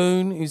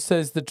Goon, who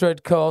says the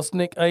Dreadcast.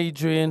 Nick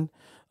Adrian,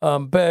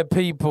 bare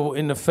people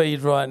in the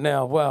feed right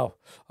now. Wow,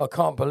 I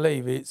can't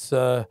believe it's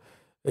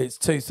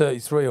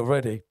 2:33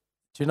 already.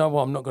 Do you know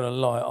what? I'm not going to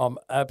lie. I'm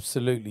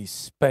absolutely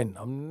spent.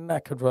 I'm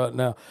knackered right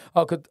now.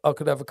 I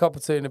could have a cup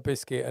of tea and a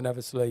biscuit and have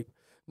a sleep.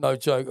 No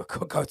joke. I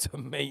could go to a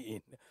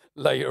meeting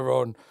later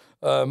on.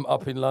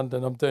 Up in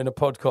London, I'm doing a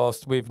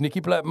podcast with Nicky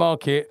Black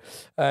Market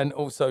and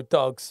also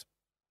Doug's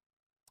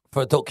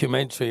for a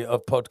documentary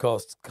of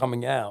podcasts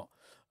coming out.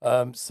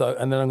 And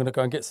then I'm going to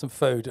go and get some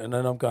food, and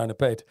then I'm going to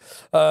bed.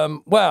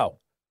 Wow.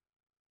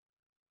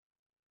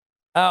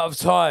 Out of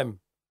Time,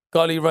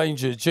 Golly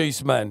Ranger,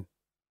 Juice Man,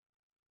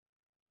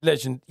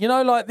 legend. You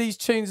know, like these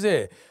tunes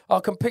here,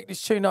 I can pick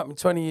this tune up in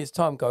 20 years'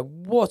 time and go,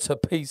 what a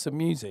piece of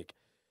music.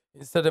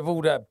 Instead of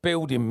all that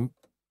building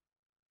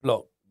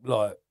block,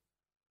 like,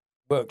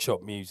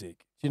 workshop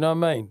music. Do you know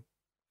what I mean?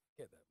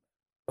 Get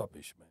that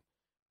rubbish, man.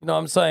 You know what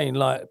I'm saying?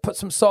 Like, put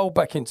some soul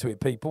back into it,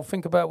 people.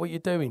 Think about what you're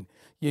doing,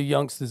 you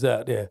youngsters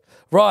out there.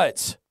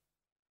 Right.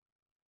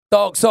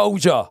 Dark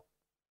Soldier.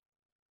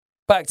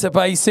 Back to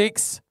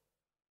basics.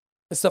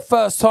 It's the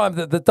first time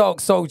that the Dark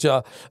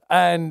Soldier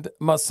and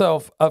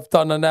myself have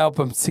done an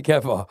album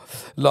together,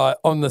 like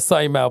on the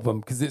same album,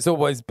 because it's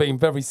always been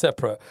very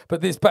separate.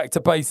 But this Back to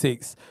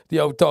Basics,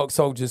 the old Dark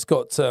Soldier's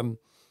got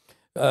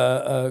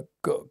a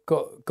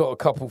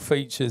couple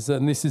features,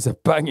 and this is a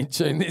banging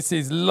tune. This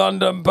is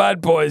London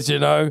Bad Boys, you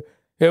know.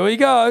 Here we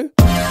go.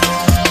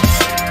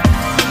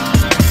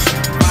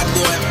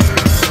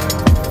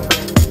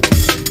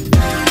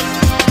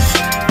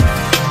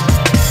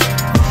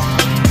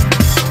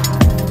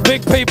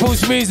 Big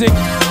people's music.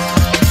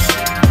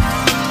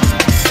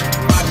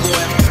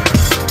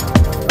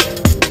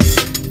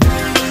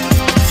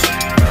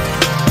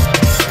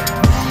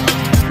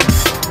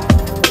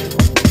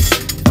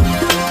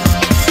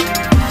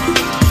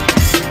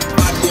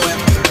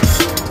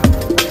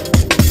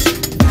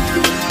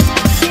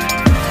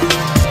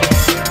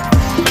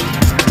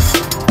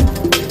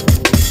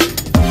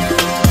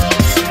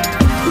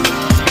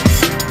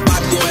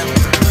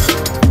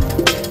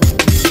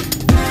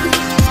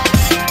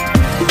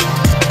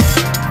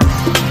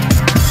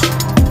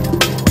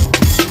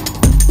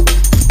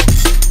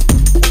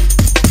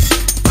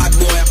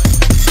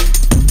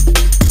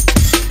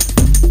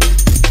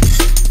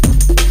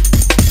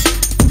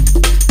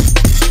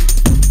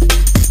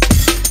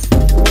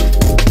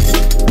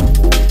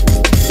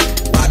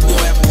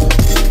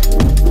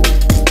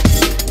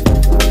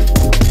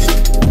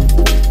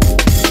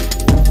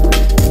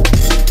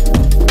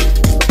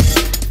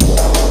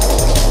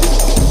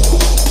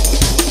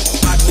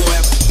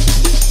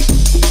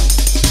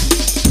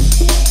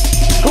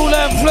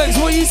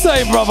 What are you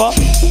saying, brother?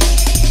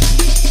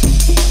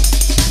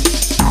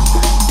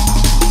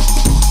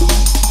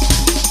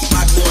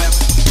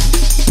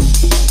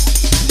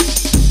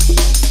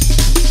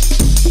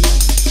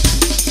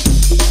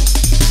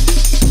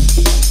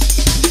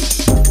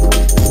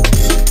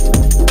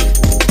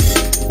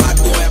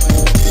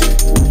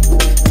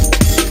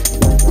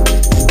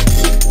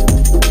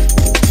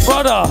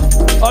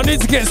 I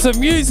need to get some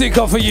music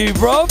off of you,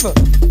 bruv.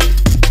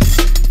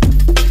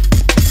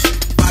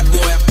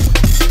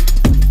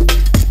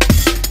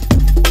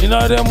 You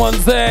know them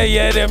ones there,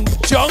 yeah, them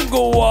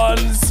jungle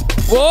ones.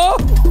 What?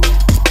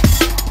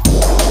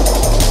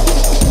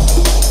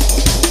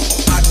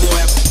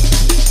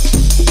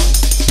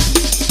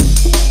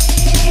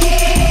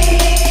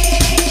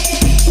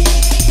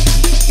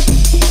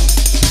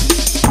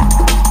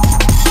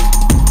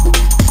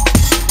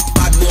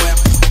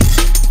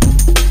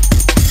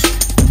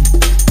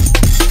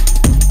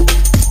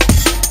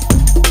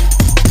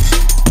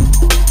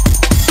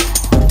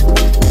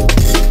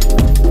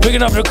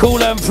 Picking up the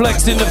Cool and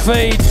Flex in the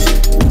feed.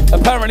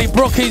 Apparently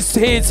Brocky's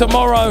here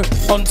tomorrow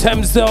on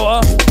Thames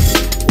Delta.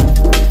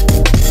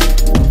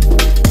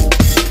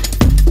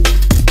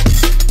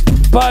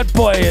 Bad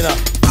boy, you know.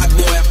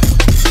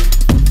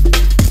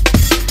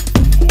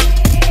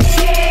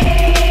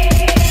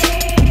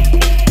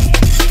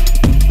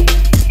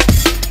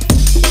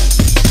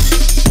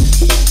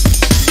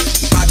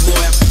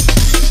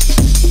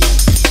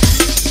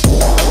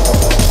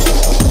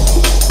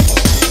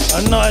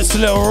 A nice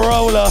little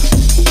roller.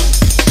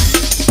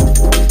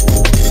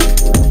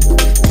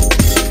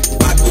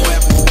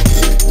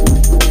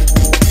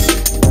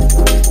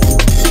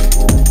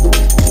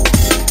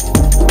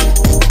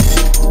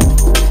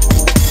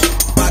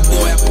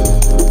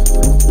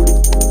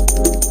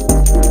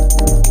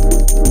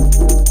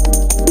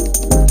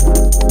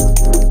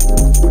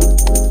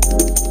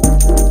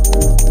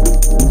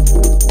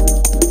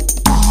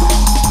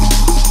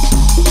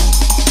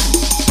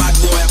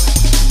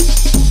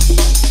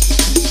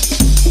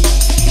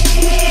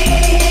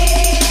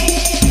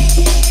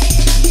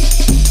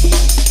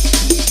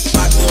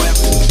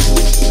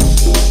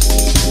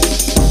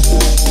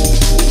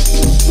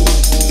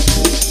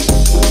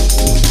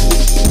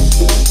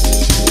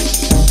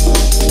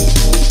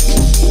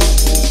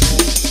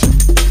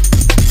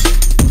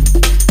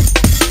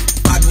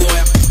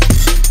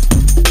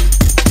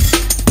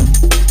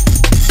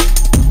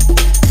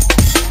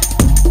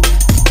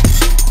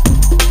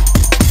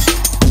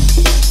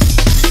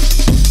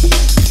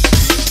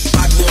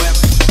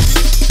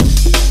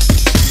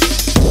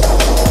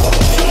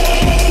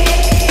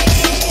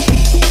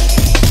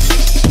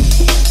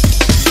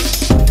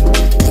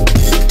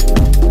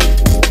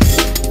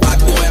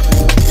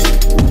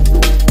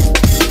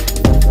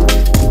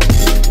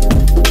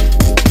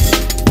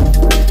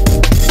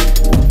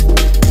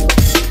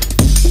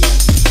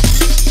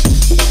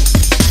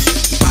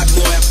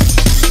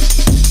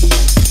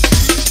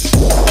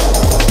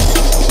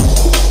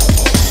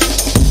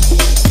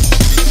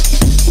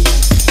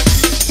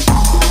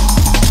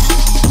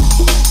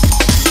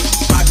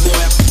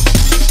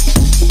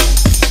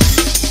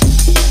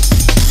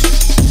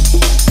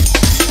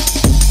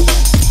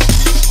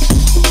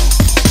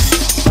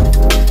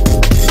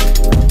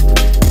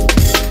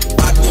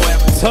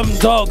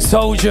 Dark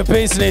Soldier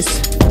Business.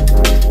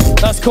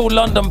 That's called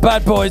London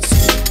Bad Boys.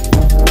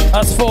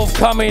 That's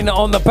forthcoming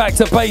on the Back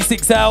to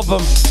Basics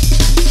album.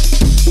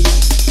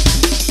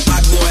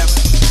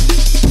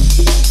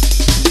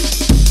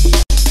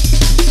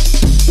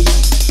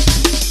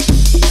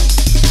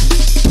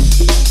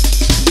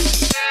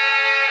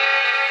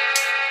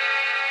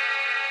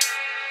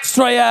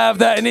 Straight out of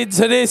that and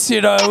into this,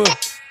 you know.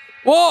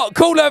 What?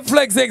 Cool and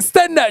Flex,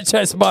 extend that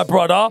chest, my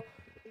brother.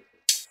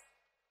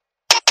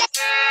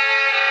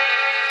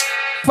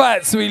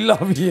 Fats, we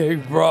love you,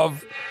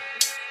 bruv.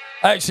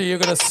 Actually, you're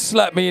going to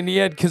slap me in the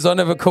head because I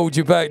never called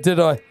you back, did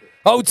I?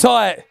 Hold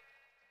tight.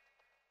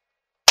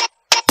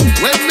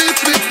 When me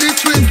flip the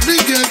switch,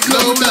 me get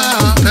louder.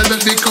 Tell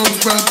them they come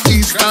from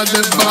east of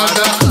the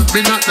border.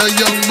 Me not the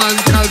young man,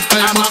 cause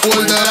I'm a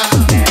older.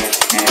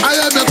 I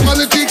am the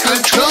quality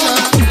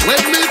controller.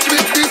 When me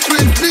flip the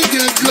switch, me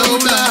get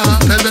louder.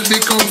 Tell them they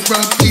come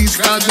from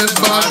east of the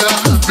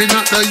border. Me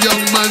not the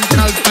young man,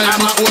 cause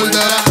I'm a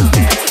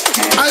older.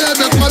 I am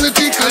the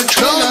quality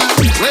controller.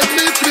 When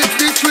me flip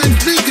the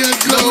switch, me get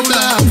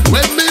louder.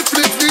 When me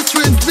flip the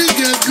switch, me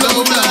get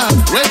louder.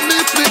 When me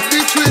flip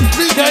the switch,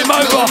 me get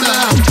louder.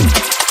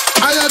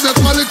 I am the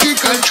quality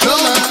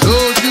controller.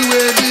 Don't do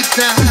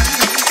anytime.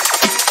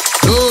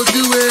 Don't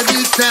do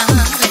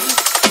anytime.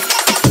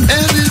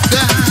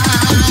 Anytime.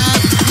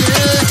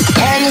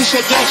 Yeah. And you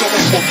should get your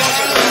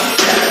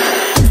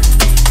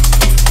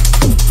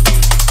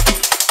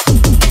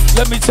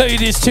Let me tell you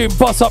this tune,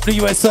 Boss Up the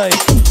USA.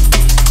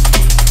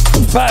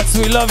 Fats,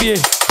 we love you.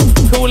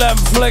 Cool and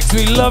Flex,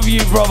 we love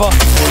you, brother.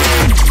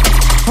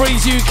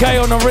 Freeze UK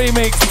on the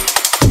remix.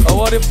 Oh,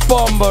 what a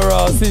bomber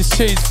ass. This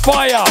tune's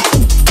fire.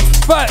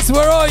 Fats,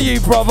 where are you,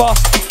 brother?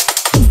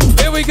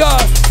 Here we go.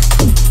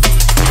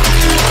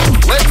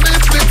 When me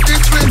flip the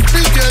switch,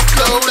 me get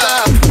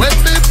louder.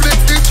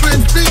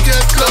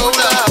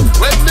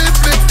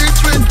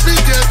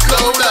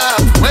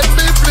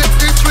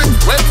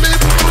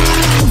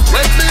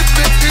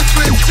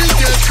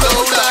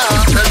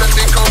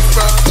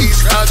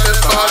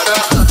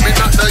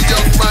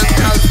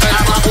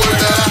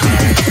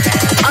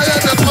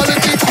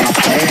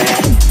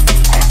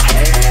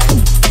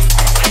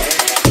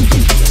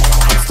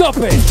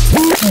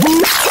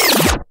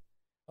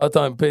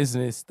 don't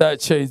business. That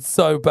tune's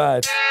so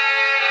bad.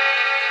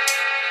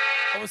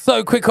 I was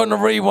so quick on the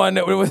rewind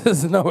that there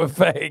was no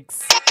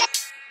effects.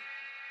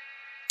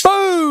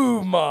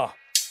 Boom!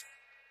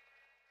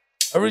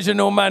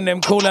 Original man,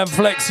 them Cool and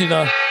Flex, you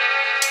know.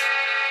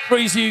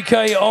 Freeze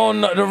UK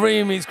on the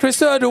remix. Chris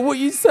Hurdle, what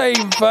you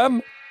saying,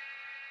 fam?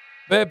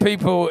 There are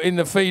people in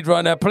the feed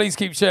right now. Please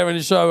keep sharing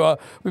the show.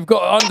 We've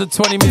got under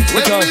 20 minutes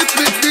to go. When we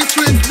flip the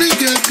switch, we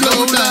get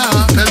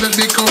louder. Tell them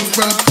they come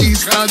from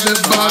east of the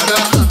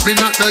border. Me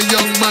not the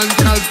young man,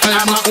 cause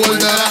I'm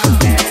older.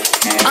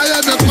 I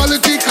have the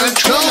quality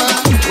controller.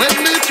 When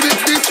we flip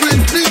the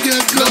switch, we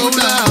get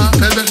louder.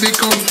 Tell them they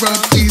come from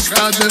east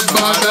of the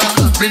border.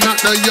 Me not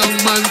the young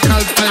man,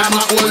 cause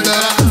I'm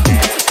older.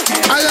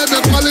 I have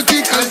the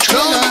quality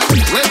controller.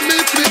 When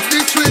we flip the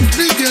switch,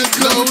 we get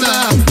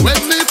louder. When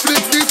we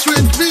flip the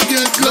switch, we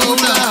get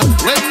louder.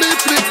 When we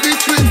flip the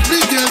switch, we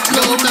get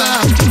louder.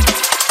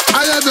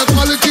 I have the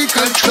quality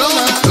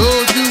controller.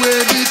 Don't do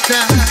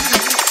anytime.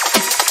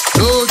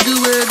 Don't do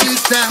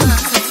anytime.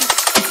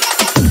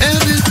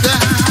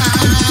 Anytime.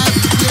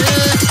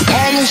 Yeah.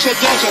 All this shit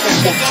goes on the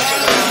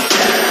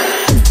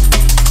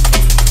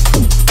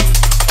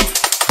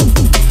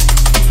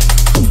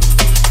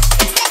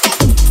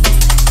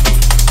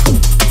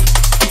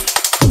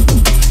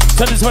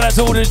Send this one out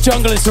to all the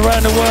junglists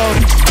around the world.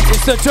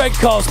 It's the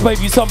Dreadcast,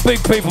 baby. Some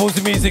big people's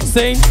the music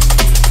scene.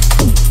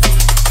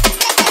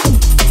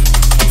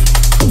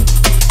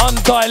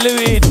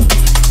 Undiluted.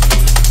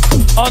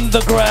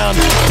 Underground.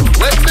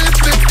 When we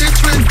flip the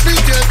switch, we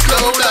get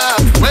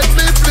louder. When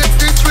we flip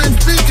the switch,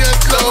 we get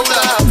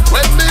louder.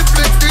 When we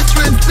flip the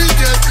switch, we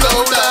get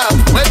louder.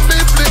 When we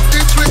flip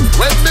the switch,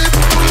 when we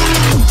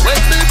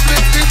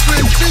flip the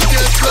switch, we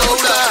get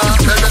louder.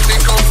 Tell them they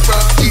come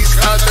from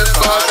east of the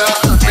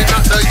border. Me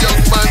not the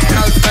young man,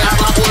 cause I'm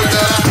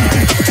older.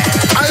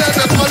 I have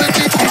the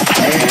quality.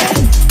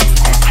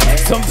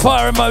 Some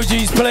fire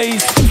emojis,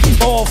 please.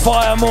 More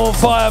fire, more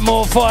fire,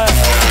 more fire.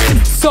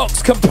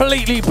 Socks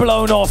completely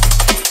blown off.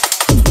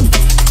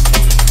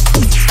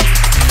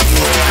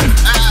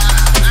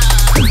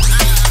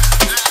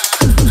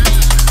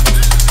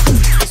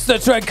 It's the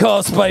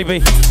Dreadcast,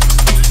 baby.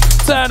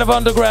 Sound of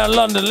underground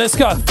London. Let's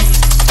go.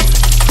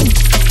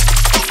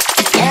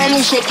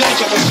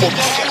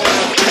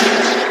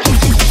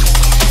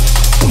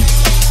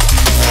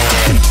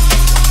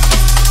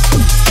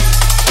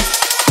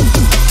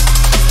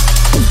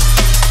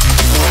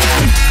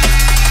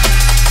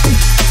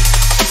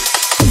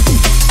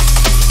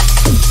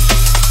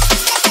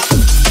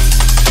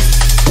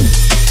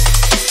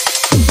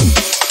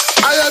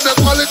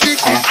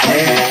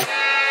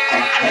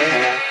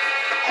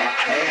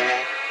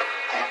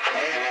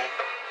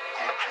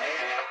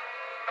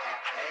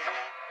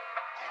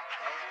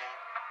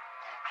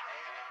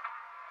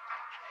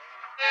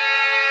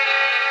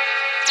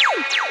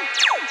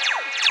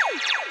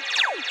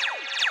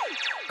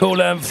 Cool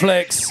and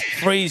Flex,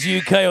 Freeze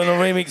UK on the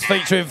remix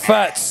featuring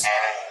Fats.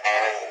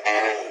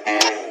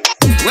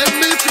 When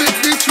we flip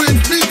the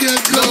switch, we get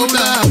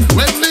louder.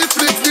 When we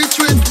flip the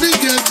switch, we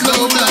get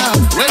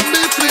louder. When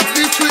we flip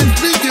the switch,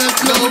 we get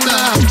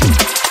louder.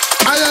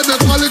 I have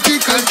the quality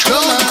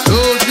controller.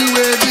 Don't do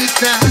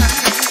anytime.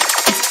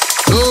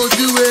 Don't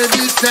do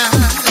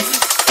anytime.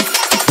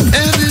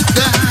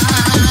 Anytime.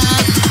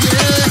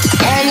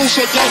 Yeah. All this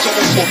shit goes on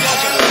the floor.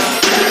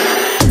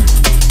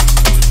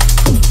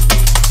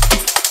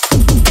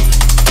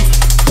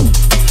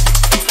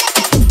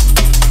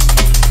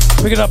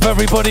 Picking up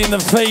everybody in the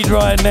feed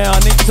right now. I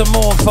need some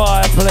more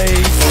fire,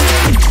 please.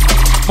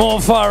 More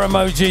fire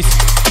emojis.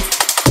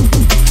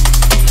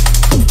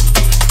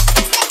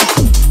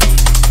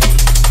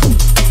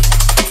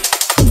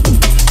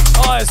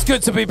 Oh, it's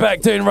good to be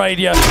back doing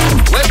radio.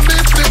 When we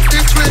flip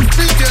the switch,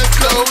 we get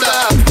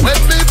louder.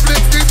 When we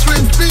flip the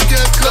switch, we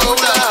get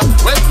louder.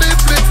 When we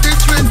flip the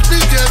switch,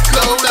 we get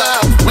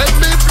louder. When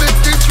we flip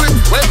the switch,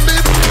 when we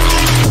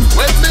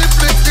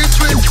flip the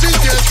switch, we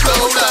get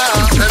louder.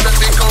 Tell them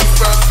they come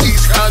from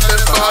east of the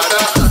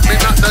border. Me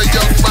not the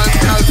young man,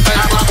 cause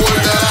I'm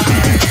older.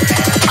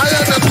 I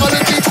have the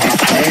quality.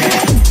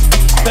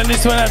 Send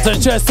this one out to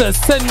Chester.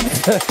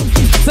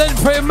 Send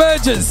for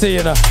emergency,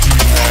 you know.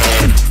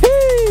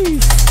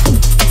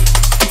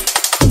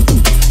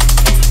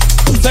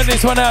 Send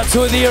this one out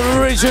to the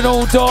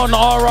original Don,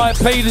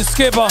 R.I.P. the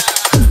Skipper.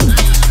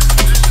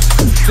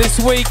 This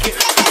week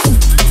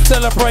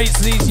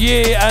celebrates his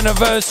year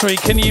anniversary.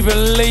 Can you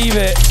believe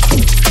it?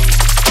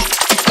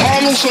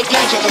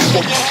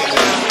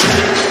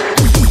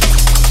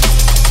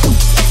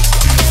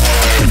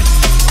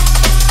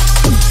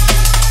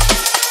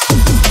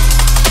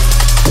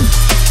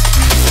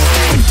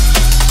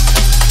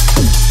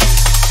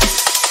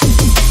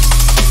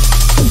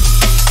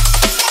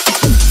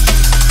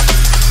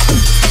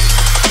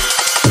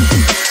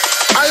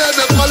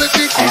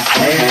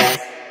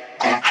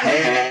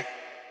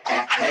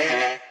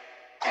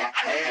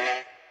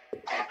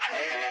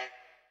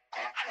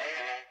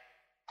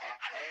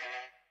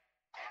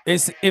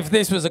 If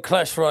this was a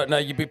clash right now,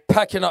 you'd be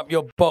packing up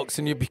your box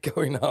and you'd be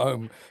going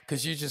home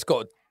because you just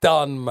got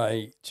done,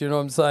 mate. Do you know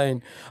what I'm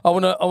saying? I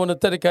wanna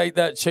dedicate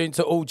that tune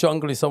to all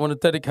junglists. I want to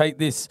dedicate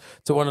this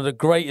to one of the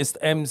greatest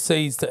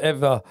MCs to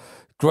ever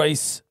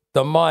grace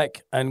the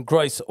mic and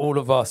grace all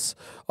of us.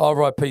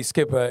 R.I.P.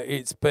 Skipper.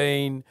 It's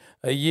been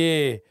a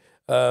year.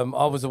 I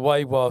was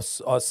away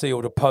whilst I see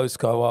all the posts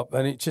go up,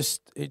 and it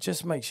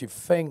just makes you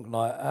think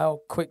like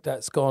how quick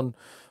that's gone.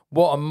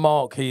 What a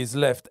mark he has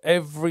left.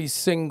 Every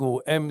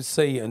single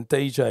MC and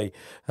DJ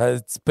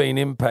has been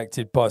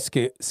impacted by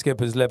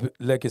Skipper's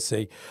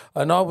legacy.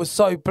 And I was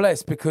so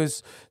blessed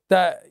because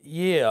that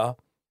year,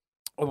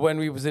 when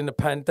we was in the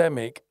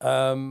pandemic,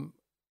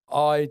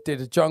 I did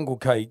a Jungle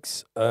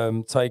Cakes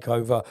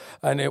takeover,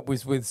 and it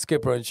was with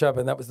Skipper and Shab,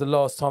 and that was the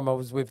last time I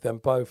was with them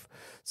both.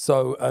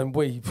 So, and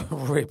we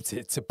ripped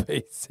it to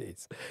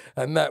pieces,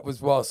 and that was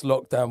whilst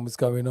lockdown was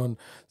going on.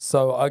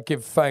 So I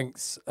give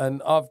thanks,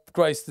 and I've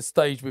graced the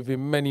stage with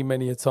him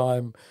many a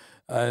time,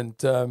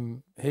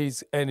 and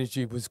his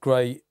energy was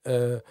great,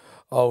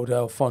 old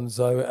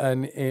Alfonso,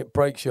 and it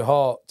breaks your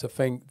heart to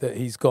think that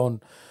he's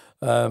gone.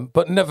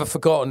 But never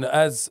forgotten,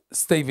 as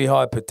Stevie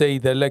Hyper D,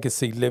 their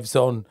legacy lives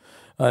on.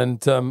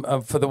 And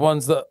for the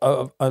ones that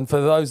and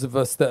for those of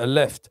us that are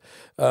left,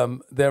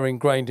 they're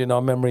ingrained in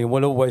our memory, and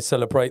we'll always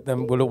celebrate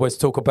them. We'll always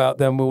talk about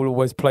them. We'll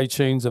always play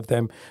tunes of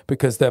them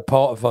because they're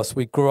part of us.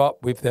 We grew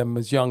up with them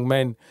as young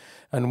men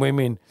and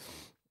women,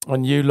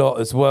 and you lot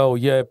as well.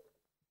 Yeah,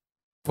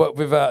 but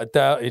without a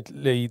doubt,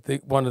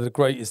 one of the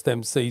greatest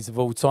MCs of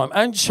all time,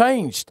 and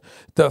changed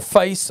the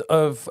face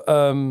of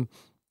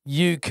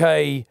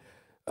UK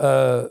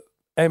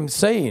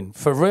MCing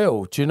for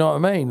real. Do you know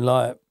what I mean?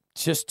 Like,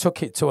 just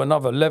took it to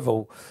another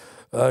level.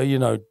 You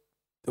know,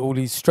 all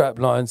these strap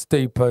lines,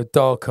 deeper,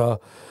 darker,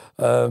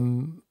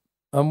 and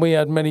we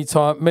had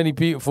many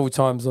beautiful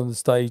times on the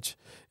stage.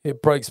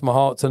 It breaks my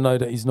heart to know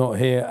that he's not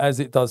here, as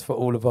it does for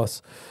all of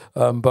us.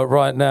 But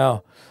right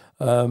now,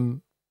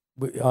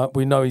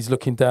 we know he's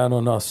looking down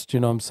on us. Do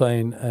you know what I'm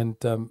saying? And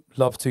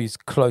love to his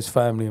close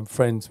family and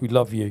friends. We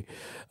love you,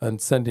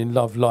 and sending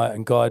love, light,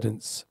 and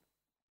guidance.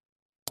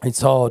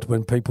 It's hard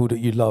when people that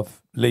you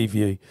love leave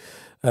you,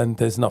 and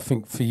there's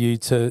nothing for you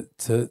to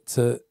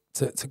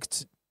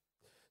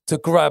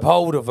grab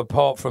hold of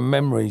apart from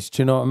memories.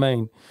 Do you know what I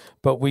mean?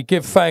 But we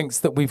give thanks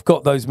that we've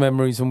got those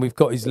memories and we've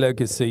got his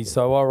legacy.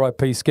 So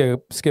R.I.P.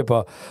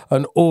 Skipper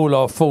and all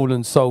our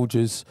fallen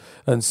soldiers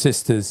and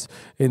sisters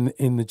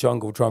in the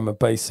jungle drum and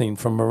bass scene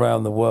from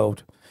around the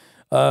world.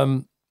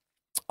 I'm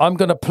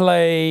going to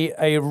play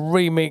a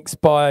remix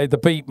by the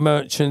Beat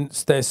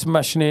Merchants. They're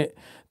smashing it.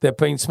 They've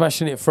been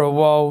smashing it for a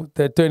while.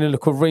 They're doing a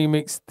little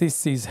remix.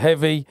 This is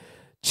heavy.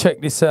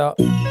 Check this out.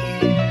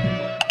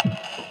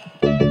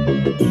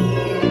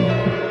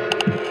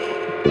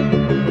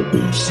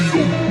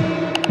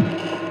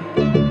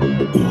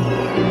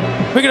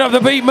 Picking up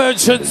the Beat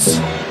Merchants.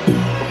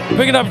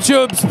 Picking up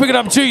Jubs. Picking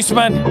up Juice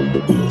Man.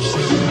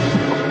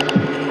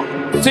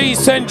 C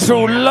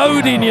Central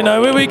loading, you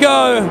know. Here we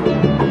go.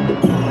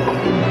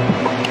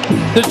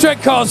 The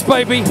Dreadcast,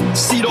 baby.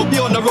 See, don't be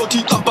on the road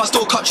too tough, but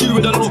still cut you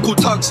with the local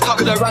tugs.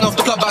 Cause I ran off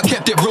the club, I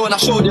kept it real and I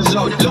showed it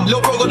loud. Lil'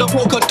 bro got the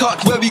poker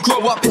touch, where we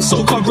grow up, it's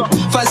so corrupt.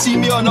 Fancy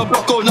me on the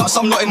block, go nuts,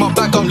 I'm not in my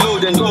bag, I'm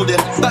loading.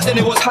 Back then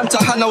it was hand to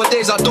hand,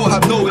 nowadays I don't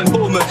have no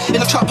involvement. In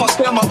the trap, I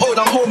stay on my own,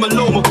 I'm home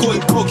alone, my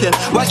going broken.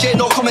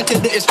 YJ no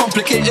commented that it's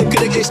complicated,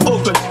 cause the gate's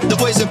open. The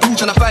boys in blue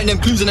trying to find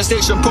them clues in the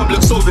station, problem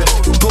solving.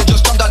 Bro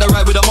just jumped out the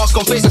ride with a mask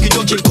on face like he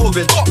dodging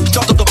COVID.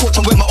 Jumped up the porch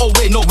and went my own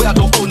way, no way, I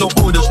don't own no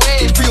orders.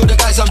 Free all the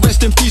guys and rest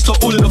in peace to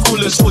all of the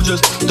fallen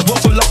soldiers. The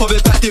one full up of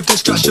effective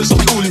distractions, so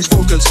we all lose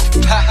focus.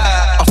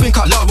 I think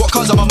I love what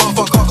comes out my mouth,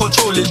 I can't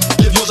control it.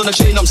 Live yours on the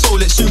chain, I'm sold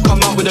it. Soon come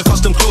out with a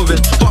custom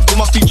clothing. But they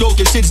must be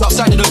joking, Sid's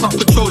outside and they're not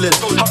patrolling.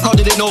 How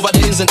did they know about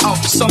the ins and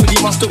outs? Somebody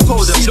must have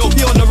told them. See, don't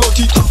be on the road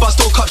too tough, I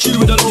still cut you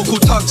with the local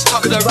tugs.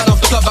 Cause I ran off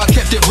the club, I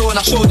kept it real and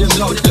I showed it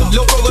loud.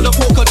 Lil' bro got the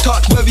poker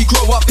touch, where we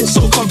grow up, it's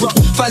so corrupt.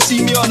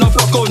 Fancy me on the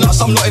block, go nuts,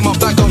 I'm not in my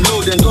bag, I'm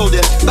loading.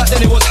 Back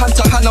then it was hand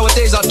to hand,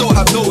 nowadays I don't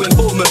have no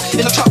involvement.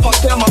 In the trap, I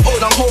stay on my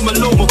own, I'm home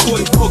alone, my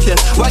boy broken.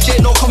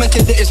 YJ no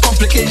commented that it's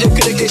complicated,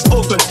 cause the gate's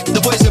open. The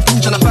boys in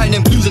blue trying to find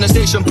them clues in the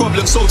station,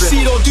 problem solving.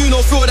 See, don't do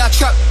no throw that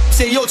trap.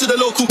 Say yo to the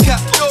local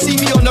cat. See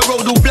me on the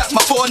road all black,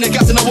 my foot on the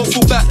gas and I won't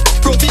fall back.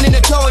 Bro been in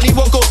the jar and he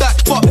won't go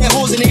back. Fuck bare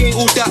holes and it ain't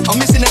all that. I'm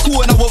missing the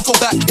cool and I won't fall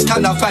back. It's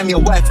time to find me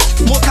a wife.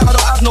 More time I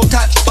don't have no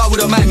time, but I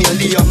wouldn't mind me a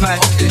Leah man.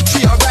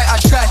 Treat her right, I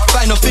try.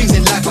 Find no things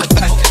in life I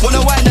find.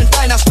 Wanna wine and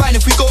dine, that's fine.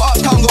 If we go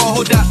uptown, go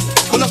hold that.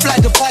 Wanna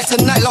fly Dubai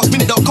tonight, last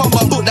minute don't come,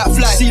 but book that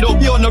flight. See, don't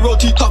be on the road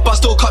too tough, I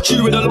still cut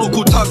you with the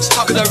local tugs.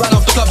 Cause I ran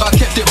off the club, I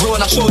kept it real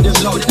and I showed it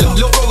loud.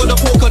 Lil' bro got the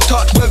poker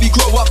touch, where we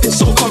grow up,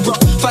 it's so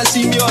corrupt.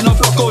 Fancy me on the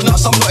block, go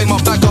nuts, I'm not in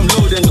my bag, I'm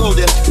loading.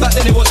 Back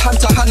then it was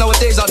hand to hand,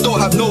 nowadays I don't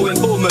have no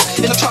involvement.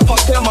 In the trap, I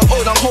stay on my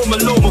own, I'm home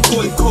alone, my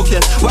boy broken.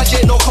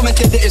 YJ no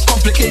commented that it's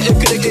complicated,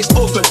 cause the gate's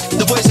open.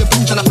 The boys in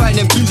blue trying to find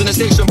them clues in the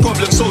station,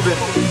 problem solving.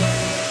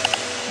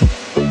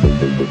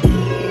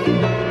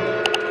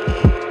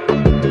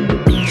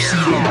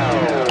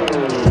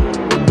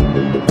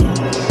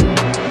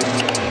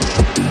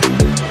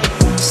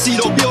 See,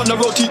 don't be on the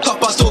road too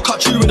tough, I still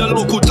cut you with the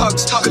local tugs.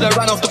 thugs. Could I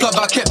ran off the club,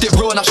 I kept it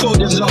raw and I showed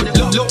them love.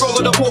 Lil' bro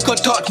got the polka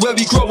dot, where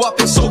we grow up,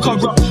 it's so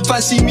corrupt.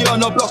 Fancy me on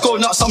the block, oh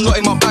nuts, I'm not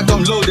in my bag,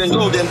 I'm loading.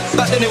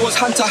 Back then it was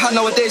hand to hand,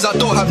 nowadays I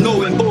don't have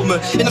no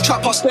involvement. In the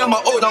trap, I stay on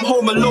my own, I'm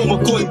home alone,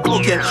 we're going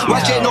broken.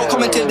 YJ no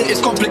commented that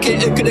it's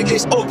complicated, could the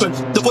case open.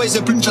 The boys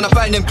in blue trying to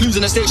find them clues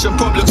in the station,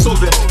 problem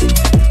solving.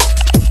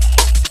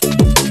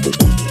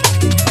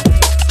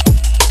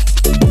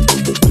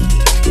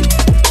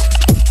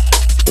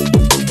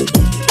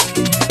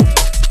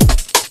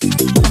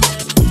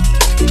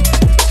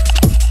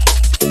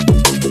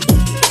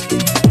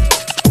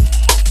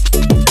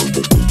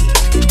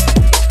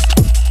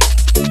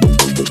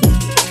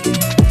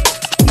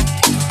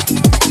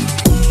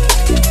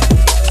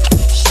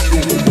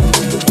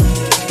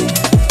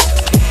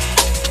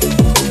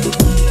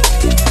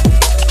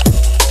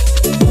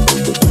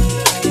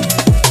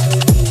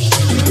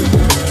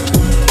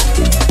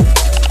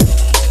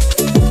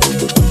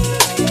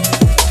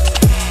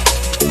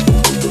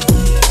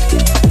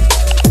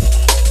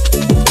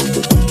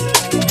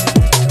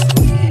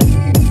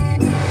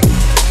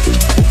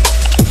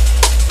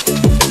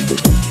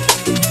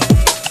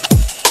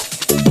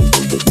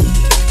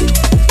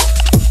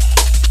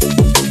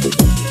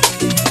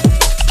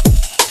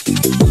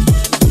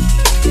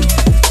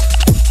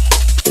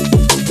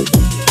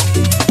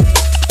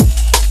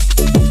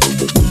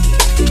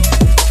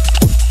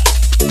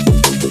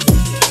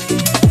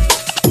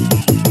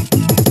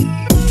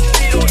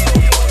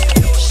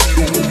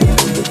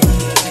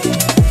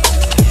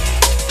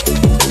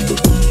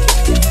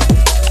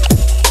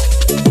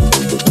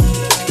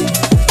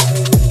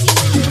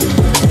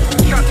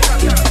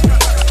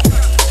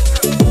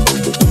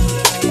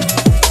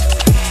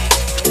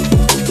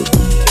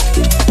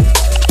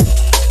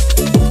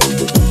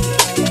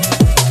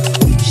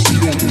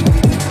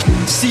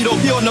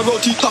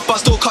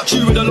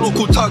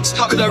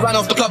 Could I ran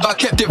off the club, I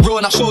kept it raw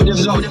and I showed them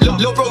love.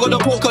 Lil' bro got the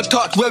polka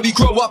dot, where we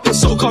grow up,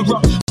 it's so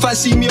corrupt.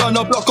 Fancy me on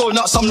the block, oh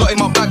nuts, I'm not in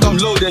my bag, I'm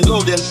loading.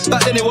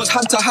 Back then it was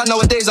hand to hand,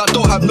 nowadays I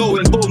don't have no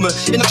involvement.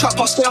 In the trap,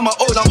 I stay on my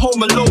own, I'm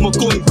home alone, we're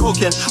going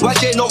broken.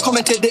 YJ no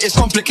commented that it's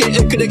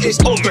complicated, could the case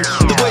open.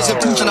 The boys in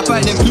blue trying to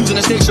find them clues in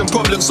the station,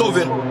 problem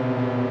solving.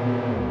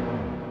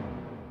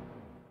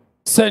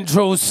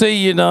 Central C,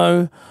 you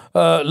know,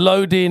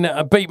 loading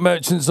Beat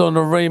Merchants on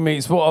the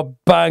remix. What a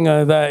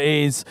banger that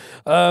is.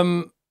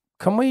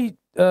 Can we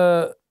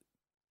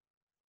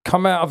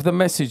come out of the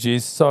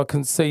messages so I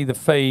can see the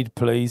feed,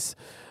 please,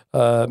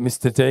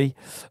 Mr. D?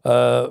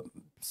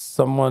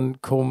 Someone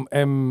called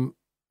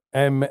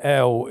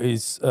ML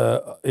is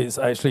it's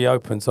actually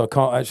open, so I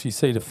can't actually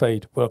see the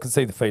feed. Well, I can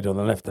see the feed on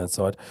the left-hand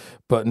side,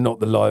 but not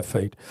the live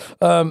feed.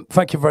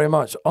 Thank you very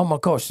much. Oh, my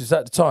gosh, is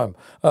that the time?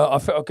 I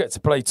think I'll get to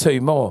play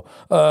two more.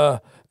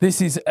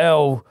 This is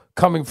L,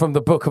 coming from the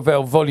Book of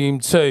L, Volume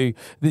 2.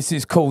 This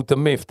is called The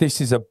Myth.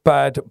 This is a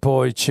bad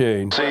boy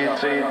tune.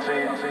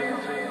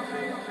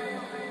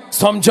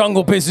 Some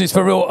jungle business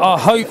for real. I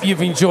hope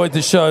you've enjoyed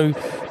the show.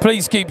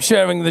 Please keep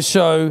sharing the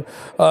show.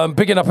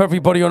 Bigging up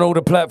everybody on all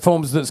the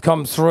platforms that's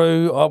come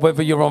through,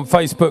 whether you're on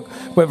Facebook,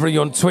 whether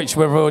you're on Twitch,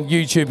 whether you're on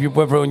YouTube,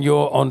 whether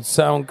you're on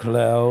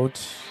SoundCloud.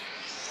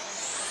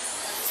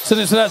 So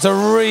that's a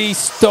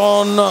Reese,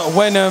 Don,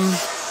 Wenham.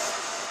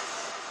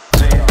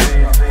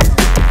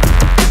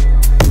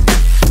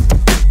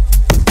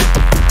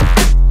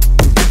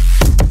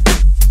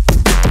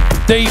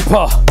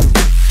 Deeper,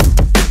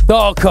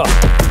 darker,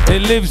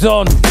 it lives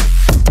on.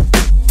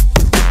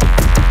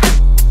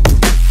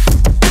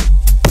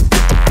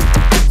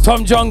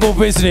 Some jungle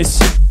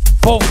business,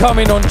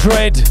 forthcoming on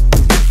Dread.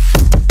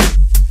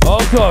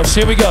 Oh gosh,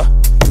 here we go.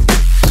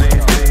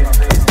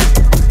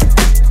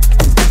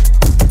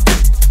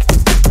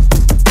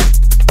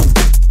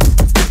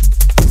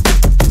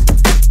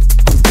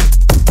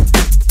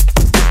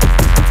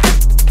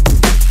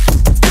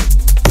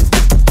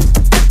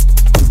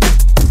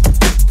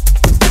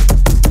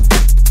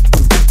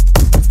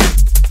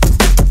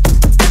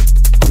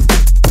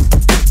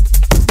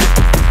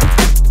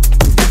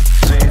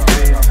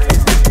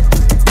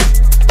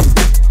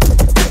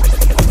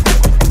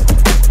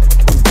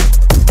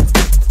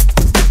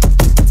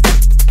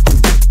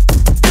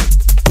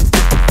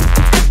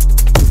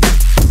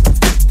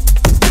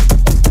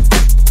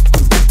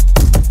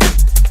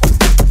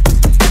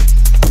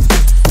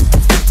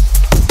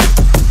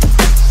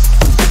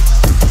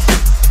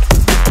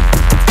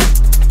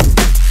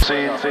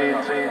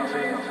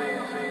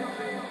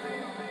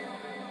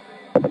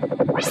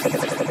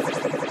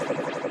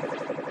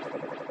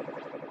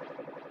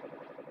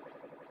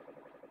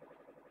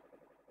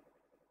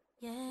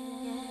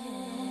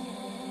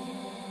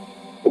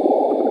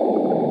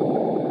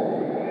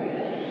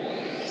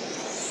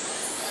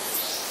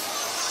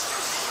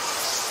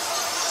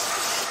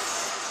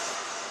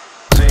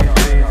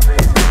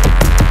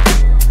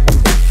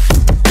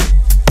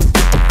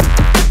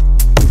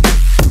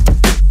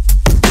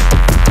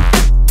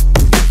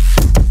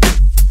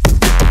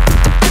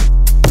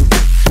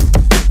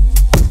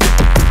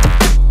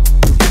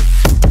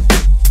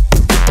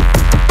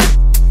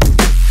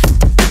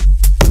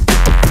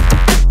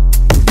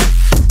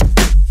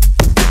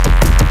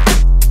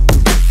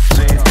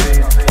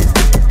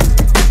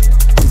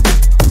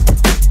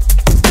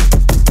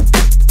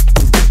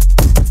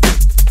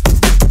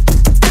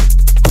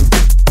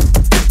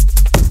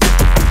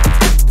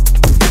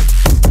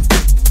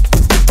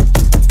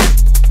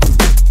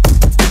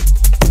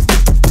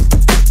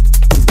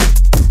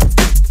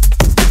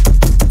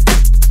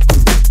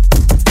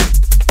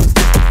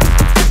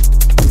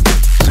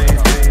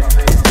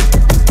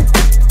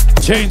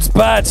 tune's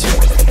bad.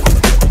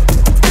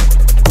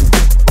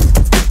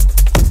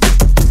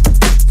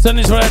 Send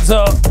this one out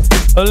to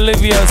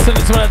Olivia, send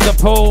this one out to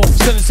Paul,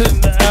 send this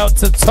one out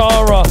to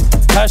Tara.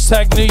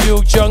 Hashtag New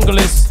York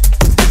Junglist.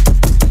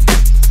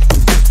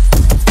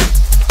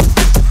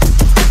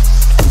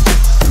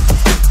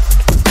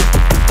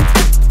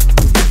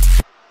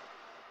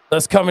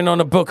 That's coming on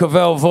a Book of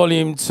L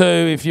Volume 2.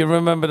 If you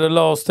remember, the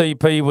last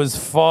EP was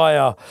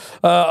fire.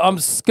 I'm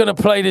just going to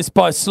play this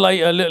by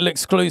Slater, a little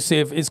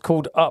exclusive. It's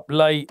called Up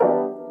Late.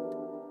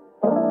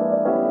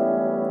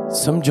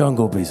 Some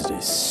jungle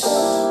business.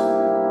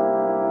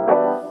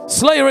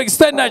 Slater,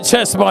 extend that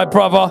chest, my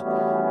brother.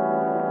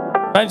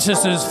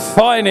 Manchester's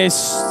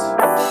finest.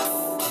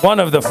 One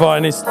of the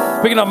finest.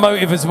 Picking up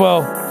Motive as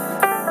well.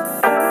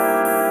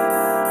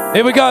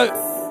 Here we go.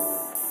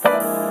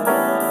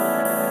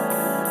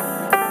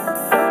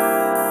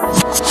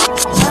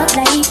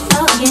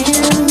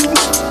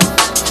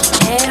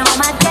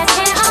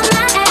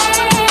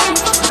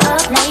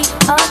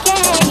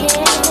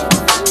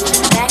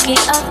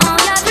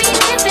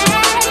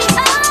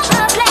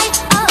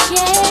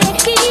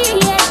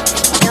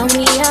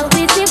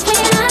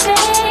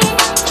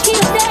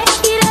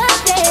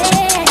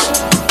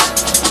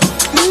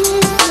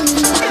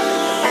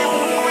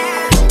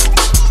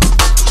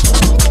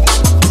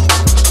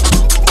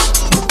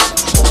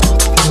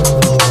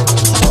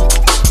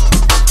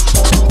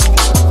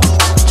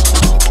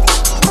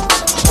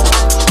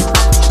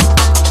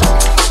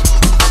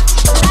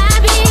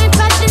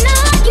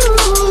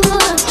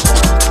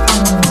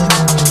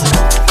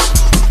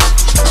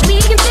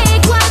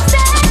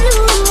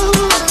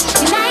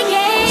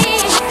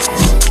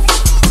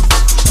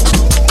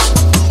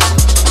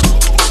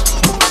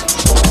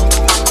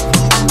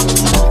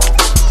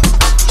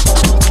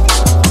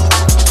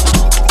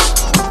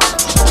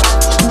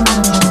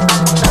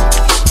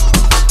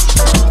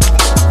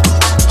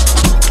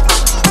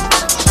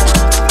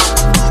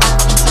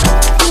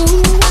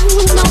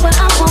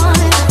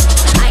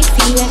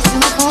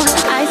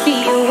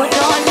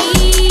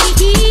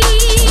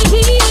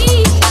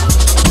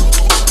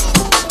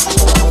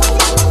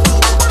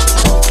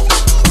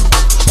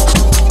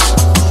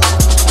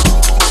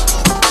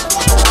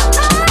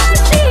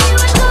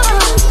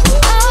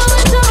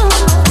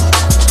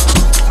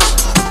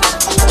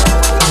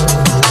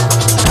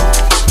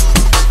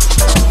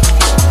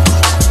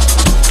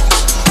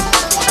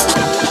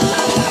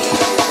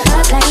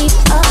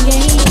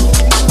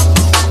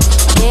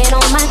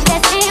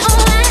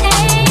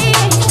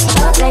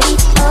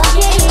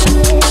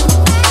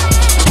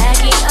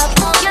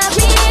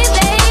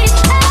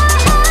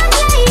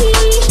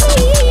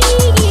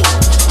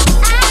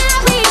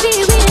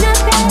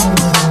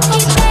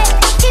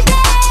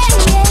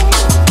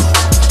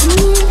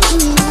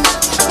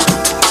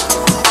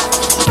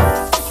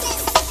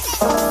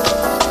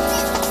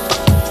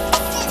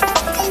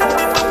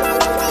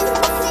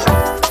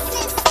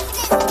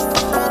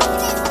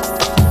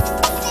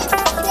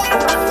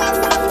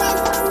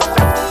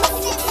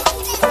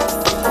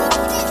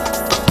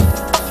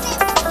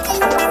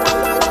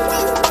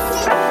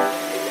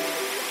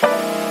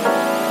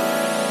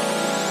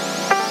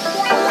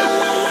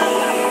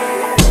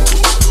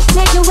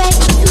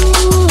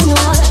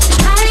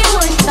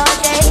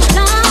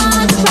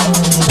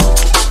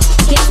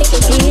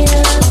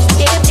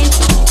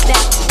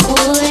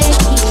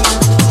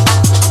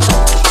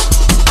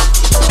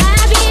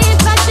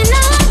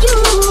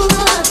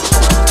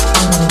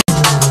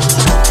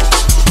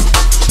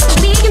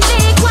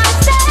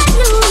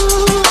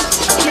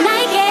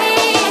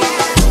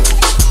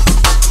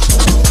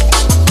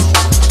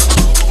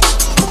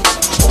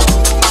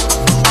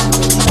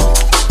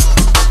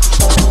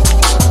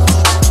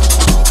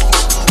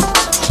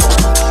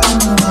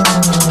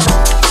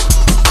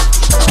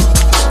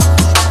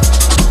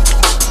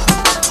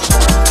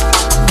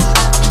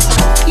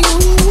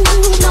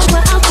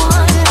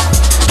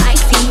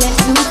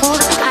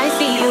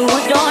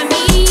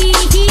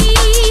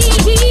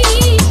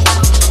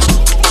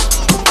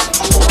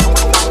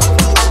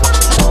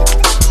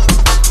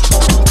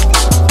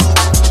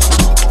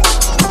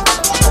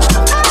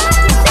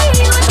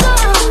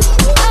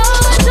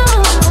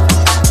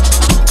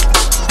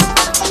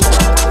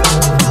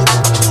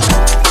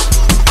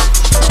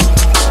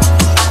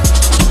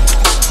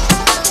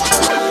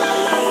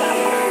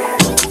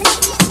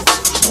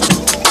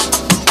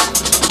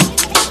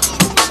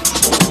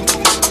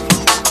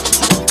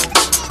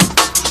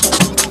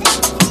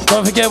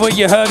 Don't forget what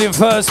you heard in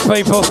first,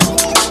 people.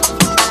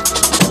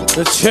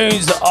 The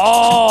tune's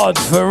hard,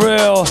 for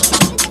real.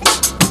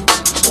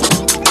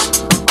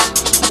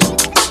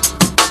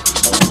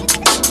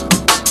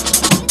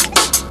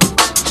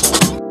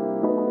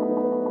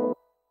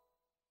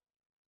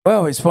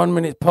 Well, it's 1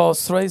 minute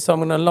past 3, so I'm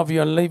going to love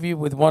you and leave you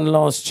with one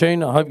last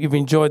tune. I hope you've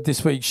enjoyed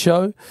this week's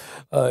show.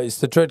 It's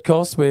the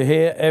Dreadcast. We're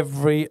here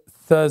every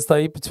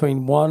Thursday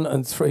between 1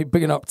 and 3.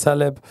 Bigging up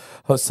Taleb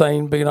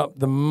Hussein, bigging up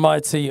the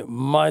mighty,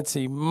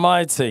 mighty,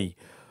 mighty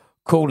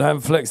Cool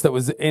Hand Flex that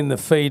was in the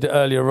feed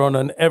earlier on,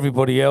 and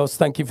everybody else.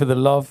 Thank you for the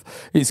love.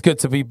 It's good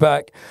to be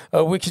back.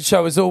 Wicked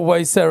show as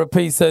always. Sarah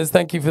P says,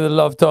 thank you for the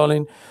love,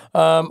 darling.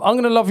 I'm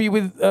going to love you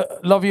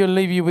and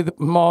leave you with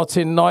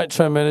Martin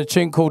Nitram and a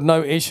tune called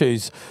No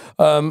Issues.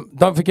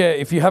 Don't forget,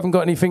 if you haven't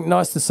got anything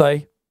nice to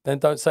say, then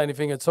don't say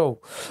anything at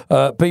all.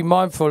 Be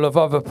mindful of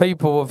other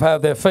people, of how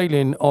they're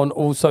feeling on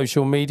all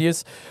social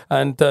medias,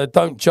 and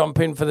don't jump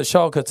in for the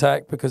shark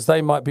attack, because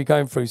they might be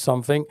going through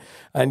something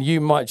and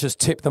you might just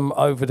tip them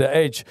over the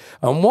edge.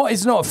 And what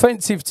is not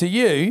offensive to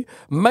you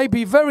may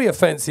be very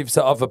offensive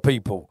to other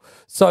people.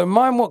 So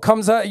mind what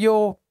comes out of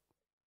your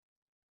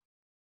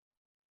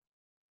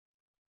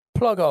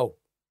plug hole.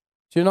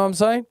 Do you know what I'm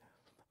saying?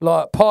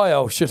 Like pie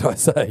hole, should I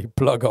say?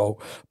 Plug hole.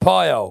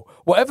 Pie hole.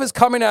 Whatever's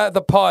coming out of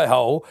the pie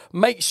hole,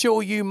 make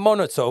sure you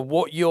monitor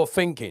what you're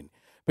thinking.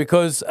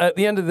 Because at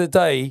the end of the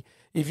day,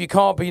 if you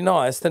can't be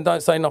nice, then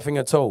don't say nothing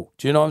at all.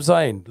 Do you know what I'm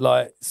saying?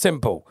 Like,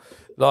 simple.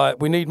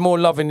 Like, we need more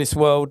love in this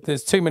world.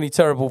 There's too many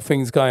terrible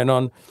things going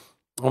on.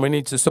 And we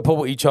need to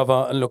support each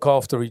other and look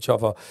after each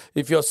other.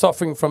 If you're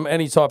suffering from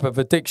any type of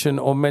addiction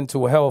or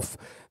mental health,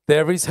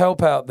 there is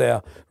help out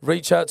there.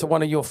 Reach out to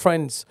one of your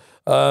friends.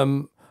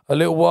 A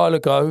little while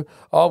ago,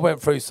 I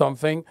went through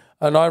something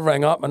and I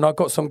rang up and I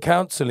got some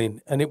counselling,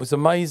 and it was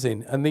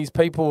amazing. And these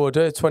people are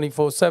there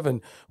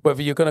 24/7.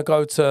 Whether you're going to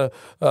go to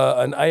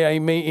an AA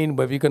meeting,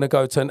 whether you're going to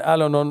go to an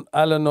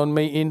Al-Anon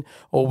meeting,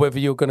 or whether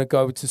you're going to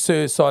go to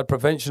suicide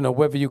prevention, or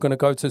whether you're going to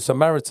go to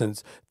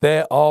Samaritans,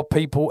 there are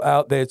people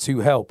out there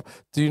to help.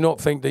 Do not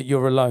think that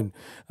you're alone.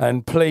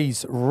 And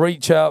please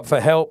reach out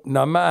for help,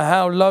 no matter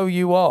how low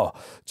you are.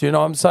 Do you know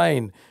what I'm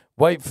saying?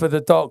 Wait for the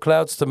dark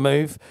clouds to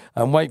move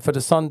and wait for the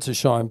sun to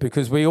shine,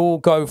 because we all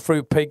go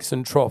through peaks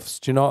and troughs.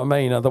 Do you know what I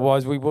mean?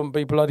 Otherwise, we wouldn't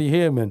be bloody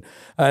human.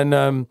 And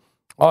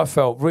I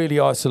felt really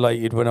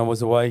isolated when I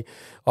was away.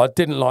 I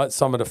didn't like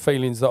some of the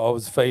feelings that I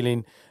was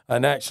feeling.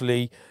 And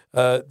actually,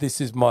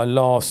 this is my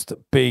last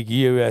big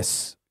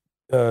US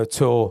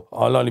tour.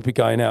 I'll only be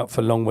going out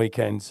for long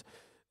weekends.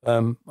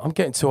 I'm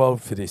getting too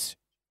old for this.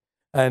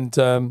 And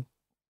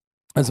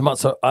as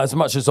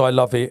much as I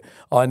love it,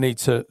 I need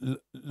to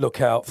look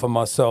out for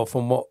myself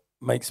and what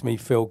makes me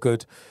feel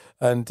good.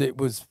 And it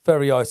was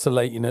very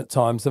isolating at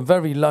times and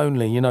very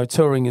lonely. You know,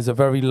 touring is a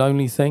very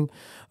lonely thing.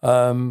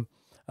 And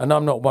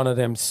I'm not one of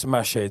them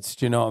smash heads.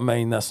 Do you know what I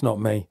mean? That's not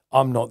me.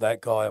 I'm not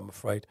that guy, I'm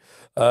afraid.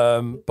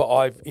 But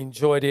I've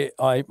enjoyed it.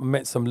 I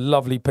met some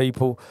lovely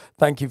people.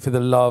 Thank you for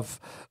the love.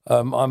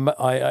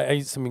 I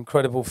ate some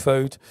incredible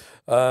food.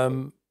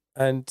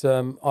 And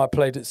I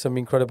played at some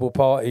incredible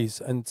parties,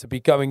 and to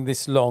be going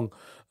this long,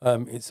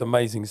 it's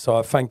amazing. So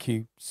I thank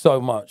you so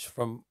much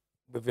from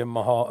within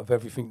my heart of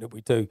everything that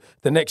we do.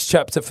 The next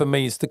chapter for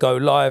me is to go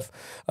live,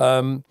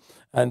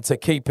 and to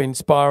keep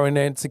inspiring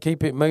and to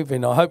keep it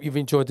moving. I hope you've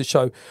enjoyed the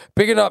show.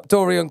 Bigging up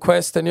Dorian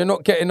Quest, and you're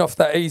not getting off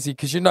that easy,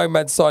 because you know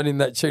man's signing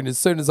that tune as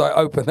soon as I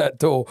open that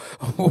door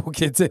and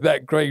walk into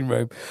that green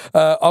room.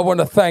 I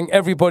want to thank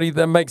everybody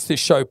that makes this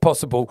show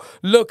possible.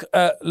 Look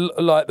at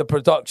like the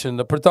production.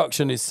 The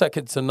production is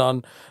second to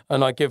none,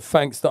 and I give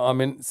thanks that I'm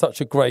in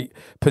such a great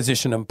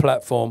position and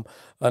platform,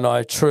 and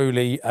I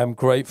truly am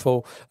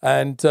grateful.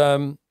 And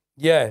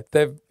yeah,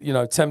 they've, you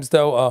know, Thames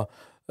Delta,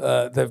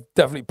 they've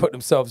definitely put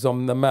themselves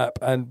on the map,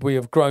 and we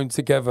have grown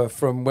together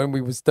from when we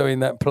was doing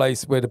that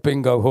place where the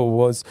bingo hall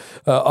was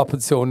up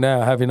until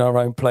now, having our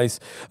own place.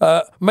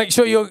 Make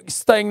sure you're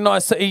staying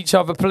nice to each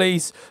other,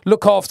 please.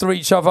 Look after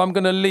each other. I'm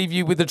going to leave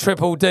you with the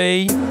Triple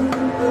D.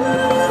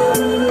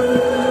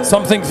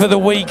 Something for the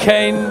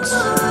weekend.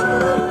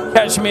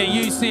 Catch me at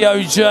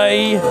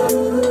UCOJ.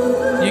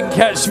 You can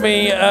catch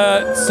me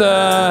at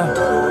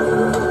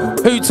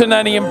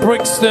Hootenanny in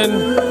Brixton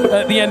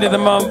at the end of the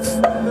month.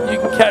 You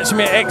can catch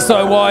me at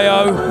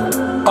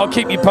XOYO. I'll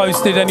keep you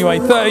posted anyway.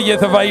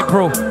 30th of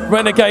April,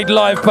 Renegade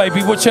Live,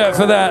 baby. Watch out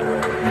for that.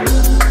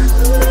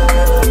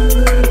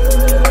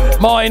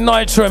 Martin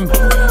Nitram,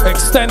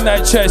 extend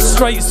that chest,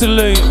 straight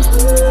salute.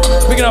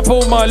 Picking up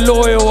all my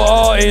loyal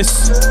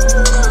artists.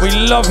 We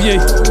love you.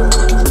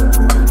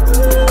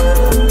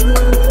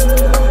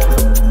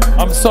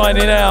 I'm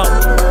signing out.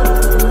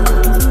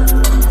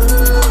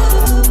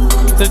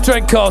 The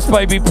Dreadcast,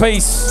 baby.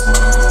 Peace.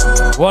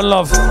 One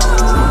love.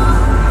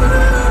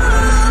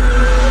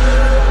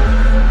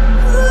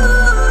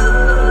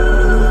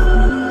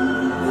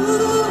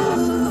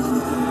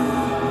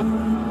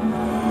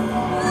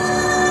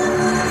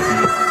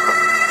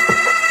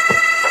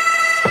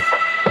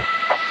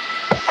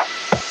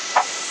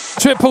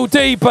 Triple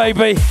D,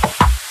 baby.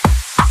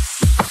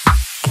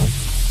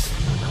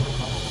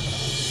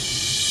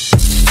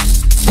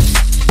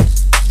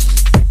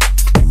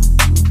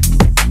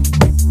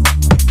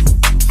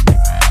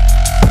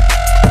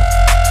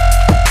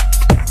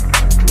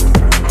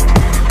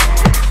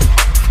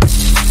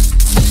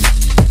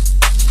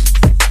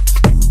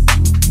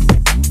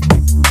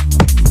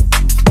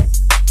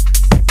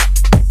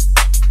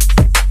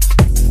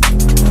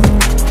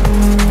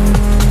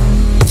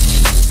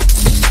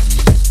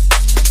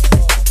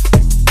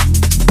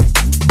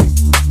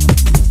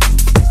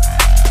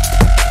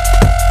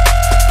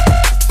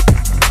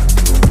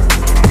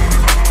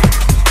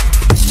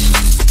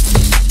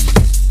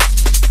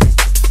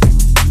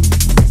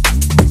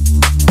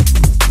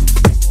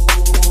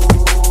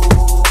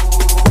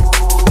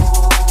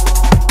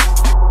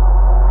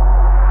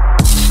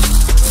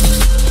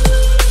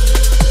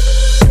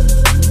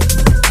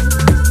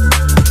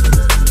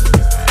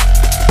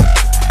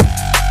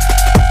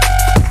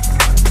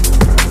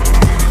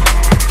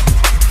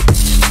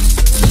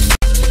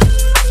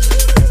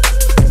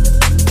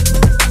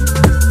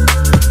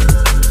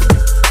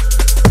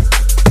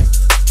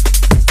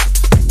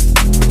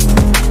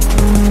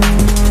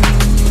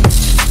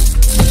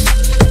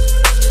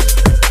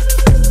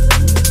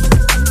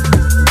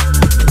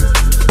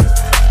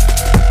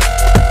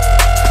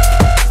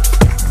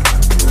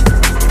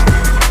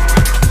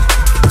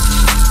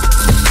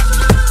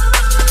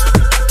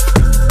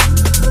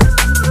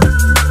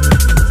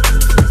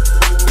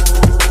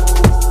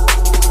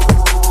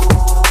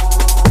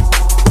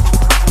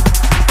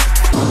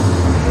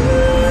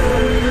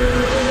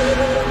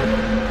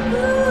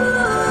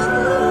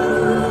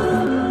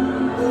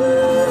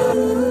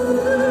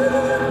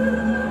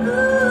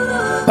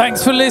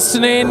 Thanks for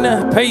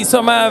listening. Peace,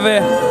 I'm out of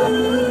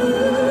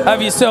here.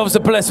 Have yourselves a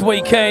blessed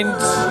weekend.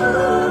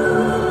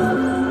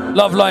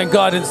 Love, light, and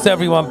guidance to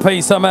everyone.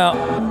 Peace, I'm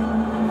out.